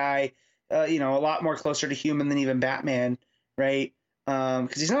detective guy, you know, a lot more closer to human than even Batman, right?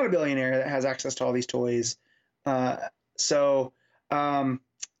 Because he's not a billionaire that has access to all these toys. Did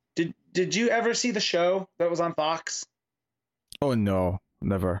you ever see the show that was on Fox? Oh no,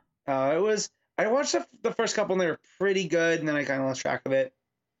 never. I watched the first couple and they were pretty good, and then I kind of lost track of it.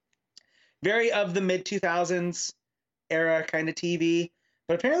 Very of the mid 2000s era kind of TV,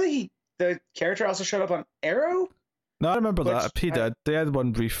 but apparently the character also showed up on Arrow. No, I remember that. He did. They had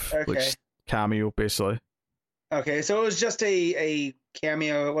one brief like cameo, basically. Okay, so it was just a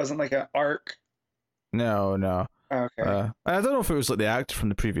cameo. It wasn't like an arc. No. Okay. I don't know if it was like the actor from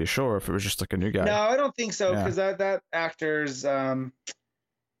the previous show or if it was just like a new guy. No, I don't think so, because that actor's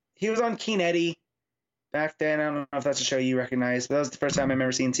he was on Keen Eddie back then. I don't know if that's a show you recognize, but that was the first time I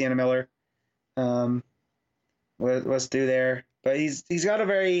remember seeing Sienna Miller was through there. But he's got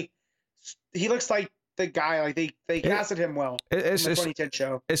he looks like the guy. Like they casted him well It's in the 2010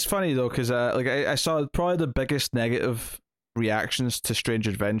 show. It's funny though, because like I saw probably the biggest negative reactions to Strange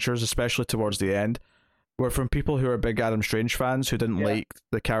Adventures, especially towards the end, were from people who are big Adam Strange fans who didn't like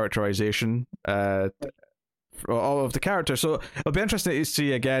the characterization of the character. So it'll be interesting to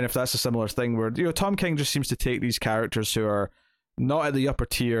see again if that's a similar thing where, you know, Tom King just seems to take these characters who are not at the upper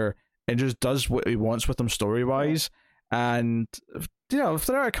tier and just does what he wants with them story wise. And you know, if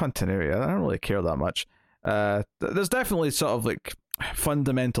they're out of continuity, I don't really care that much. There's definitely sort of like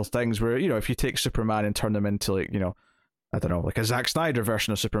fundamental things where, you know, if you take Superman and turn them into, like, you know, I don't know, like a Zack Snyder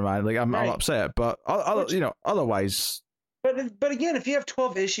version of Superman, like I'm upset. But you know, otherwise. But again, if you have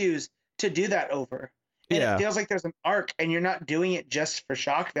 12 issues to do that over, and it feels like there's an arc, and you're not doing it just for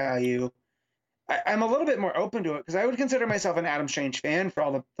shock value, I'm a little bit more open to it, because I would consider myself an Adam Strange fan for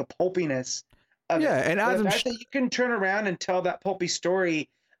all the pulpiness of it. And the fact that you can turn around and tell that pulpy story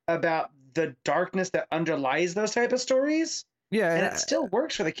about the darkness that underlies those type of stories, and it still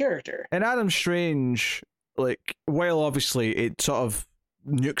works for the character. And Adam Strange, like, while obviously it sort of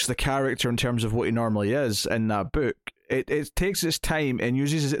nukes the character in terms of what he normally is in that book, it takes its time and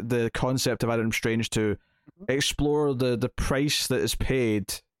uses the concept of Adam Strange to explore the price that is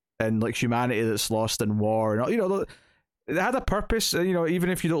paid and, like, humanity that's lost in war, and, you know, it had a purpose. You know, even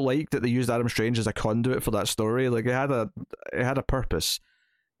if you don't like that they used Adam Strange as a conduit for that story, like, it had a purpose.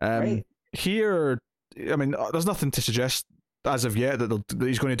 Here, I mean, there's nothing to suggest as of yet that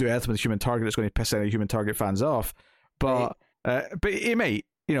he's going to do anything with Human Target that's going to piss any Human Target fans off, but he might.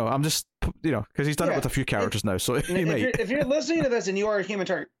 You know, I'm just, you know, because he's done it with a few characters now, so he might. If you're listening to this and you are a Human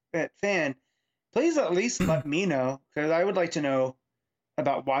Target fan, please at least let me know, because I would like to know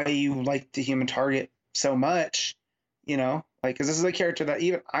about why you like the Human Target so much. You know, like, because this is a character that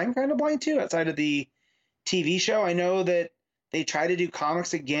even I'm kind of blind to outside of the TV show. I know that they tried to do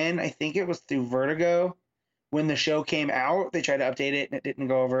comics again. I think it was through Vertigo when the show came out. They tried to update it and it didn't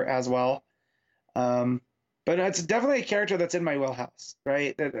go over as well. But it's definitely a character that's in my wheelhouse,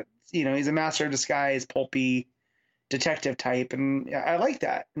 right? You know, he's a master of disguise, pulpy detective type, and I like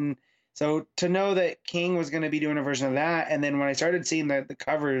that. And so to know that King was going to be doing a version of that, and then when I started seeing the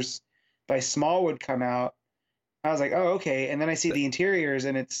covers by Smallwood come out, I was like, oh, okay. And then I see the interiors,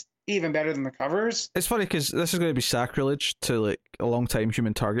 and it's even better than the covers. It's funny because this is going to be sacrilege to, like, a long time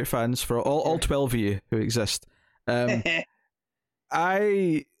Human Target fans, for all 12 of you who exist. I'm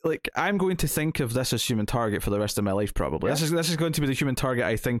going to think of this as Human Target for the rest of my life, probably. This is going to be the Human Target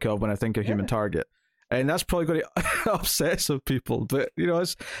I think of when I think of Human Target, and that's probably going to upset some people. But, you know,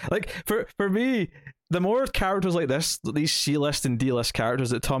 it's like, for me, the more characters like this, these C-list and D-list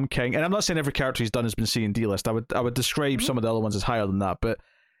characters that Tom King, and I'm not saying every character he's done has been C and D-list. I would describe some of the other ones as higher than that, but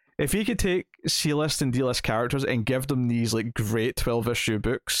if he could take C-list and D-list characters and give them these, like, great 12-issue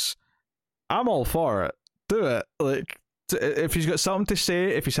books, I'm all for it. Do it. Like, if he's got something to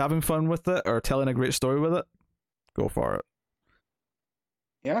say, if he's having fun with it or telling a great story with it, go for it.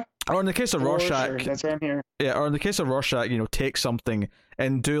 Yeah. Or in the case of Rorschach, sure. That's why I'm here. Yeah, or in the case of Rorschach, you know, take something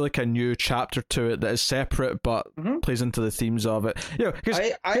and do, like, a new chapter to it that is separate but plays into the themes of it. You know,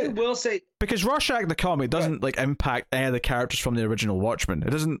 I will say, because Rorschach the comic doesn't like impact any of the characters from the original Watchmen. It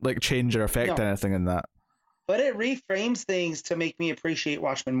doesn't, like, change or affect anything in that. But it reframes things to make me appreciate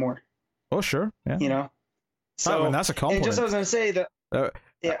Watchmen more. Oh, sure. Yeah. You know. So that's a compliment. And just as I was going to say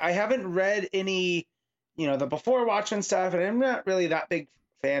that I haven't read any, you know, the before Watchmen stuff, and I'm not really that big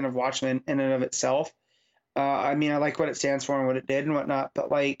fan of Watchmen in and of itself. I mean, I like what it stands for and what it did and whatnot, but,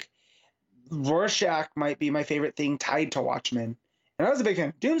 like, Rorschach might be my favorite thing tied to Watchmen. And I was a big fan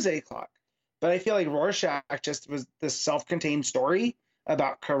of Doomsday Clock, but I feel like Rorschach just was this self-contained story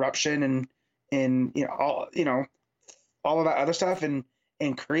about corruption and you know all of that other stuff and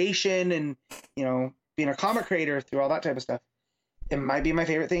creation and, you know, being a comic creator through all that type of stuff. It might be my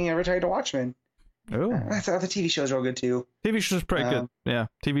favorite thing ever tied to Watchmen. Oh, I thought the TV show's real good too. TV show's pretty good. Yeah,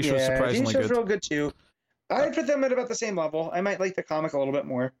 TV show's surprisingly TV show's good. real good too. I'd put them at about the same level. I might like the comic a little bit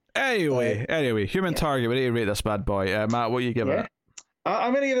more. Anyway, Human Target. We need to rate this bad boy. Matt, what do you give it?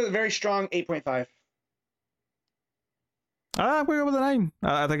 I'm going to give it a very strong 8.5. We go with a 9.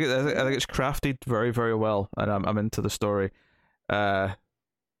 I think it's crafted very, very well, and I'm into the story.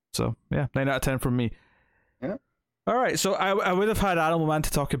 So yeah, 9 out of 10 from me. Yeah. All right, so I would have had Animal Man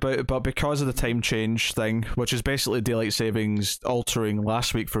to talk about, but because of the time change thing, which is basically daylight savings altering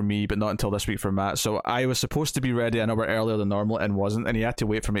last week for me, but not until this week for Matt. So I was supposed to be ready an hour earlier than normal and wasn't, and he had to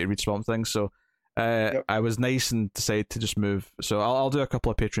wait for me to read Swamp Thing. So I was nice and decided to just move. So I'll do a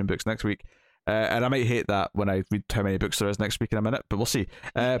couple of Patreon books next week. And I might hate that when I read how many books there is next week in a minute, but we'll see.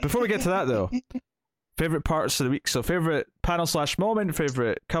 Before we get to that, though, favorite parts of the week. So favorite panel / moment,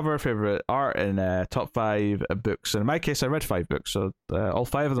 favorite cover, favorite art, and top 5 books. And in my case, I read 5 books, so all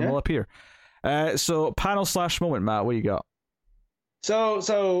 5 of them will appear. So panel / moment, Matt, what you got?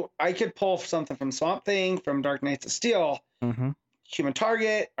 So I could pull something from Swamp Thing, from Dark Knights of Steel, Human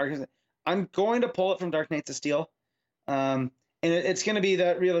Target. I'm going to pull it from Dark Knights of Steel, and it's going to be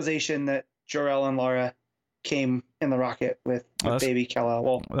that realization that Jor-El and Lara came in the rocket with baby Kal-El.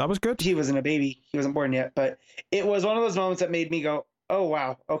 Well, that was good. He wasn't a baby; he wasn't born yet, but it was one of those moments that made me go, "Oh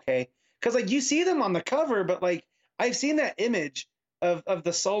wow, okay." Because like you see them on the cover, but like I've seen that image of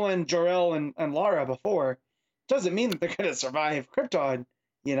the Sullen, Jor-El, and Lara before. Doesn't mean that they're going to survive Krypton,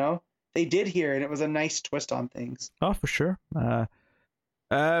 you know? They did here, and it was a nice twist on things. Oh, for sure. There's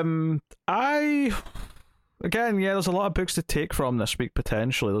a lot of books to take from this week,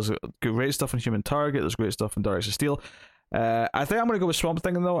 potentially. There's great stuff in Human Target, there's great stuff in Dark Knights of Steel. I think I'm going to go with Swamp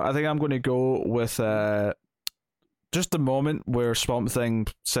Thing, though. I think I'm going to go with just the moment where Swamp Thing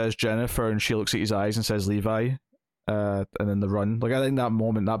says Jennifer, and she looks at his eyes and says Levi, and then the run. Like, I think that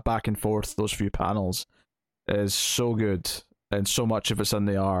moment, that back and forth, those few panels, is so good, and so much of it's in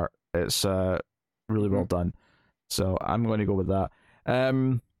the art. It's really well done. So I'm going to go with that.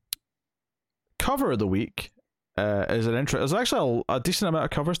 Cover of the week is an intro. There's actually a decent amount of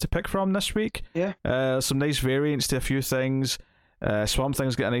covers to pick from this week. Yeah. Some nice variants to a few things. Swamp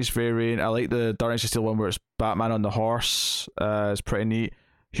Thing's got a nice variant. I like the Dark Knights of Steel one where it's Batman on the horse. It's pretty neat.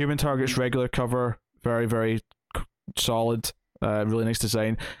 Human Target's regular cover, very, very solid. Really nice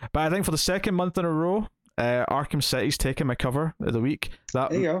design. But I think for the second month in a row, Arkham City's taking my cover of the week.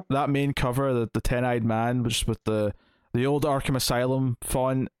 That main cover, the 10-eyed man, just with the old Arkham Asylum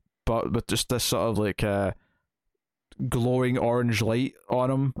font, but with just this sort of like glowing orange light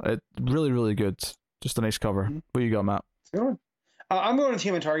on him. It really, really good. Just a nice cover. What you got, Matt? I'm going with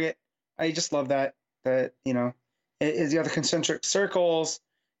Human Target. I just love that you know, you got the concentric circles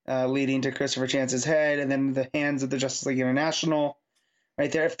leading to Christopher Chance's head, and then the hands of the Justice League International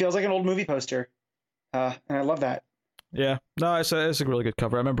right there. It feels like an old movie poster. And I love that. Yeah, no, it's a really good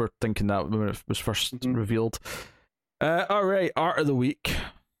cover. I remember thinking that when it was first revealed. All right, art of the week.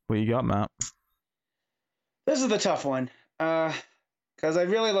 What you got, Matt? This is the tough one, because I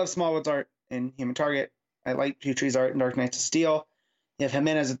really love Smallwood's art in Human Target. I like Putri's art in Dark Knights of Steel. You have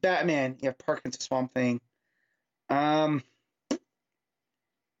Jimenez with Batman. You have Parkins with Swamp Thing. But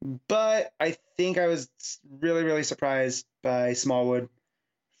I think I was really, really surprised by Smallwood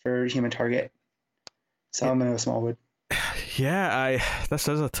for Human Target. So I'm gonna go Smallwood. Yeah, this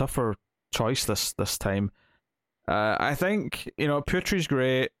is a tougher choice this time. I think, you know, Putri's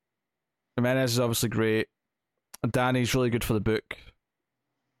great. Jimenez is obviously great. Danny's really good for the book.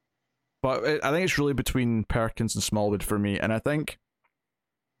 But I think it's really between Perkins and Smallwood for me, and I think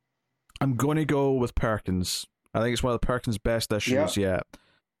I'm going to go with Perkins. I think it's one of the Perkins' best issues yet.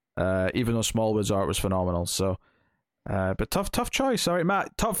 Even though Smallwood's art was phenomenal. So, but tough choice. All right,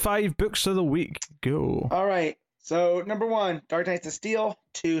 Matt, top 5 books of the week. Go. All right. So, number 1, Dark Knights of Steel.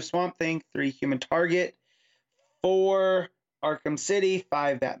 2, Swamp Thing. 3, Human Target. 4, Arkham City.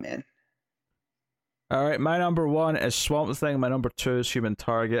 5, Batman. All right, my number 1 is Swamp Thing. My number 2 is Human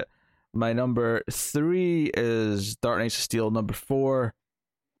Target. My number 3 is Dark Knights of Steel. Number 4,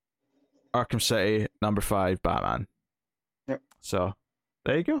 Arkham City. Number 5, Batman. Yep. So,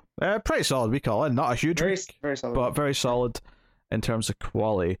 there you go. Pretty solid week all in. Not a huge week, very solid, but very solid in terms of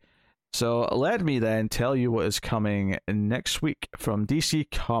quality. So let me then tell you what is coming next week from DC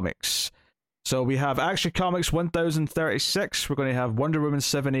Comics. So we have Action Comics 1036. We're going to have Wonder Woman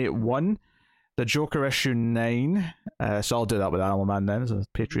 781, The Joker issue 9. So I'll do that with Animal Man then as a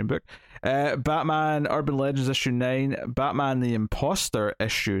Patreon book. Batman Urban Legends issue 9. Batman the Imposter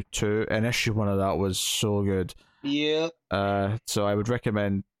issue 2. And issue 1 of that was so good. Yeah. So I would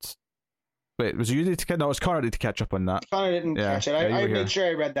recommend. Wait, was it you to catch? No, it was Connor to catch up on that. Connor didn't catch it. I made sure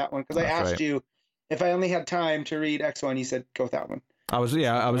I read that one because I asked you if I only had time to read X1. You said go with that one. I was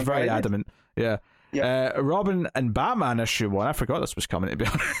very adamant. Yeah. Robin and Batman issue 1. I forgot this was coming, to be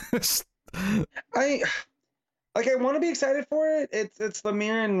honest. I want to be excited for it. It's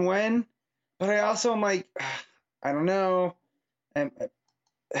Lemire and Wen, but I also am like, I don't know. And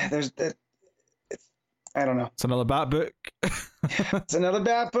I don't know. It's another Bat book. It's another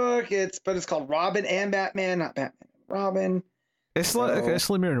Bat book. It's called Robin and Batman, not Batman and Robin. It's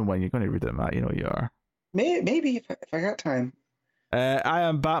Lemire and Wen. You're going to read it, Matt. You know you are. Maybe if I got time. I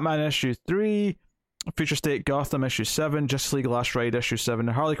Am Batman issue 3. Future State Gotham issue 7. Justice League Last Ride issue 7.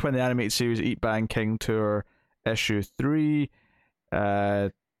 Harley Quinn the Animated Series Eat Bang King Tour issue 3.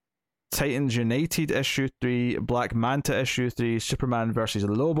 Titans United issue 3. Black Manta issue 3. Superman versus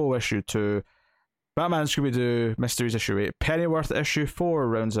Lobo issue 2. Batman Scooby-Doo Mysteries issue 8, Pennyworth issue 4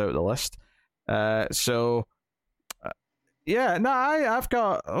 rounds out the list. Yeah, no, I've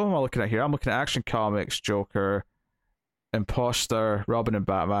got. What am I looking at here? I'm looking at Action Comics, Joker, Imposter, Robin, and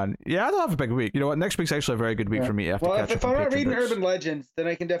Batman. Yeah, I don't have a big week. You know what? Next week's actually a very good week for me. Well, if I'm not reading Urban Legends, then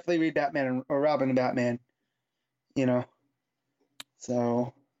I can definitely read Batman or Robin and Batman. You know,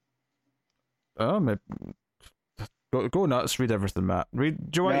 so. Maybe. Go nuts. Read everything, Matt. Read.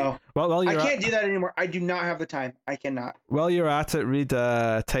 Do you want? No. Well, I can't do that anymore. I do not have the time. I cannot. While you're at it, read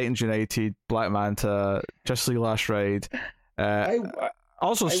Titans United, Black Manta, Justice League Last Ride. I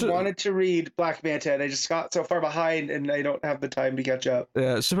Also, wanted to read Black Manta, and I just got so far behind, and I don't have the time to catch up.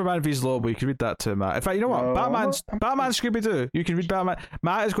 Superman vs. Lobo. You can read that too, Matt. In fact, you know what? No. Batman Scooby Doo. You can read Batman.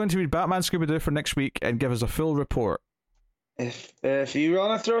 Matt is going to read Batman Scooby Doo for next week and give us a full report. If you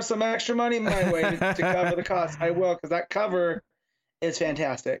want to throw some extra money my way to cover the cost, I will, because that cover is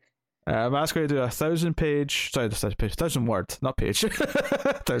fantastic. Matt's going to do 1,000 word, not page.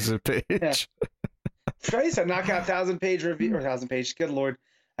 1,000 page. Yeah. Christ, I knock out 1,000 page review, or 1,000 page. Good lord,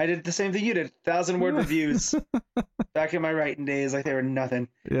 I did the same thing you did. 1,000 word reviews back in my writing days, like they were nothing.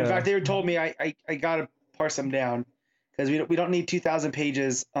 Yeah. In fact, they told me I gotta parse them down. Because we don't need 2,000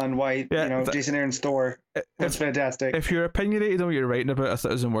 pages on why Jason Aaron's store. That's fantastic. If you're opinionated on what you're writing about,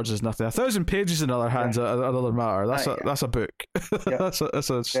 1,000 words is nothing. 1,000 pages, in other hands, another matter. That's a book. Yeah.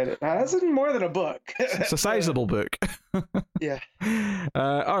 That's more than a book. It's a sizable book. Yeah.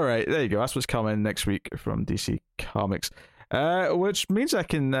 All right, there you go. That's what's coming next week from DC Comics. Which means I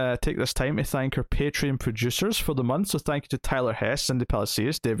can take this time to thank our Patreon producers for the month. So thank you to Tyler Hess, Cindy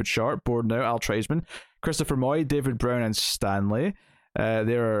Palacios, David Sharp, Board Al Treisman, Christopher Moy, David Brown, and Stanley.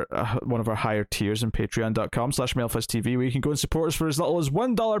 They're one of our higher tiers on patreon.com/MailFuzzTV, where you can go and support us for as little as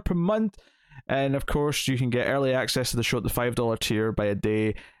 $1 per month. And of course, you can get early access to the show at the $5 tier by a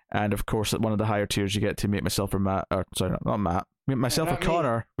day. And of course, at one of the higher tiers, you get to make myself or Matt, or sorry, not Matt, myself or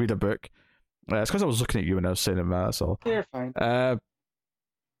Connor read a book. It's because I was looking at you when I was saying it, Matt, that's all. You're fine.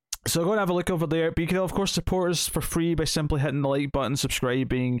 So go and have a look over there. But you can, of course, support us for free by simply hitting the like button,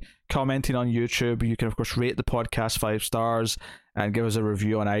 subscribing, commenting on YouTube. You can, of course, rate the podcast 5 stars and give us a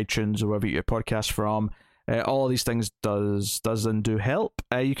review on iTunes or wherever you get your podcast from. All of these things does and do help.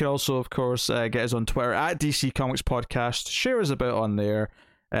 You can also, of course, get us on Twitter at DC Comics Podcast. Share us about on there.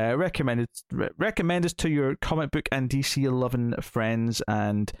 Recommend us to your comic book and DC loving friends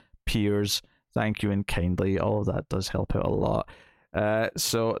and peers. Thank you and kindly. All of that does help out a lot.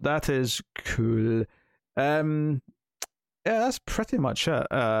 So that is cool. Yeah, that's pretty much it.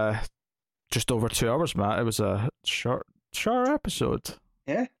 Just over 2 hours, Matt. It was a short episode.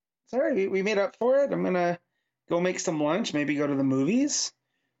 Yeah, sorry, we made up for it. I'm gonna go make some lunch, maybe go to the movies.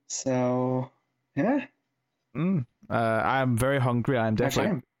 So yeah. I'm very hungry. I'm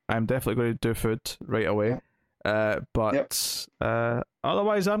definitely going to do food right away. But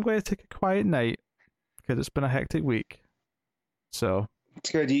otherwise, I'm going to take a quiet night because it's been a hectic week. So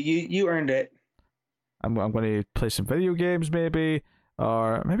it's good. You earned it. I'm going to play some video games, maybe,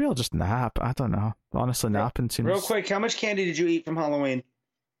 or maybe I'll just nap. I don't know. Honestly, napping seems. Real quick, how much candy did you eat from Halloween?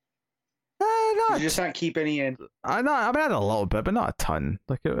 Did you just not keep any in? I had a little bit, but not a ton.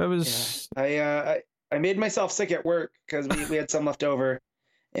 Like it was. Yeah. I made myself sick at work because we had some left over,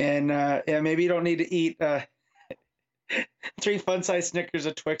 and maybe you don't need to eat 3 fun-size Snickers,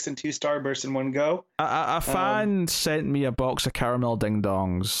 a Twix, and 2 Starbursts in one go. A fan sent me a box of caramel ding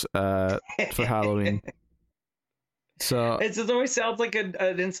dongs for Halloween. So it always sounds like an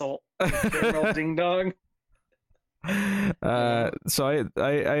insult. Caramel ding dong. So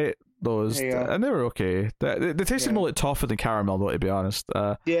I those, and they were okay. They tasted more like toffee than caramel, though, to be honest.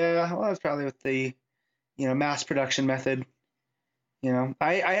 Yeah, well, that's probably with the mass production method.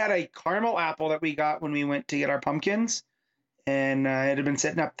 I had a caramel apple that we got when we went to get our pumpkins, and it had been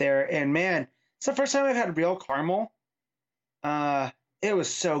sitting up there. And man, it's the first time I've had real caramel. It was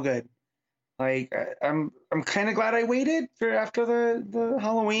so good. Like I'm kind of glad I waited for after the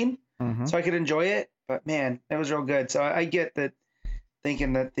Halloween so I could enjoy it. But man, it was real good. So I get that,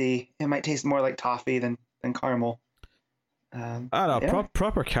 thinking that it might taste more like toffee than caramel. I don't know.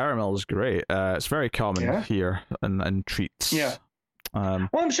 Proper caramel is great. It's very common here in treats. Yeah. Well,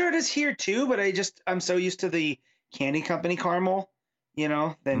 I'm sure it is here too, but I'm so used to the candy company caramel,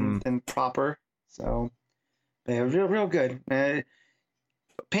 than proper. So, yeah, real good.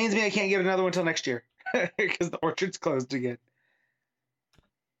 Pains me I can't get another one until next year because the orchard's closed again.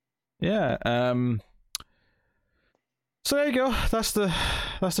 Yeah. So there you go. That's the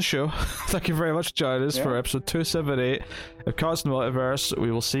show. Thank you very much for joining us for episode 278 of Constant Multiverse.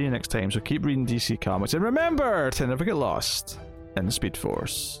 We will see you next time. So keep reading DC Comics and remember to never get lost in the Speed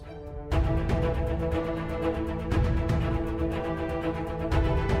Force.